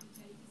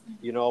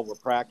 we're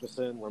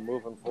practicing, we're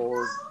moving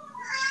forward,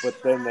 but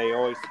then they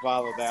always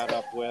follow that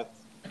up with,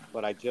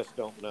 but I just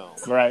don't know.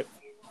 Right.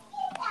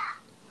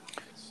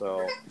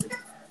 So.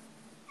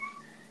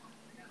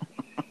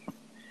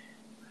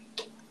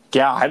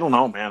 Yeah, I don't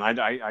know, man.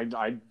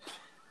 I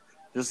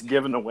just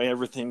given the way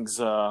everything's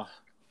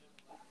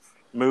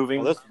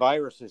moving. Well, this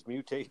virus is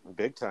mutating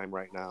big time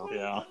right now.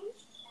 Yeah.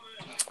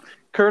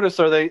 Curtis,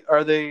 are they?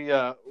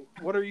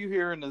 What are you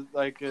hearing?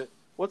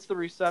 What's the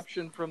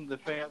reception from the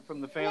fans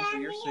that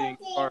you're seeing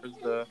as far as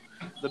the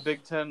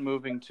Big Ten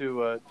moving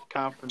to a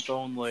conference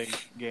only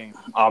game?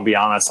 I'll be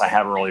honest, I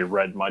haven't really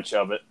read much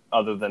of it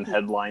other than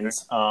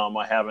headlines.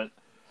 I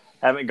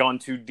haven't gone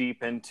too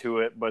deep into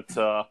it, but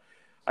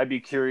I'd be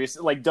curious.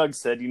 Like Doug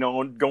said,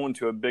 going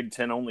to a Big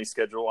Ten only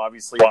schedule,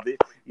 obviously,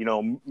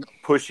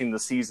 pushing the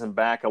season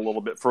back a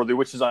little bit further,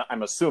 which is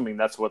I'm assuming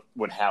that's what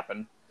would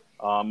happen.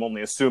 I'm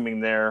only assuming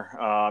there.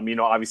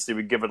 Obviously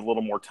we give it a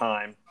little more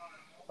time.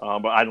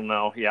 But I don't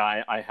know.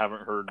 Yeah, I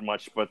haven't heard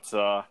much, but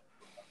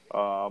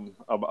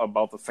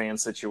about the fan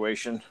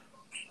situation.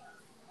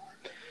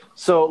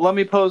 So let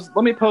me pose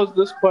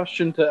this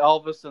question to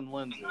Elvis and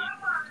Lindsay.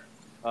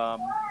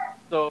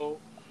 So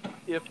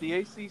if the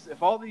ACC,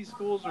 if all these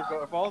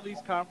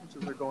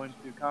conferences are going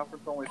to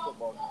conference only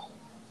football,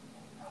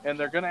 and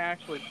they're going to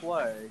actually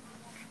play,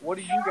 what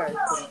do you guys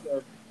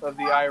think of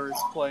the Irish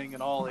playing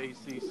an all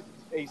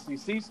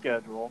ACC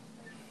schedule?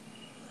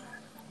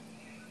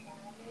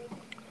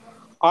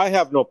 I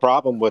have no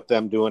problem with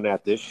them doing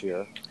that this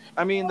year.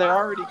 I mean, they're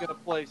already going to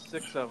play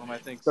 6 of them. I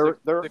think. They're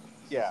Six,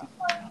 yeah.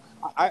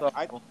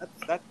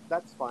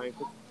 That's fine.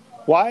 But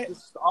Why?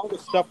 all the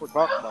stuff we're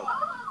talking about,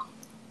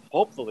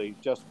 hopefully,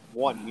 just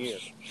 1 year.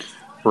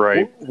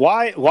 Right.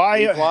 Why?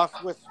 We lost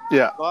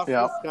Yeah.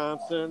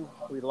 Wisconsin.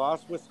 We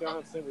lost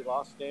Wisconsin. We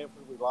lost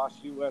Stanford. We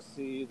lost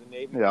USC. The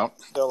Navy Yeah.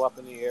 is still up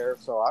in the air.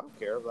 So I don't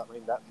care. I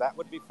mean, that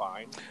would be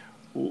fine.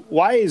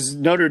 Why is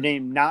Notre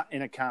Dame not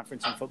in a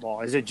conference in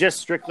football? Is it just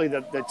strictly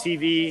the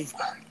TV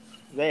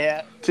they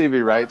have?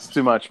 TV rights,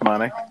 too much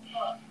money.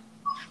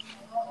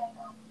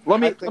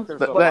 I think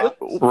there's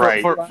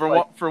Right.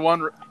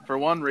 For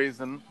one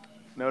reason,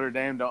 Notre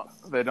Dame don't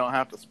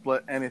have to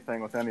split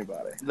anything with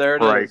anybody. There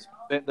it Right. is.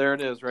 There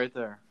it is, right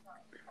there.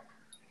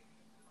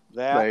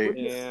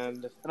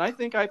 and And I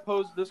think I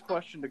posed this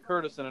question to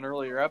Curtis in an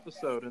earlier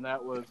episode, and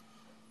that was,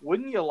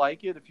 wouldn't you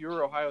like it if you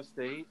were Ohio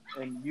State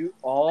and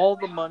all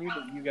the money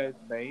that you guys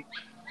make,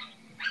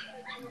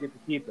 you get to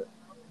keep it?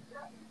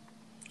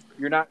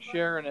 You're not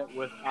sharing it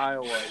with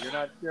Iowa. You're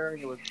not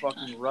sharing it with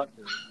fucking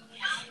Rutgers.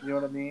 You know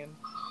what I mean?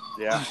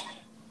 yeah.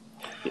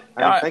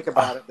 I mean, think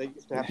about it. They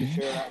used to have to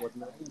share that with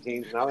 9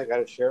 teams. Now they got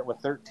to share it with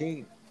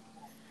 13.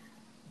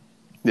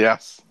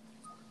 Yes.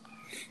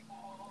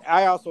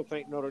 I also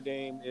think Notre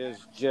Dame is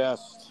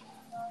just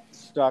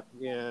stuck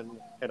in,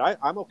 and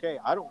I'm okay.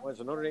 As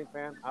a Notre Dame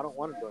fan, I don't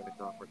want to join the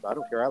conference. I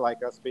don't care. I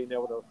like us being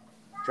able to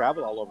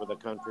travel all over the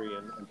country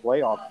and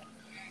play off,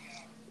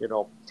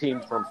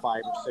 teams from 5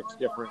 or 6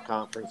 different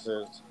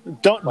conferences.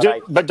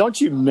 But don't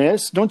you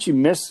miss?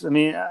 I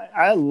mean,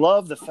 I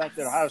love the fact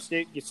that Ohio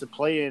State gets to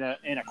play in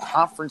a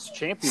conference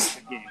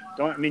championship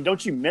game.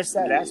 Don't you miss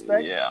that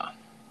aspect? Yeah.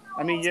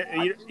 I mean,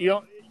 you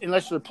don't,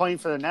 unless you're playing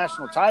for the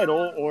national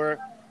title or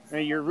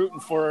you're rooting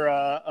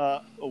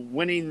for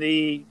winning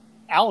the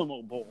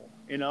Alamo Bowl.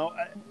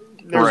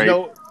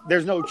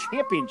 There's no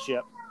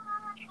championship.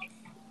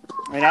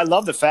 And I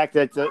love the fact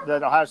that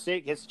Ohio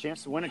State gets a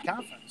chance to win a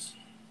conference.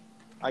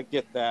 I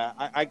get that.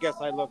 I guess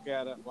I look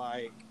at it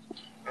like,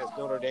 as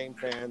Notre Dame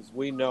fans,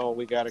 we know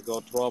we got to go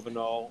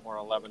 12-0 or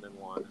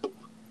 11-1,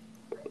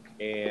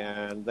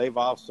 and they've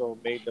also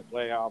made the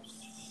playoffs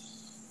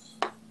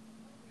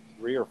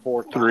 3 or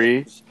 4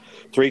 times.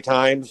 3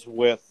 times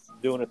with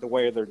doing it the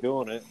way they're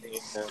doing it.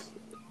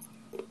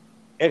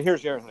 And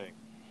here's the other thing: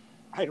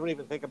 I don't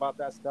even think about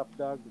that stuff,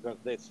 Doug, because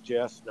it's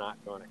just not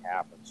going to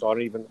happen. So I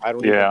don't even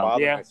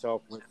bother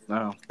myself with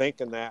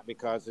thinking that,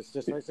 because it's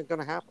just not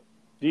going to happen.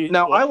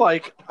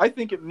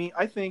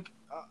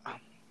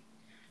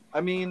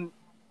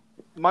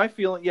 My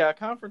feeling, a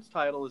conference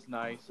title is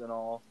nice and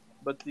all,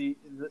 but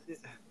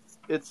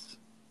it's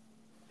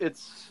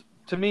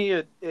to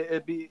me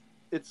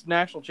it's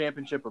national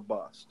championship or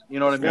bust. You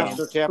know what I mean?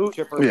 National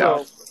championship or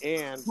bust.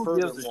 And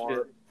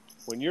furthermore,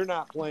 when you're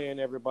not playing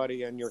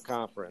everybody in your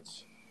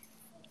conference,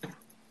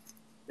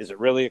 is it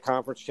really a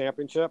conference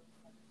championship?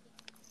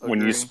 When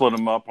you split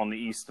them up on the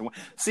East and West.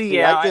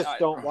 I just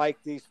don't like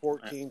these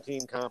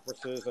 14-team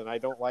conferences, and I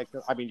don't like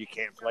them. I mean, you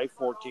can't play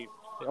 14.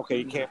 Okay,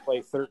 you can't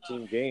play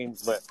 13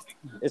 games, but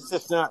it's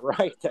just not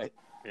right.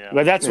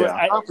 But that's what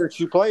conference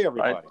you play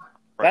everybody. Right.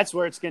 That's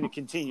where it's going to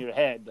continue to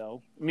head,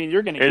 though. I mean,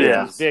 you're going to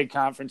get these big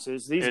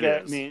conferences.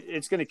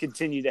 It's going to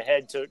continue to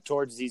head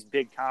towards these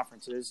big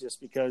conferences just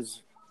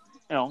because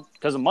of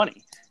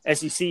money.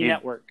 SEC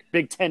network,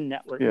 Big Ten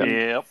network.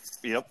 Yep.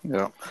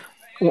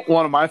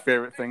 One of my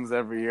favorite things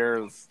every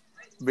year is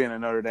being a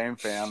Notre Dame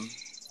fan,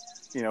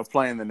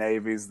 playing the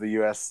Navies, the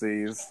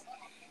USCs,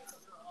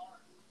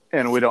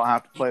 and we don't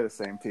have to play the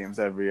same teams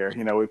every year.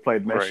 We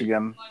played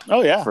Michigan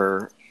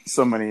for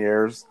so many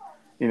years.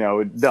 We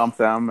dump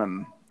them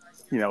and,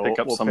 pick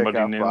up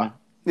somebody new.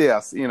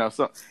 Yes,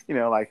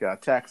 like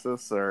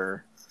Texas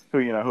or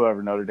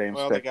whoever Notre Dame's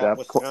picked up.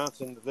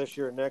 Wisconsin this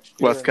year, next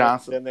year.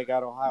 Wisconsin. Then they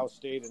got Ohio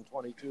State in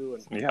 22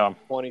 and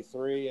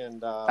 23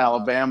 and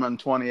Alabama in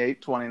 28,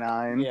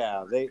 29.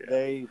 Yeah,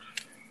 they.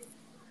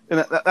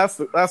 And that's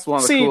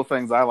one of the cool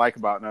things I like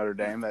about Notre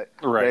Dame, that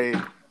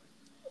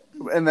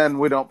and then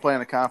we don't play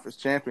in a conference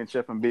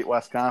championship and beat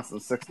Wisconsin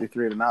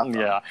 63-0.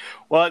 Yeah,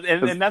 well,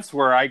 and that's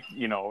where I'm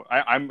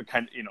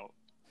kind of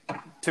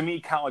to me,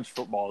 college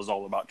football is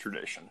all about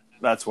tradition.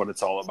 That's what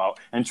it's all about.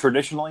 And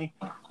traditionally,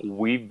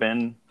 we've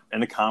been in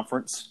the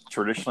conference.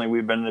 Traditionally,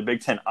 we've been in the Big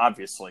Ten,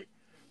 obviously.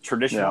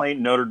 Traditionally,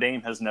 Notre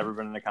Dame has never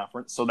been in the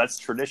conference. So that's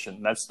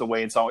tradition. That's the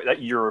way it's always.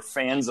 That you're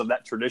fans of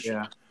that tradition.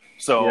 Yeah.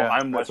 So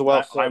I'm with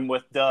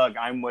Doug.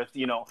 I'm with,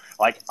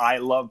 I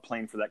love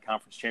playing for that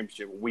conference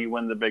championship. We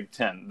win the Big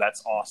Ten.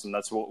 That's awesome.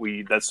 That's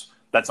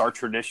that's our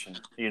tradition,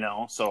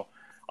 So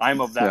I'm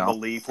of that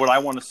belief. What I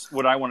want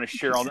to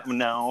share on that?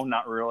 No,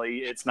 not really.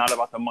 It's not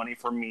about the money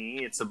for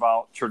me. It's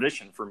about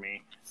tradition for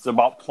me. It's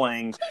about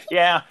playing,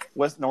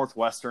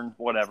 Northwestern,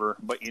 whatever.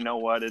 But you know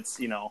what? It's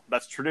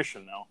that's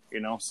tradition now.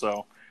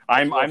 So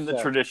I'm the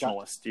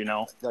traditionalist.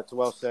 That's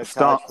well said.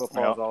 College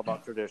football is all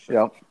about tradition.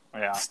 Yep.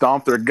 Yeah.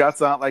 Stomp their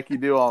guts out like you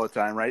do all the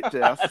time, right,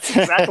 Jeff? That's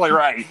exactly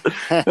right.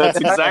 That's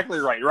exactly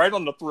right. Right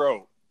on the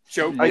throat.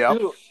 Choke.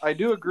 I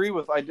do agree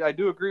with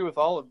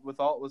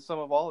some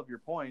of all of your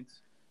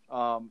points.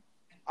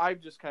 I've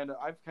kind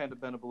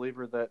of been a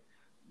believer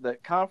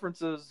that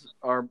conference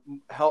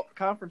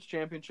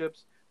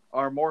championships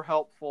are more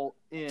helpful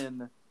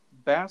in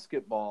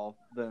basketball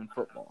than in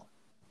football.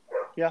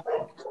 Yeah.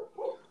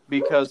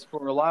 Because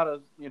for a lot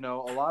of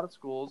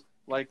schools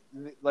like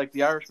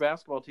the Irish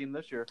basketball team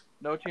this year,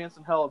 no chance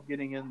in hell of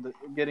getting into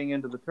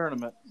the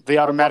tournament. The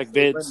automatic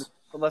bids.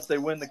 Unless they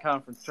win the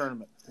conference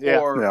tournament. Yeah.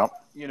 Or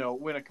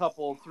win a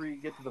couple, 3,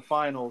 get to the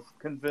finals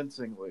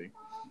convincingly.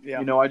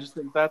 Yeah. I just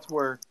think that's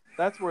where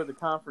the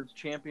conference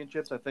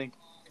championships, I think,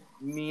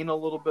 mean a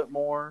little bit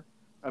more.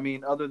 I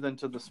mean, other than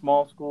to the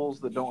small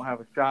schools that don't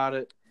have a shot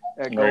at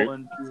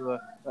going to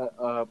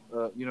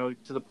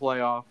to the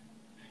playoff.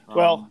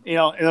 Well,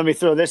 and let me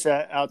throw this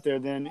out there.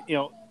 Then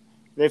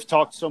they've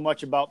talked so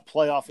much about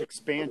playoff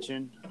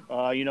expansion.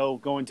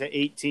 Going to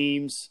 8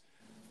 teams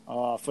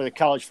for the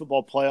college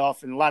football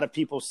playoff, and a lot of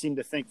people seem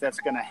to think that's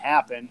going to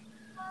happen.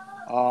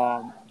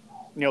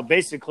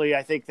 Basically,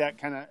 I think that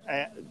kind of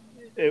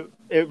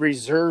it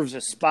reserves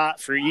a spot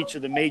for each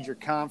of the major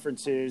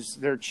conferences,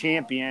 their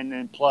champion,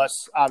 and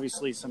plus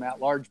obviously some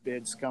at-large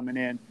bids coming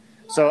in.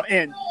 So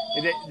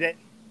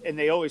and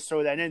they always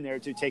throw that in there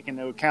to take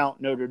into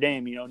account Notre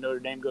Dame. Notre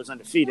Dame goes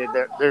undefeated.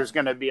 There's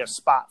going to be a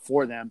spot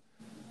for them.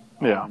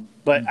 Yeah,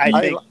 but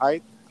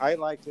I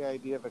like the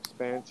idea of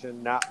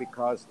expansion, not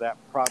because that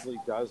probably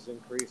does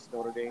increase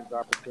Notre Dame's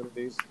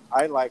opportunities.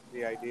 I like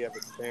the idea of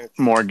expansion.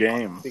 More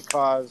games.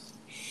 Because,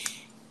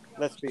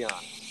 let's be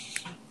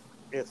honest,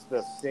 it's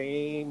the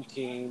same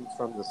teams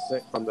from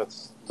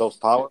those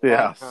Power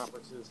 5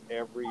 conferences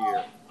every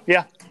year.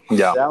 Yeah.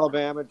 It's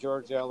Alabama,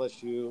 Georgia,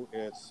 LSU.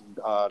 It's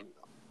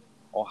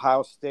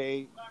Ohio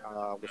State,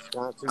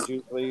 Wisconsin's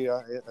usually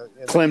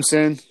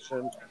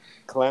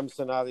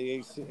Clemson out of the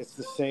AC. It's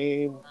the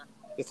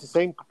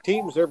same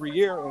teams every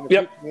year, and if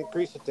you can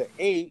increase it to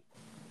 8,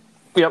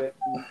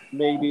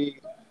 maybe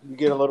you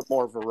get a little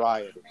more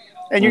variety.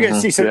 And you're going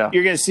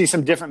to see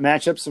some different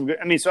matchups.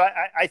 So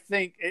I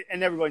think,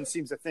 and everyone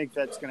seems to think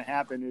that's going to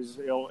happen, is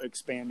it'll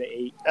expand to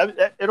 8.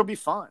 It'll be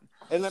fun.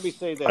 And let me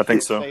say that I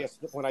think so.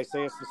 When I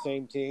say it's the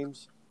same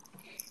teams,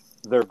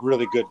 they're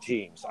really good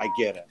teams. I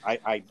get it.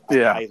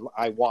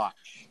 I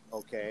watch.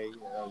 Okay,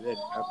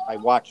 I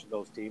watch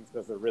those teams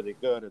because they're really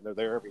good, and they're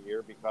there every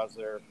year because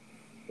they're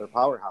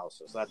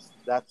powerhouses.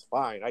 That's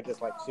fine. I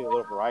just like to see a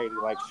little variety,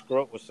 like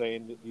Scroat was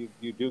saying that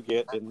you do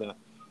get in the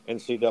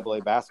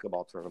NCAA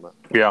basketball tournament.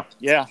 Yeah.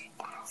 Yeah.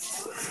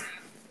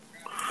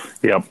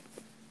 Yep.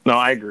 No,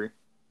 I agree.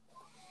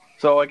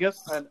 So I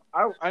guess, and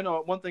I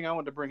know one thing I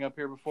wanted to bring up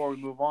here before we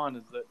move on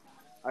is that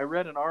I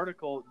read an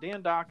article.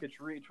 Dan Dockich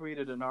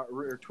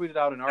tweeted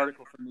out an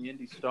article from the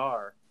Indy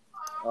Star,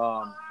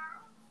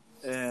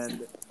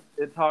 and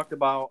it talked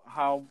about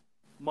how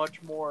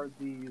much more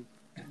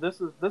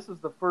this is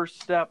the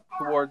first step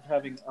towards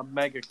having a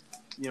mega,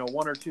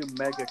 1 or 2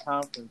 mega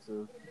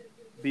conferences,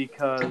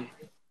 because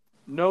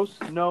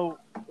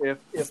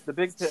if the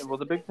Big Ten,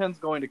 the Big Ten's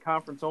going to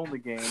conference only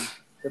games,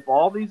 if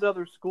all these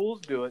other schools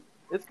do it,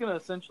 it's going to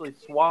essentially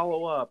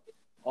swallow up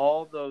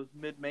all those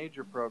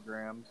mid-major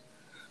programs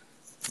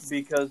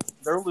because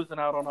they're losing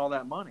out on all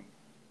that money.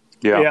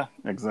 Yeah,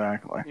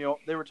 exactly.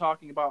 They were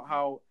talking about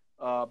how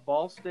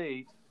Ball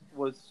State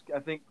was, I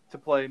think, to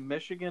play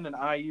Michigan and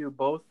IU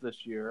both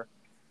this year,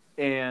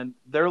 and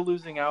they're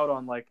losing out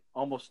on like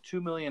almost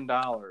 $2 million.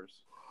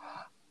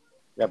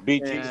 Yeah,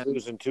 BT's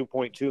losing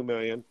 $2.2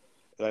 million.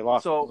 They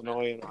lost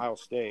Illinois and Ohio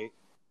State.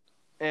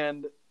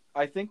 And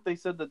I think they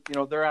said that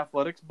their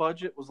athletics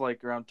budget was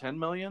like around $10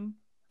 million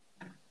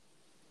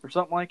or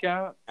something like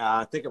that.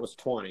 I think it was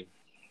 20.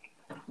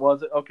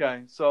 Was it?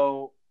 Okay,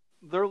 so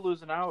they're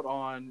losing out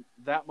on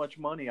that much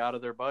money out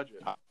of their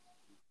budget.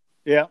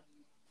 Yeah.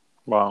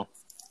 Wow.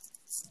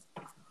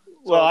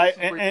 Well,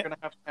 you're going to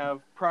have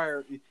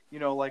prior,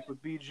 like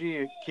with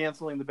BG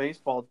canceling the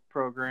baseball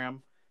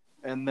program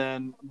and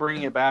then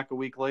bringing it back a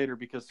week later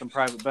because some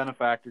private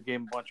benefactor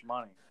gave him a bunch of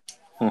money.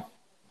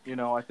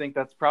 I think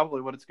that's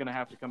probably what it's going to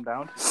have to come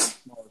down to.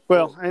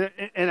 Well,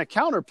 and a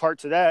counterpart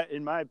to that,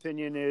 in my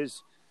opinion,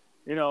 is,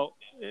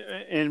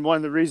 and one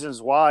of the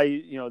reasons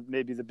why,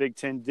 maybe the Big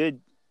Ten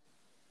did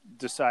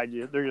decide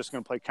they're just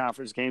going to play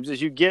conference games is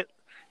you get,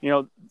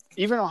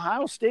 even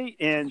Ohio State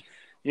and,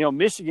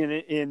 Michigan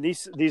and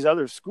these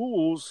other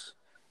schools,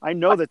 I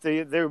know that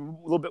they're a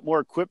little bit more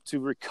equipped to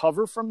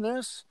recover from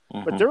this,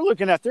 but they're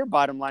looking at their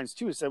bottom lines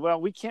too and say, well,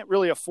 we can't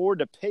really afford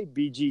to pay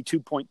BG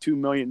 $2.2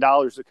 million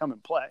to come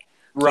and play.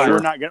 Right. So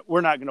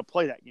we're not going to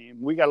play that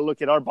game. We got to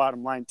look at our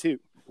bottom line too.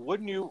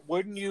 Wouldn't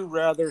you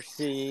rather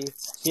see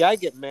I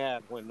get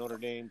mad when Notre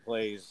Dame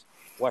plays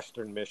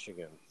Western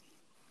Michigan,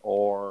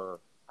 or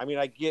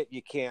I get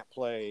you can't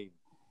play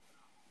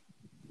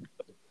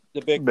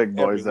the big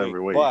boys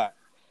every week. But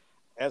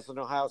as an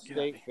Ohio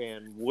State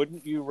fan,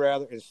 wouldn't you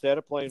rather, instead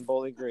of playing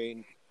Bowling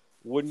Green,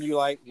 wouldn't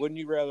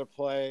you rather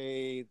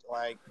play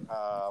like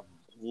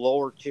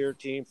lower tier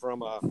team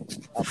from a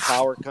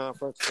power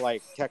conference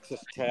like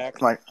Texas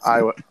Tech, like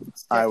Iowa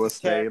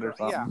State or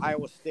something? Yeah,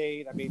 Iowa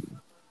State.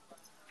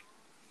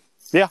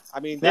 Yeah. I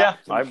mean, Yeah,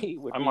 that to me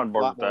would I'm be on a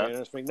board lot with more that.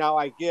 interesting. Now,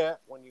 I get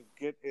when you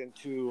get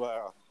into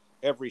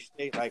every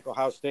state, like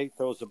Ohio State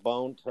throws a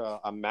bone to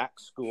a MAC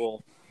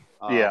school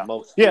Yeah.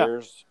 most Yeah.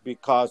 years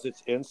because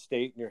it's in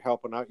state and you're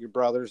helping out your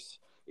brothers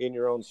in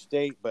your own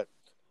state. But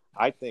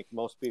I think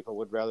most people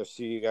would rather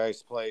see you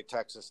guys play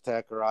Texas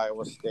Tech or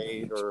Iowa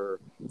State or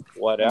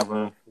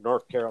whatever,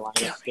 North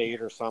Carolina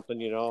State or something,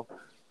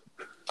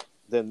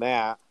 than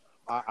that.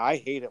 I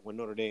hate it when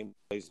Notre Dame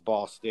plays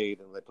Ball State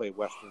and they play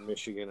Western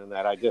Michigan and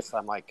that.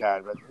 I'm like,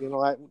 God, but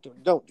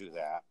don't do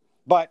that.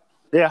 But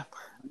Yeah.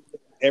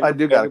 I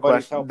do got a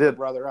everybody's question. helping their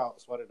brother out.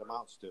 That's what it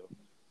amounts to.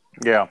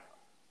 Yeah.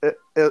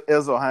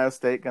 Is Ohio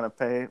State going to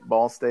pay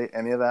Ball State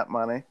any of that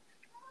money?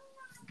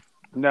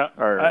 No,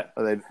 Or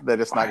are they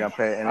just not going to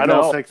pay any? I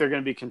don't think they're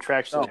going to be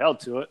contractually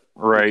held to it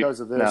because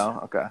of this.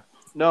 No, okay.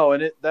 No,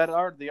 and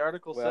the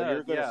article Well, said,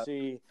 you're going to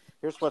see.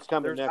 Here's what's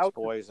coming next,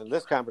 boys, and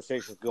this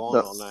conversation's going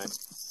all night.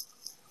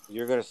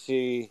 You're going to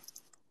see,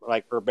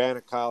 like, Urbana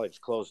College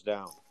closed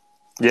down.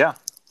 Yeah.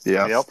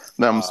 Yes. Yep.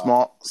 Them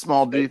small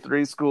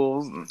D3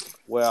 schools.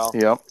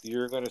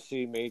 You're going to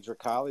see major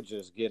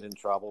colleges get in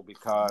trouble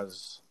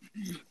because,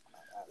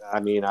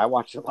 I mean, I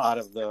watch a lot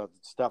of the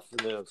stuff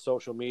in the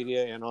social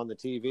media and on the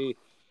TV.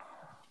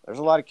 There's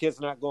a lot of kids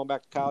not going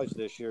back to college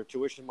this year.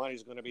 Tuition money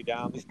is going to be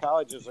down. These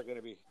colleges are going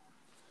to be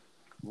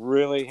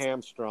really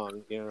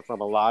hamstrung,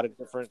 from a lot of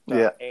different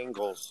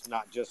angles,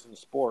 not just in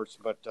sports,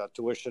 but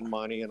tuition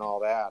money and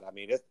all that. I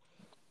mean,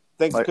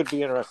 things could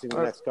be interesting in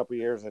the next couple of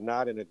years, and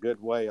not in a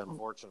good way,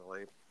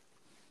 unfortunately.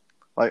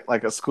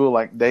 Like a school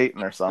like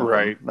Dayton or something,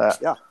 right?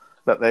 That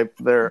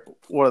they're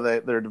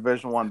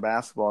Division I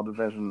basketball,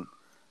 Division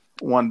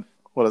I.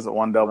 What is it?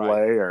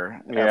 1AA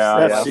or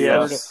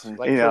FCS?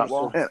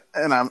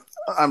 And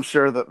I'm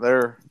sure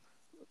that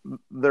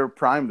they're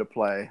primed to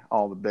play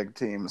all the big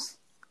teams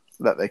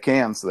that they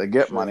can, so they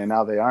get money.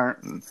 Now they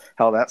aren't, and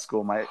hell, that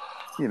school might,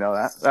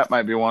 that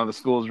might be one of the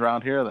schools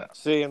around here that.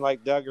 See, and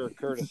like Doug or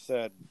Curtis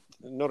said,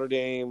 Notre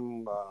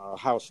Dame,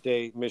 Ohio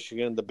State,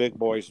 Michigan, the big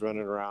boys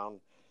running around,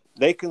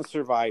 they can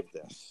survive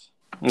this.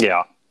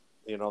 Yeah.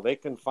 They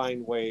can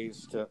find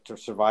ways to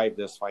survive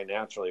this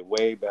financially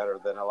way better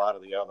than a lot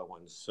of the other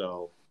ones.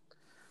 So,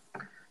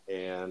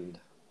 and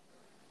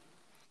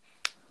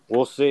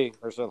we'll see.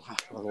 There's a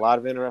lot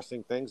of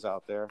interesting things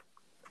out there.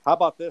 How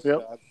about this,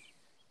 Doug?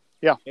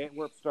 Yeah.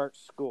 Antwerp starts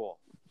school.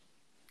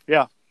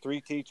 Yeah.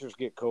 3 teachers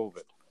get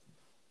COVID.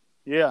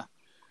 Yeah.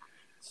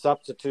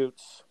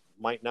 Substitutes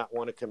might not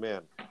want to come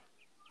in.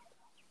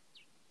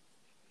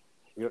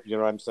 You know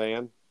what I'm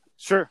saying?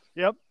 Sure.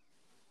 Yep.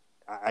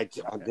 I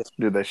just,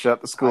 do they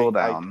shut the school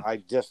down?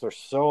 There's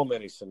so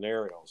many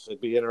scenarios. It'd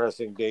be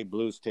interesting Dave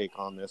Blue's take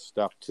on this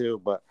stuff too,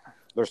 but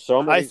there's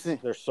so many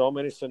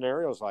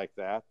scenarios like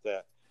that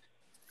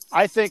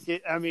I think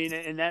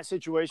in that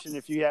situation,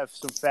 if you have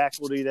some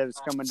faculty that it's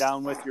coming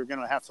down with, you're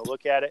going to have to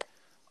look at it.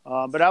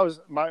 But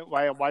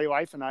my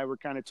wife and I were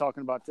kind of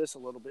talking about this a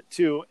little bit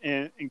too,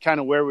 and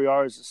kind of where we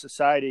are as a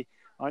society.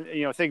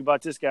 Think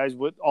about this, guys,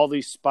 with all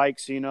these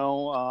spikes.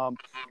 Right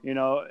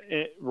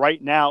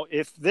now,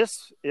 if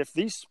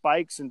these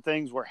spikes and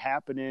things were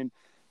happening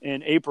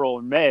in April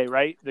and May,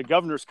 right, the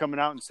governor's coming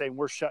out and saying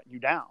we're shutting you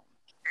down,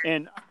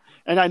 and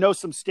I know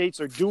some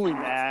states are doing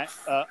that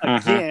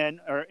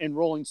again, or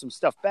enrolling some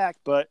stuff back.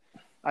 But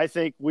I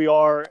think we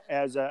are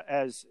as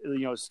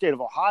state of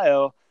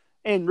Ohio.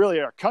 And really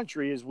our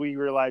country, as we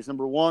realize,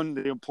 number one,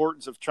 the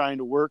importance of trying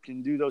to work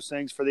and do those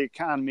things for the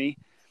economy.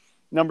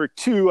 Number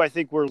two, I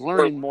think we're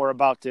learning more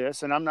about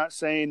this. And I'm not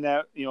saying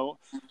that,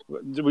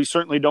 we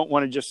certainly don't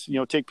want to just,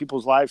 take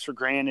people's lives for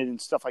granted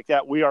and stuff like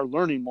that. We are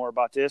learning more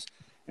about this,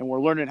 and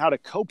we're learning how to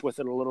cope with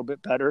it a little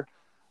bit better.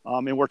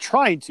 And we're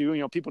trying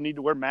to, people need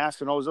to wear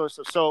masks and all those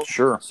stuff. So,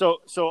 sure.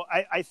 So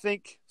I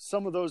think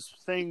some of those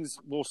things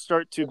will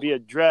start to be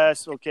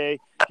addressed. Okay.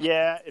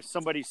 Yeah. If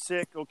somebody's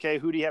sick, okay,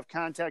 who do you have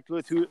contact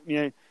with?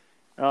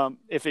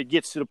 If it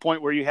gets to the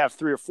point where you have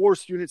 3 or 4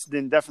 students,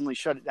 then definitely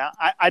shut it down.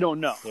 I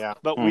don't know. Yeah.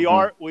 But we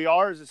are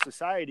as a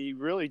society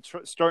really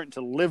starting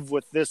to live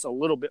with this a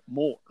little bit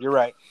more. You're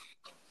right.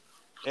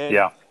 And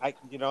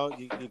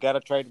you got to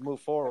try to move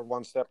forward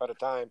one step at a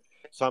time,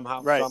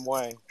 somehow, some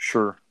way.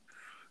 Sure.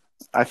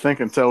 I think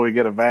until we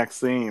get a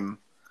vaccine,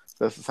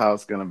 this is how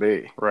it's going to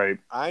be. Right.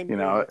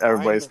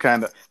 Everybody's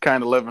kind of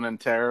living in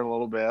terror a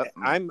little bit.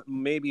 I'm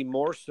maybe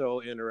more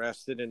so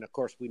interested in, of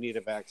course, we need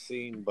a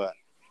vaccine, but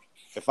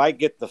if I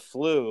get the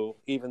flu,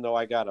 even though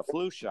I got a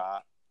flu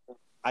shot,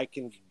 I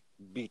can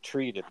be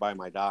treated by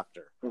my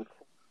doctor.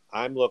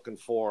 I'm looking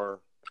for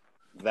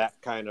that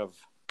kind of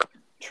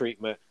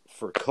treatment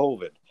for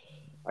COVID.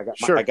 I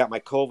got my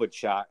COVID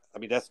shot. I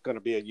mean, that's going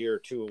to be a year or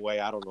 2 away.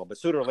 I don't know, but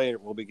sooner or later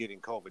we'll be getting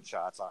COVID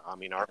shots. I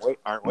mean, aren't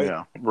we?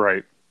 Yeah.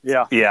 Right.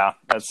 Yeah. Yeah.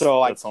 That's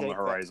on the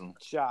horizon.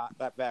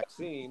 That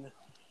vaccine,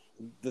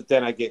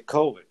 then I get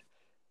COVID.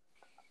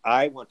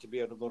 I want to be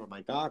able to go to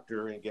my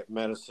doctor and get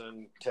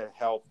medicine to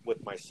help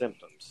with my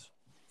symptoms.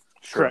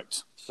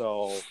 Correct.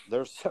 So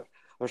there's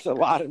a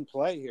lot in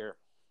play here.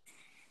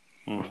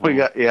 Mm-hmm.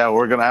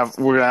 We're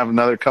gonna have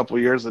another couple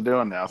of years of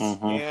doing this.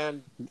 Mm-hmm.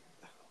 And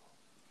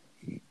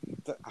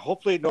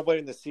hopefully nobody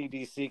in the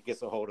CDC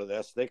gets a hold of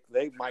this.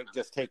 They might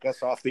just take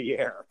us off the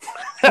air.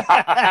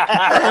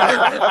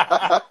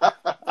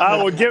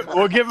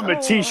 We'll give him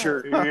a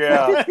T-shirt.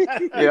 Yeah.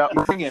 Yeah.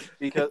 Bring it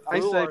because I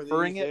Who say are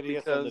bring these it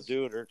idiots because on the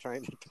dude are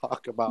trying to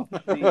talk about.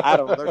 I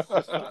don't know. There's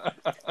just,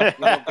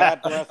 God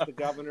bless the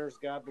governors.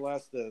 God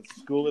bless the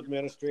school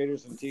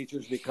administrators and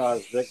teachers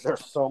because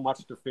there's so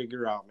much to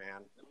figure out,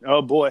 man.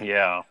 Oh boy.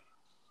 Yeah.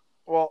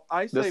 well,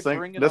 I say Just think,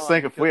 bring it just on.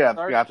 think if we because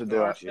had got to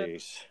do it.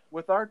 Jeez.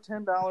 with our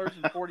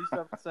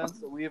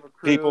 $10.47 that we have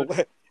accrued. People,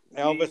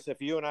 Elvis,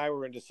 if you and I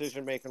were in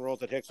decision-making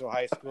roles at Hicksville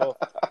High School,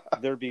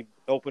 there'd be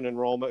open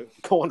enrollment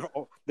going.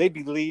 They'd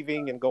be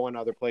leaving and going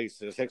other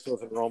places.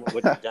 Hicksville's enrollment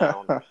would be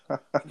down.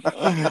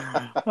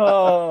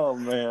 Oh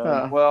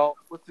man. Well,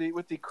 with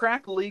the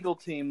crack legal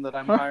team that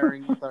I'm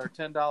hiring with our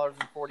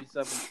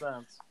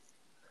 $10.47,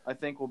 I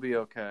think we'll be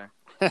okay.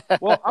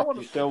 Well, I want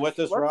You to still with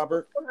us,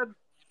 Robert?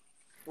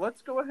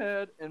 Let's go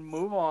ahead and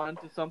move on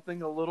to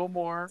something a little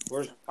more.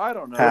 Where's I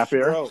don't know.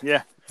 Happier? Stroke?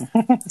 Yeah.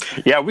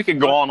 Yeah, we could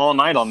go on all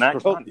night on that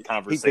Stroke. He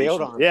conversation.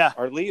 bailed on us, Yeah.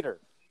 our leader.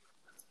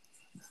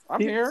 I'm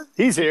here.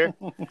 He's here.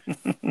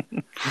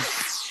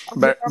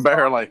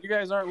 Barely. You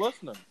guys aren't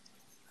listening.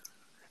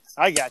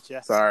 I got you.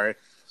 Sorry.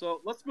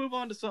 So let's move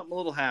on to something a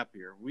little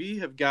happier. We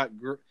have got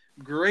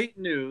great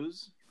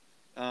news,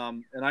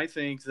 and I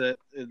think that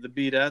the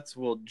Beatettes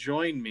will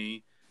join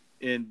me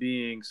in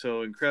being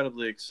so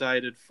incredibly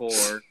excited for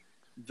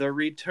the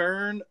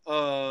return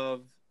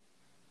of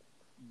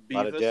A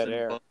lot of Beavis dead and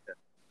air.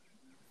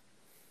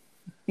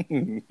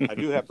 Butthead. I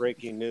do have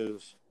breaking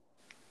news.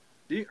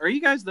 Are you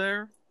guys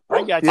there?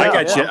 I got you. Yeah, I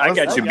got you. I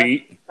got you I got-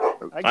 beat.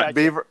 I got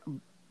you.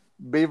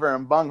 Beaver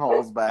and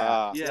Bunghole's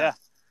back. Yeah.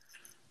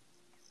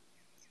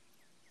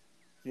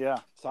 Yeah.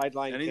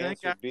 Sideline Anything,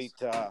 cancer guys? beat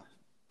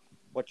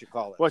what you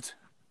call it? What?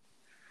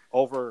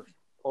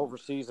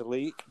 Overseas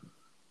elite.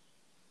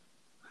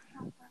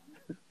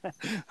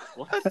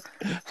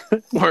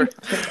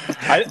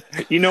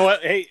 You know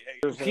what? Hey,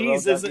 Here's the road,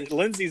 Dougie.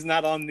 Lindsay's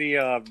not on the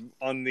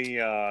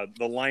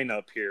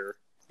lineup here,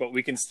 but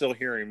we can still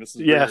hear him. This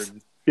is Yes.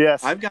 weird.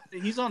 Yes.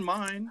 He's on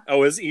mine.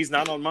 Oh, he's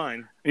not on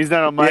mine? He's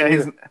not on my.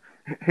 Yeah,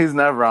 he's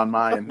never on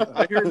mine.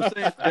 I hear him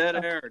saying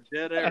dead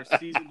air,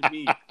 seasoned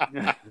meat.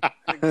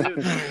 Like, dude,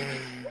 what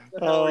the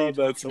hell are you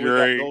that's So we got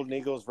great. Golden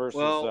Eagles versus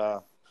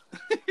Well-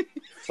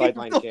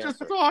 sideline Still cancer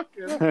just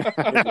talking.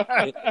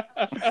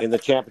 in the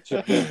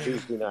championship game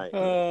Tuesday night.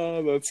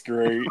 Oh, that's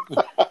great.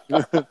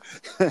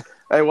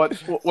 Hey,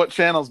 what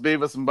channel's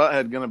Beavis and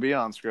Butthead going to be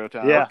on,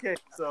 Screwtown? Yeah. Okay,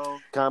 so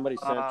Comedy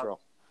Central.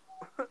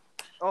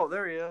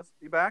 there he is.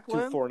 You back,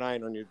 Lynn?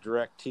 249 on your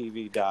direct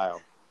TV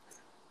dial.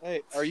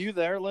 Hey, are you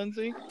there,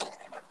 Lindsay?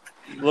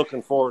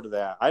 Looking forward to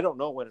that. I don't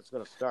know when it's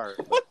going to start,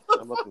 but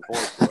I'm looking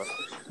forward to it.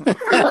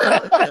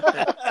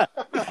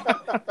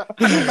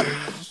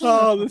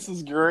 Oh, this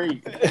is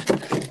great.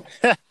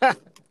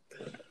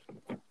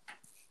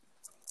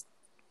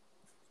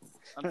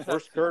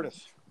 Where's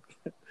Curtis?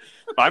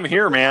 I'm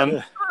here,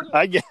 man.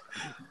 I get.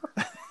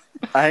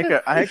 I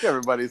think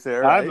everybody's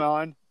here. Right? I'm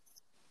on.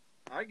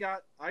 I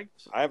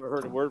I haven't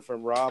heard a word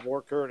from Rob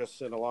or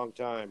Curtis in a long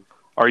time.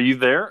 Are you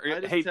there? I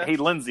just Hey, texted-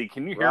 Lindsay,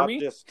 can you hear Rob me?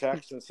 just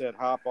texted and said,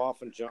 hop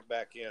off and jump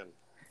back in.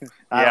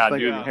 I Yeah, don't think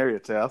dude. he can hear you,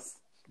 Tess.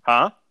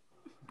 Huh?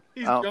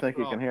 he's I don't jumping think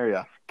he off. can hear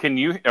you. Can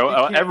you?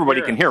 can't everybody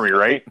hear can us. hear me,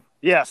 right?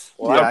 Yes.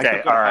 Well, Yeah, I okay,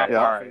 think all I'll right, hop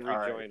all off right, and all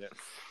right. rejoin it.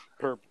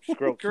 Per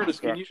Scrope's Curtis,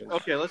 can you?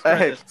 instructions. Okay, let's try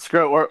Hey, this.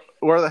 Screw,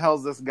 where the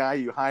hell's this guy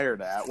you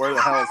hired at? Where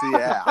the hell is he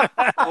at?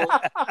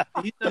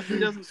 Well, he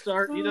doesn't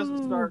start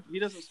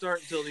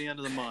until the end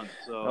of the month.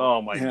 So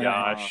Oh my Yeah.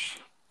 gosh.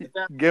 at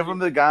that Give point- him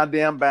the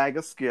goddamn bag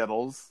of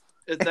Skittles.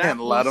 at that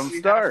and let point, him we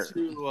start.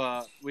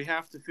 We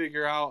have to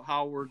figure out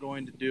how we're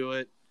going to do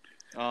it.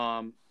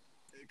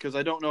 Because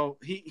I don't know.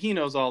 He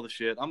knows all the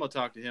shit. I'm gonna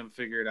talk to him,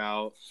 figure it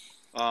out.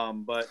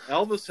 But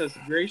Elvis has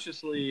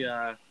graciously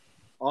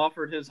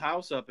offered his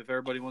house up if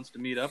everybody wants to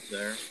meet up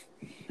there.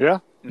 Yeah.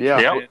 Yeah,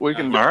 Yeah. we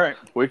can. All right.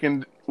 We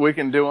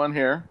can do one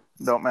here.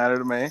 Don't matter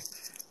to me.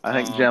 I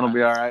think Um, Jen will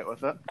be all right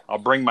with it. I'll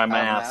bring my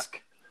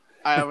mask.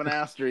 I haven't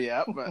asked her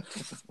yet, but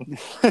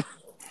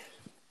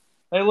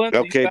Hey, Lindsay,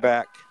 Okay,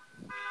 back.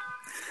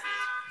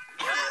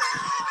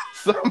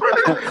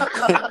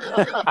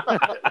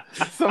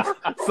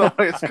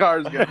 somebody's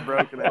car's getting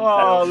broken into.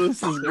 Oh,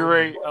 this is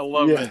great. I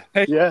love Yeah.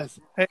 it. Yes.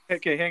 Hey,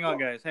 okay, hang on,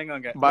 guys.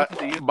 But-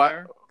 Lindsay, you but-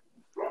 there?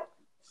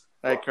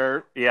 Hey,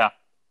 Kurt, Yeah.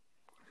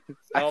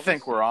 I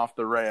think we're off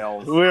the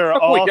rails. We're We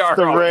off are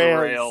the off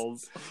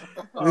rails.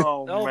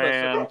 Oh, Elvis, are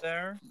man. you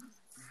there?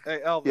 Hey,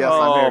 Elvis. Yes, I'm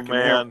Oh, here. Can you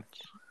hear- man.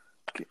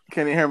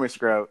 Can you hear me,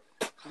 Scroat?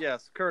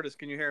 Yes, Curtis,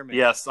 can you hear me?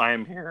 Yes, I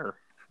am here.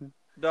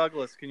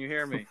 Douglas, can you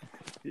hear me?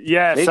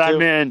 Yes, Me too.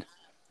 I'm in.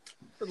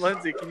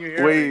 Lindsay, can you hear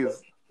me?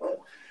 Please.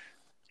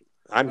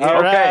 I'm here. All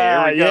Okay,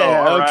 right, here we go. Yeah,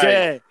 All right.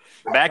 okay.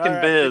 Back in All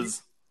right.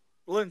 biz.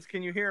 Lindsay,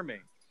 can you hear me?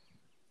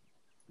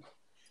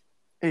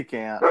 He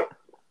can't.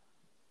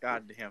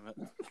 God damn it.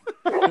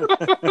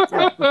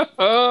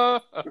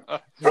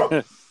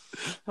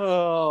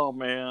 Oh,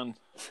 man.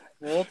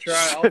 I'll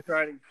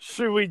try to.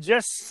 Should we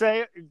just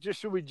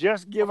should we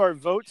just give our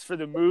votes for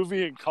the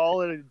movie and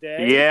call it a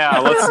day? Yeah,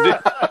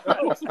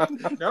 let's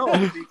do. No,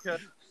 because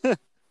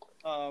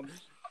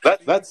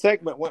That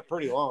segment went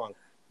pretty long.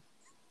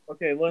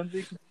 okay,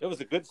 Lindsay. It was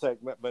a good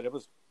segment, but it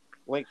was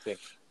lengthy.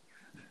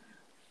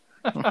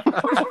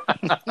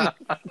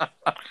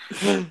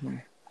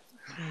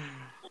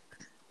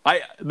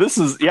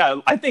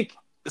 I think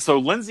so.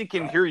 Lindsay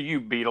can hear you,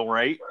 Beetle,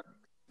 right?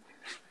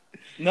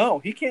 No,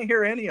 he can't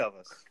hear any of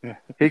us. So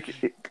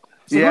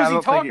who's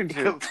he talking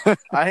to?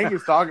 I think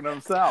he's talking to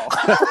himself.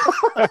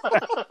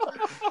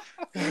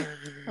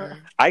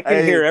 I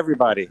can hear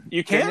everybody.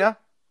 You can? ya?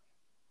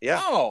 Yeah.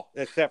 Oh,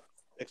 Except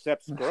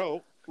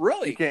Scro.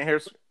 really? You can't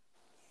hear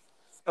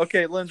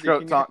Okay, Lindsay.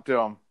 Scroat talk to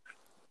him.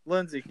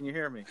 Lindsay, can you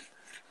hear me?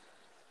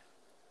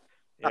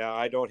 Yeah,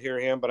 I don't hear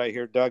him, but I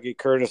hear Dougie,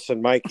 Curtis,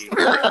 and Mikey. We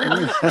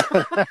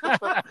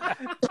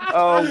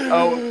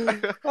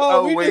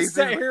just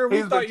sat here. We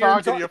He's thought been you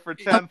were talking to you for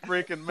 10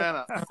 freaking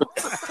minutes.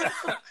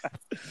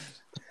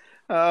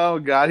 Oh,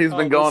 God. He's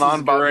been going this on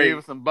is about great.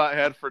 Beavis and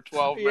Butthead for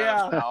 12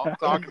 minutes now. I'm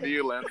talking to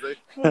you, Lindsay.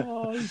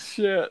 Oh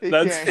shit, He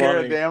that's can't hear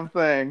funny. a damn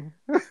thing.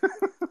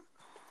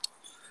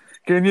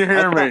 Can you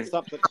hear I me?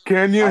 thought something-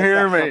 Can you I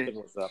hear thought me?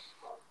 something was up.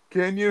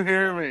 Can you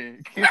hear me?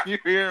 Can you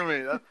hear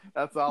me?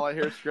 That's all I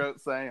hear Scroat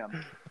saying.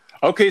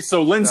 Okay,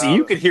 so Lindsay,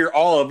 you could hear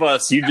all of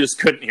us. You just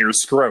couldn't hear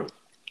Scroat.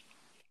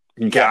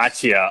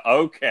 Gotcha.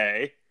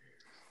 Okay.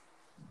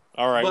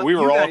 All right, But we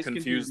were you all guys can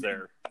confused hear me.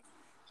 there.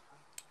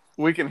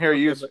 We can hear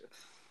you.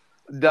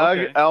 Doug,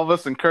 Okay.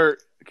 Elvis, and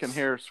Kurt can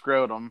hear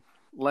Scrotum.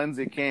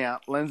 Lindsay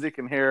can't. Lindsay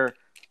can hear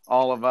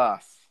all of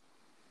us.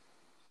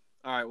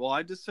 All right. Well,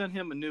 I just sent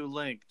him a new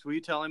link. Will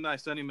you tell him that I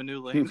sent him a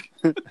new link?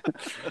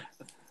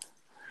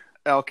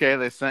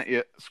 Okay,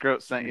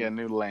 Scroat sent you a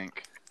new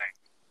link.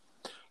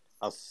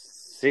 I'll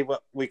see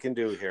what we can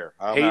do here.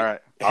 Hey, All right.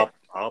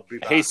 I'll be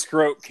back. Hey,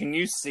 Scroat, can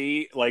you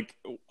see like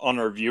on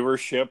our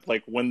viewership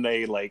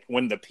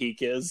when the peak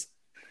is?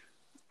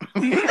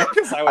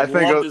 Because I would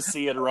think love it to was-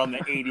 see it around the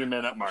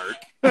 80-minute mark.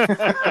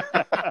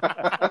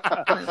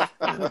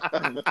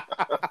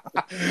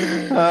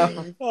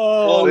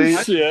 Oh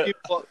These- shit!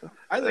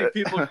 I think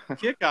people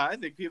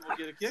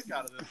get a kick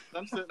out of this.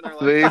 I'm sitting there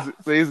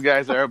like, These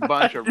guys are a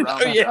bunch of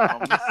rum Yeah.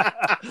 bums.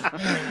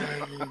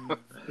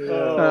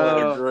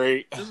 Oh,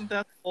 great. isn't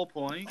that the whole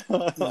point?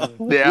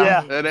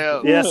 Yeah, it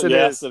is.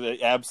 Yes, it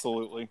is.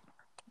 Absolutely.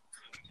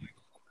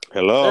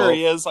 Hello. There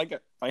he is.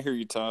 I hear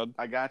you, Todd.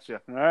 I got you.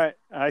 All right,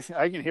 I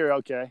can hear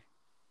okay.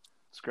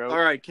 Scroat. All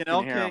right. Can Can you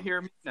LK hear hear,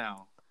 him? me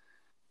now?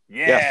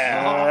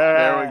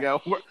 Yeah. There we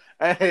go.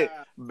 Hey,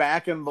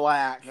 back in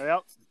black.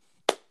 Yep.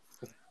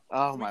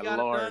 Oh, my We got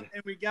it Lord. done,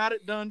 and we got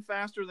it done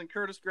faster than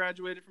Curtis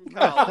graduated from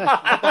college.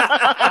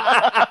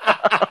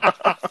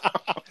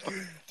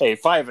 Hey,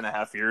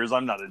 5.5 years.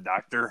 I'm not a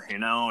doctor, you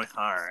know.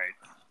 All right.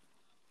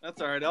 That's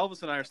all right.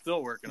 Elvis and I are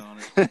still working on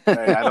it.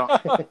 Hey, I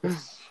don't.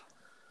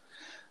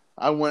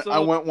 I went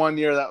So- 1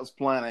 year. That was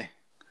plenty.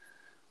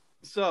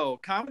 So,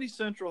 Comedy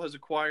Central has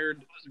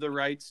acquired the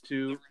rights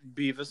to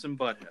Beavis and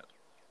Butthead.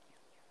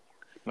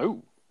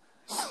 Oh.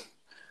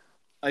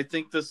 I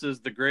think this is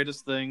the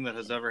greatest thing that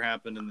has ever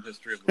happened in the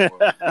history of the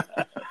world.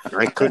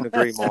 I couldn't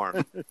agree more.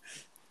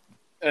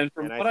 And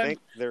from And what I think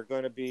they're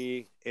going to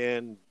be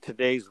in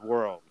today's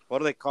world. What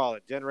do they call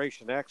it?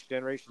 Generation X,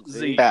 Generation Z?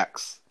 Z.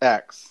 X.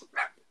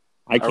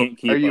 I can't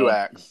keep Are you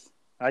up. X?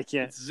 I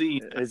can't. it's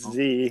Z. It's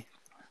Z,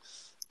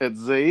 It's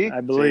Z.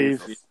 I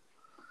believe. Jesus.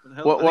 The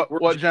hell- I think we're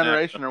What Gen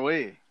generation are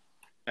we?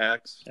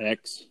 X.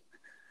 X.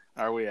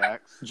 Are we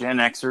X? Gen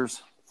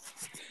Xers.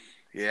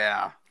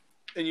 Yeah.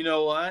 And you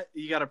know what?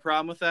 You got a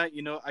problem with that?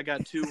 You know, I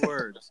got 2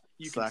 words.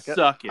 You can Suck it.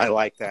 suck it. I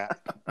like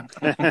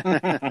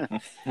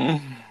that.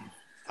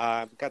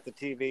 I've got the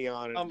TV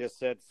on and it just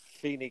said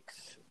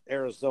Phoenix,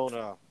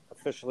 Arizona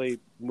officially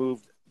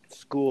moved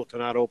school to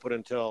not open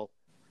until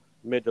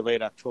mid to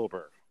late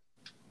October.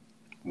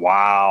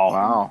 Wow.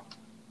 Wow.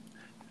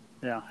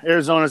 Yeah,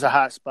 Arizona's a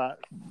hot spot.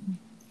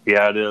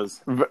 Yeah, it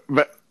is.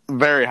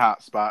 Very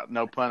hot spot.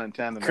 No pun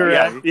intended.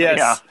 Correct. Yeah.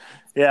 Yes.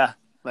 Yeah.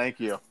 Thank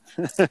you.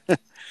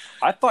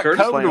 I thought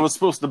Curtis COVID Lamb. was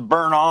supposed to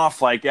burn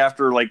off like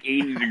after like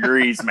 80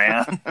 degrees,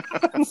 man.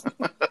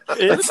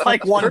 It's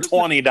like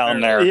 120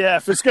 down there. Yeah.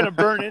 If it's gonna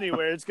burn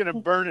anywhere, it's gonna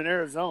burn in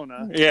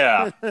Arizona.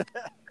 Yeah.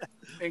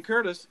 And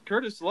Curtis,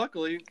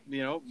 luckily,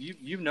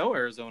 you know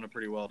Arizona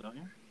pretty well, don't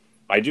you?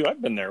 I do.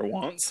 I've been there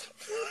once.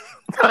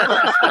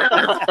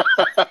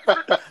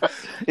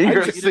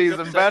 You're a you seasoned did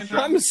go to veteran.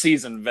 I'm a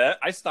seasoned vet.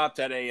 I stopped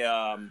at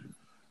a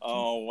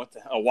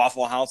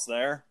Waffle House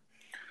there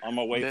on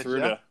my way Did through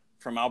ya?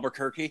 from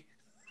Albuquerque.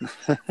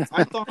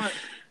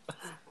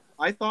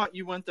 I thought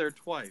you went there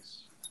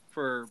twice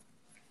for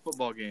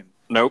football game.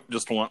 Nope,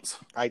 just once.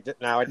 I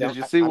don't.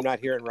 you see- I'm not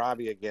hearing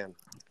Robbie again.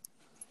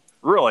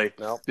 Really?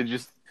 No. Did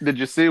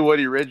you see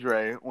Woody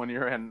Ridgway when you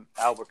were in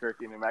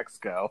Albuquerque, New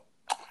Mexico?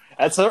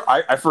 I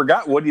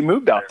forgot Woody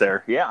moved out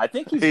there. Yeah, I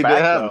think he's He back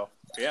did. though.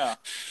 Yeah,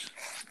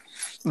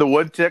 The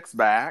wood tick's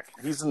back.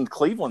 he's in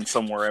Cleveland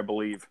somewhere, I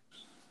believe.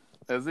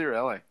 Is he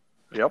really?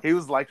 Yep. He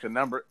was like the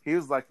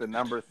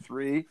number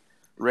 3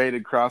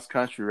 rated cross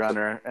country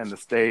runner in the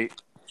state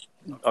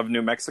of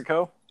New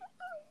Mexico.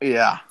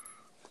 Yeah,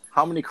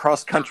 How many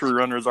cross country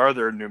runners are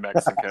there in New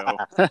Mexico?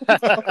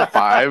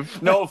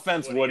 5. No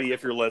offense, Woody,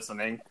 if you're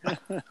listening.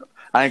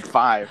 I think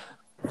 5.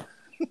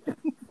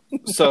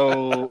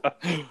 So,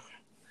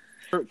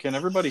 can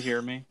everybody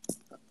hear me?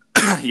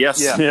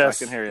 Yes. Yes,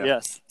 Yes. I can hear you.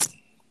 Yes.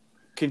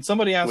 Can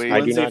somebody ask I I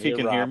do Lindsay not if he hear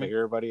can Rob, hear I me? hear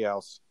everybody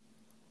else.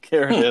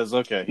 There it is.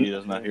 Okay, he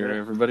does not hear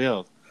everybody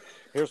else.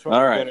 Here's what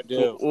All we're right. going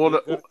to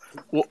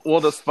do.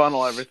 We'll just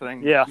funnel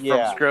everything Yeah. from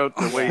Yeah. scrote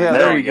to weight. Yeah, There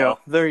there we you go. go.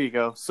 There you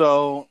go.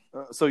 So,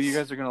 so you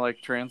guys are gonna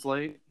like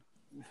translate?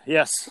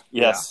 Yes.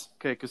 Yes.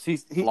 Okay, because he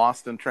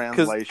Lost in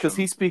translation. because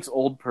he speaks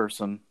old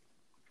person.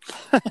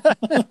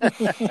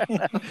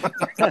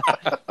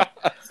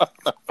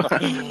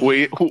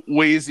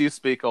 Wheeze, you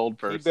speak old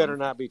person. He better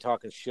not be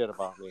talking shit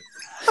about me.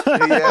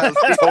 Yes.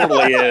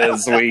 Totally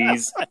is,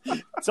 Wheeze.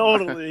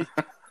 Totally.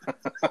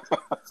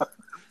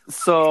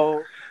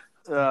 So,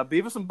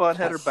 Beavis and Butthead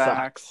That are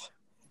back. sucks.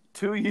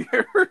 2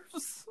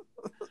 years.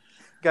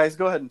 Guys,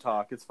 go ahead and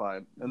talk. It's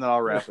fine, and then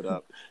I'll wrap it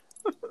up.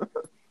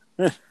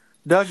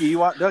 Dougie, you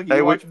watch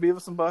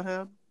Beavis and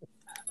Butthead?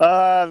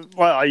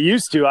 Well, I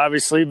used to,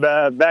 obviously,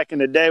 back in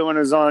the day when it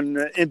was on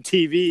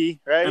MTV,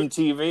 right?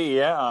 MTV,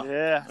 yeah.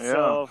 Yeah.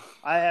 So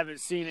I haven't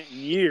seen it in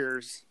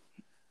years.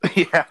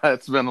 Yeah,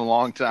 it's been a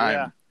long time.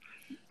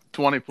 Yeah.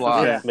 20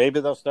 plus. Yeah. Maybe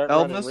they'll start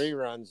running Elvis?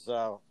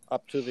 reruns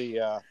up to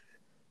the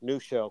new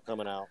show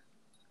coming out.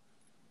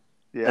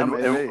 Yeah, And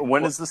maybe.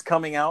 when is this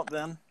coming out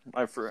then?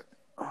 I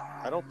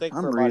don't think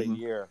I'm for about reading. a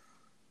year.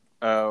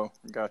 Oh,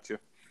 gotcha.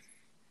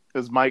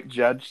 Is Mike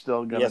Judge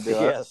still going to Yes, do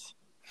it? yes.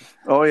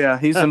 Oh yeah,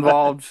 he's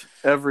involved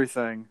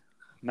everything.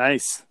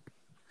 Nice.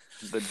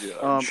 The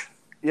judge.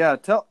 Yeah,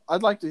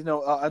 I'd like to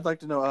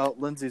know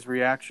Lindsay's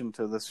reaction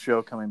to this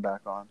show coming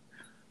back on.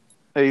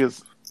 He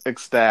is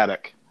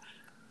ecstatic.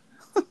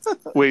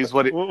 Wheeze,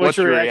 what's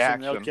your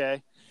reaction?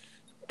 Okay.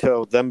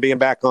 To them being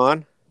back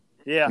on.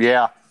 Yeah.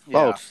 yeah.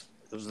 Oh,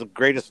 it was the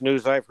greatest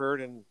news I've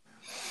heard in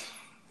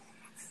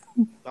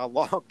a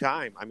long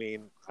time. I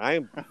mean, I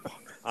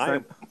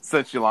am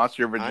Since you lost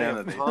your I am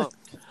virginity. pumped.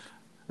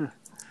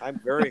 I'm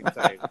very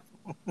excited.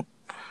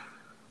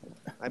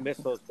 I miss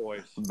those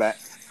boys.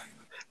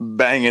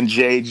 Banging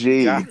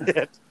JG. Got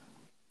it.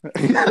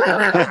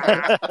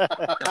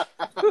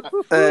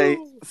 Hey,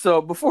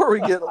 so before we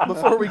get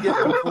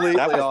completely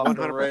That was off the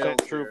 100% rails,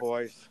 true,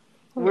 boys.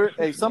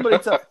 somebody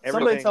tell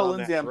Everything on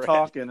Lindsay that I'm thread.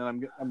 talking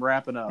and I'm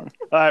wrapping up.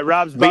 All right,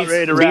 Rob's about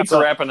ready to wrap Beats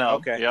up. wrapping up.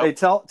 Okay. Yep. Hey,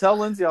 tell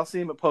Lindsay I'll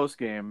see him at post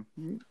game.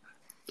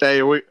 Hey,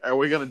 are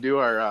we going to do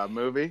our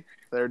movie?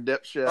 Their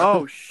dipshit.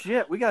 Oh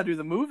shit, we gotta do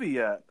the movie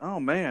yet. Oh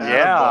man.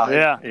 Yeah.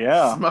 Yeah.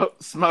 Yeah.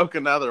 Smoke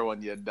another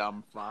one, you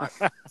dumb fuck.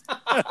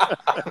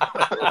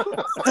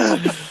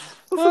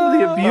 Listen to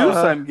the abuse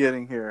I'm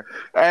getting here.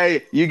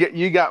 Hey,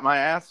 you got my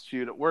ass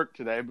chewed at work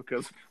today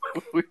because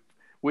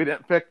we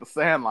didn't pick the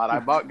Sandlot. I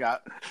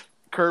got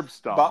curb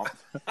stomped.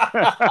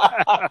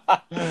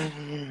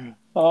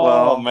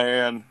 Oh,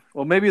 man.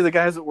 Well, maybe the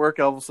guys at work,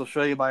 Elvis, will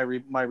show you my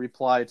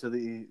reply to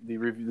the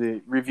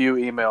review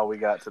email we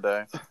got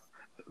today.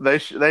 They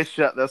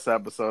shut this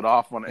episode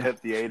off when it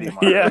hit the 80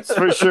 mark. Yes,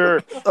 for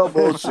sure. Oh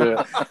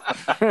bullshit!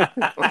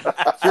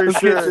 For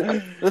sure.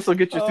 This will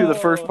get you through the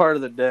first part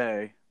of the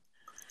day.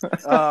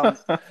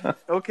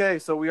 Okay,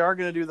 so we are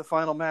going to do the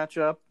final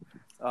matchup: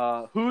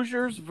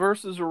 Hoosiers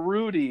versus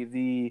Rudy,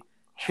 the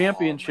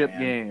championship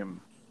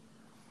game.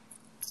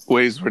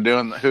 We're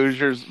doing the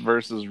Hoosiers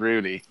versus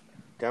Rudy.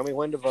 Tell me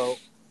when to vote.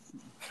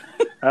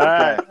 All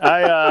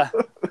right.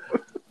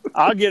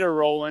 I'll get her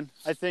rolling.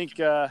 I think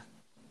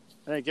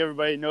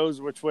everybody knows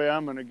which way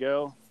I'm going to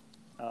go.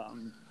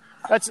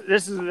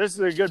 This is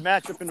a good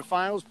matchup in the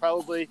finals.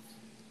 Probably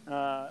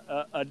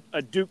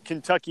a Duke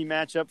Kentucky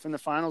matchup from the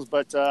finals,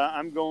 but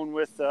I'm going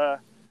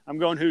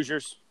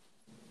Hoosiers.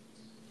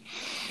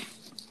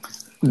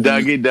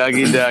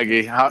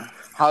 Dougie.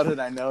 How did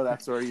I know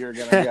that's where you're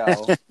gonna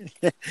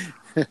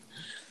go?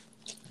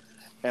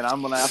 And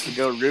I'm gonna have to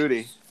go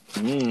Rudy.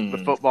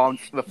 The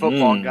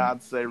football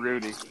gods say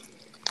Rudy.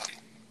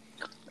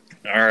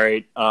 All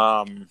right.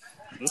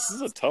 This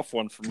is a tough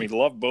one for me.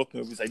 Love both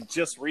movies. I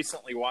just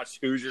recently watched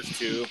Hoosiers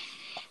 2.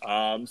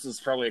 This is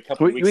probably a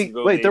couple weeks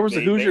ago. Wait, there was a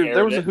they Hoosiers. There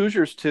aired was a it.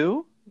 Hoosiers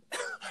too.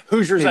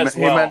 Hoosiers as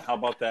he well. meant- How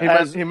about that?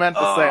 He meant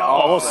to say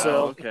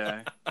also. Okay.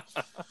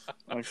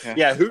 Okay.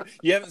 Yeah,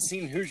 you haven't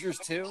seen Hoosiers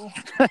 2?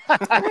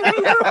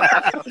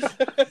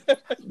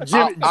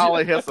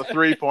 Ollie hits a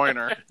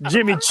 3-pointer.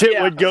 Jimmy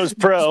Chitwood goes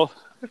pro.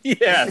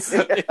 Yes.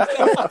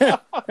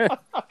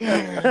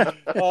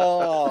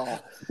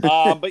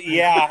 But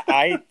yeah,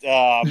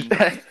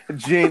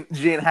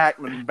 Gene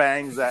Hackman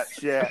bangs that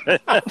shit.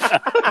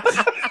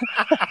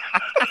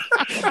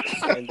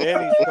 And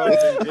then he's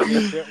coaching Jimmy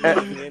Chitwood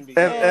in the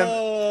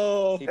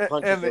NBA. He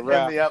punches the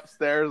ref. in the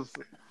upstairs.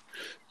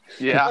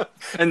 Yeah.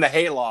 in the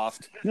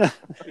hayloft.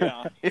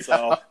 Yeah.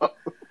 So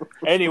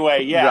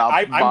anyway, yeah, Drop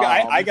I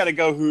bombs. got to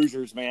go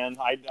Hoosiers, man.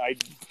 I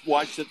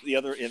watched it the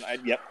other, and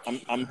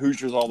I'm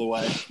Hoosiers all the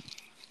way.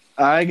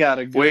 I got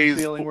a good Wheeze-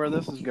 feeling where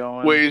this is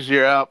going. Weeze,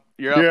 you're up.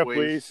 You're up, Yeah, Weeze.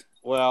 please.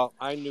 Well,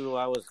 I knew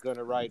I was going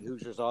to ride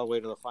Hoosiers all the way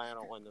to the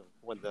final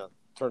when the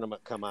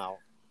tournament come out.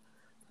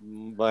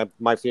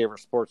 My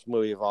favorite sports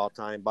movie of all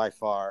time, by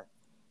far,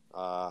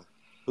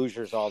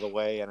 Hoosiers all the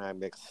way, and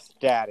I'm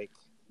ecstatic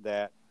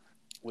that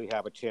we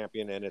have a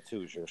champion, and it's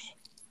Hoosiers.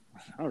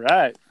 All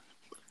right.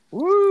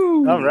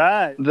 Woo! All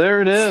right.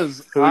 There it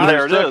is.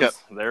 There it is.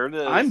 There it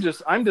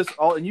is. I'm just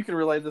all, and you can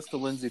relay this to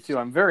Lindsay too.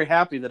 I'm very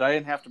happy that I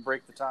didn't have to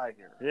break the tie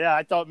here. Yeah,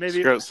 I thought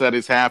maybe Script said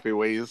he's happy.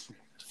 He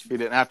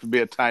didn't have to be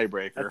a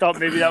tiebreaker. I thought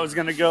maybe that was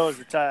going to go as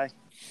a tie.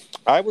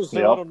 I was a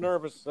little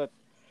nervous that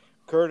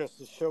Curtis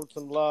has showed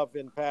some love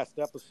in past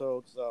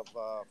episodes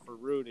for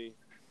Rudy,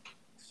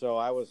 so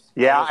I was.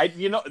 Yeah,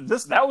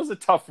 that was a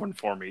tough one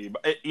for me.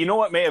 You know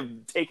what may have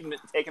taken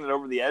it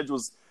over the edge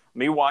was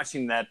me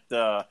watching that.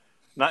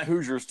 Not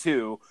Hoosiers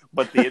 2,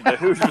 but the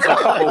Hoosiers a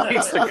couple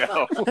weeks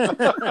ago.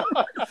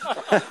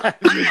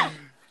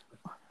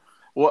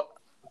 What?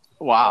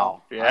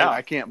 Wow. Yeah.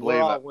 I can't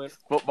believe it.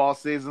 Football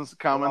season's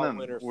coming, and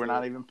we're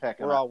not even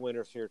picking. We're all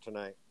winners here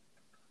tonight.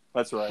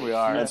 That's right. We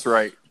are. That's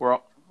right. We're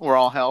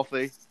all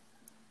healthy.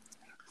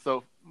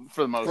 So,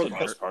 for the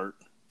most part.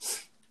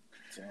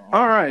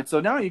 All right,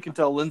 so now you can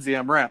tell Lindsay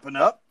I'm wrapping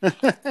up.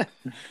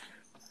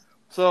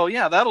 So,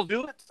 yeah, that'll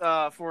do it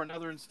for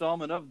another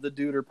installment of the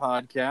Duder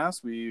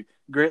Podcast. We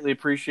greatly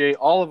appreciate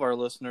all of our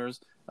listeners.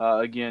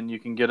 Again, you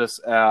can get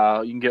us.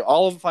 You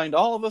can find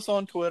all of us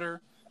on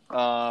Twitter.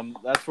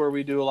 That's where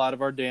we do a lot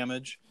of our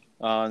damage.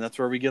 And that's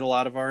where we get a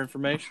lot of our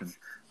information.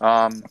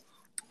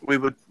 We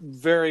would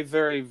very,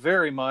 very,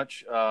 very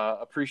much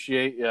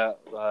appreciate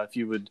if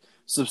you would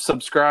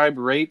subscribe,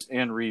 rate,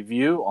 and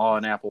review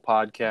on Apple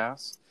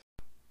Podcasts.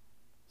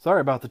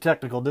 Sorry about the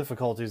technical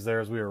difficulties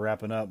there as we were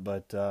wrapping up,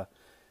 but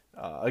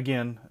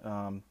again,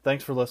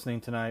 thanks for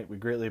listening tonight. We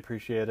greatly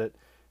appreciate it.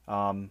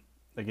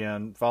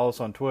 Again, follow us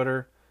on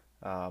Twitter.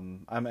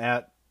 I'm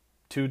at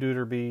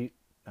 2DuderBeat.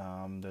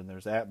 Then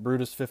there's at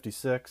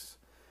Brutus56,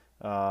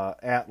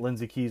 at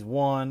Lindsay Keys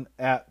 1,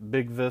 at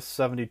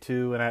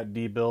BigVis72, and at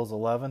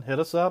DBills11. Hit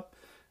us up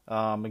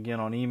again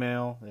on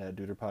email at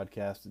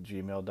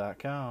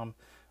duderpodcast@gmail.com.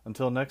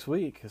 Until next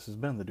week, this has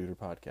been the Duder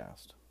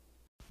Podcast.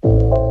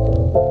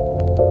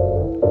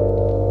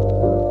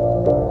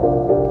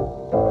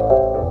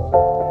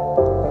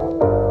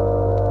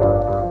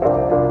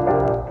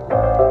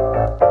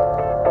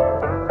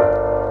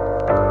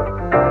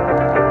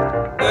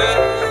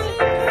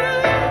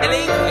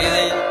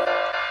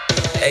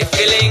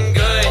 Feeling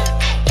good,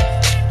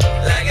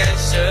 like I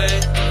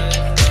should.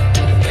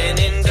 When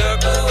in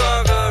dark,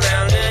 walk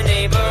around the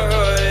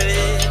neighborhood.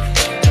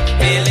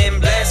 Feeling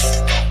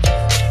blessed,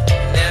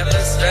 never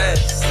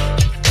stressed.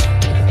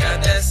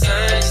 Got that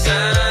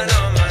sunshine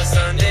on my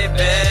Sunday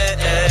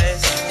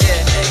best.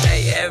 Yeah,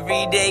 hey,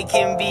 every day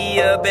can be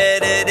a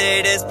better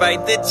day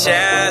despite the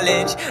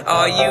challenge.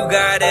 All you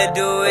gotta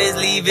do is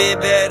leave it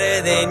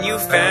better than you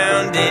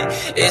found it.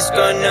 It's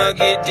gonna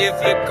get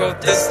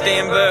difficult to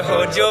stand, but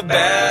hold your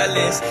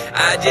balance.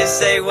 I just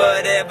say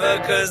whatever,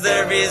 cause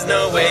there is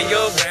no way you're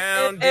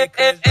around it.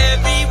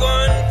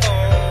 Everyone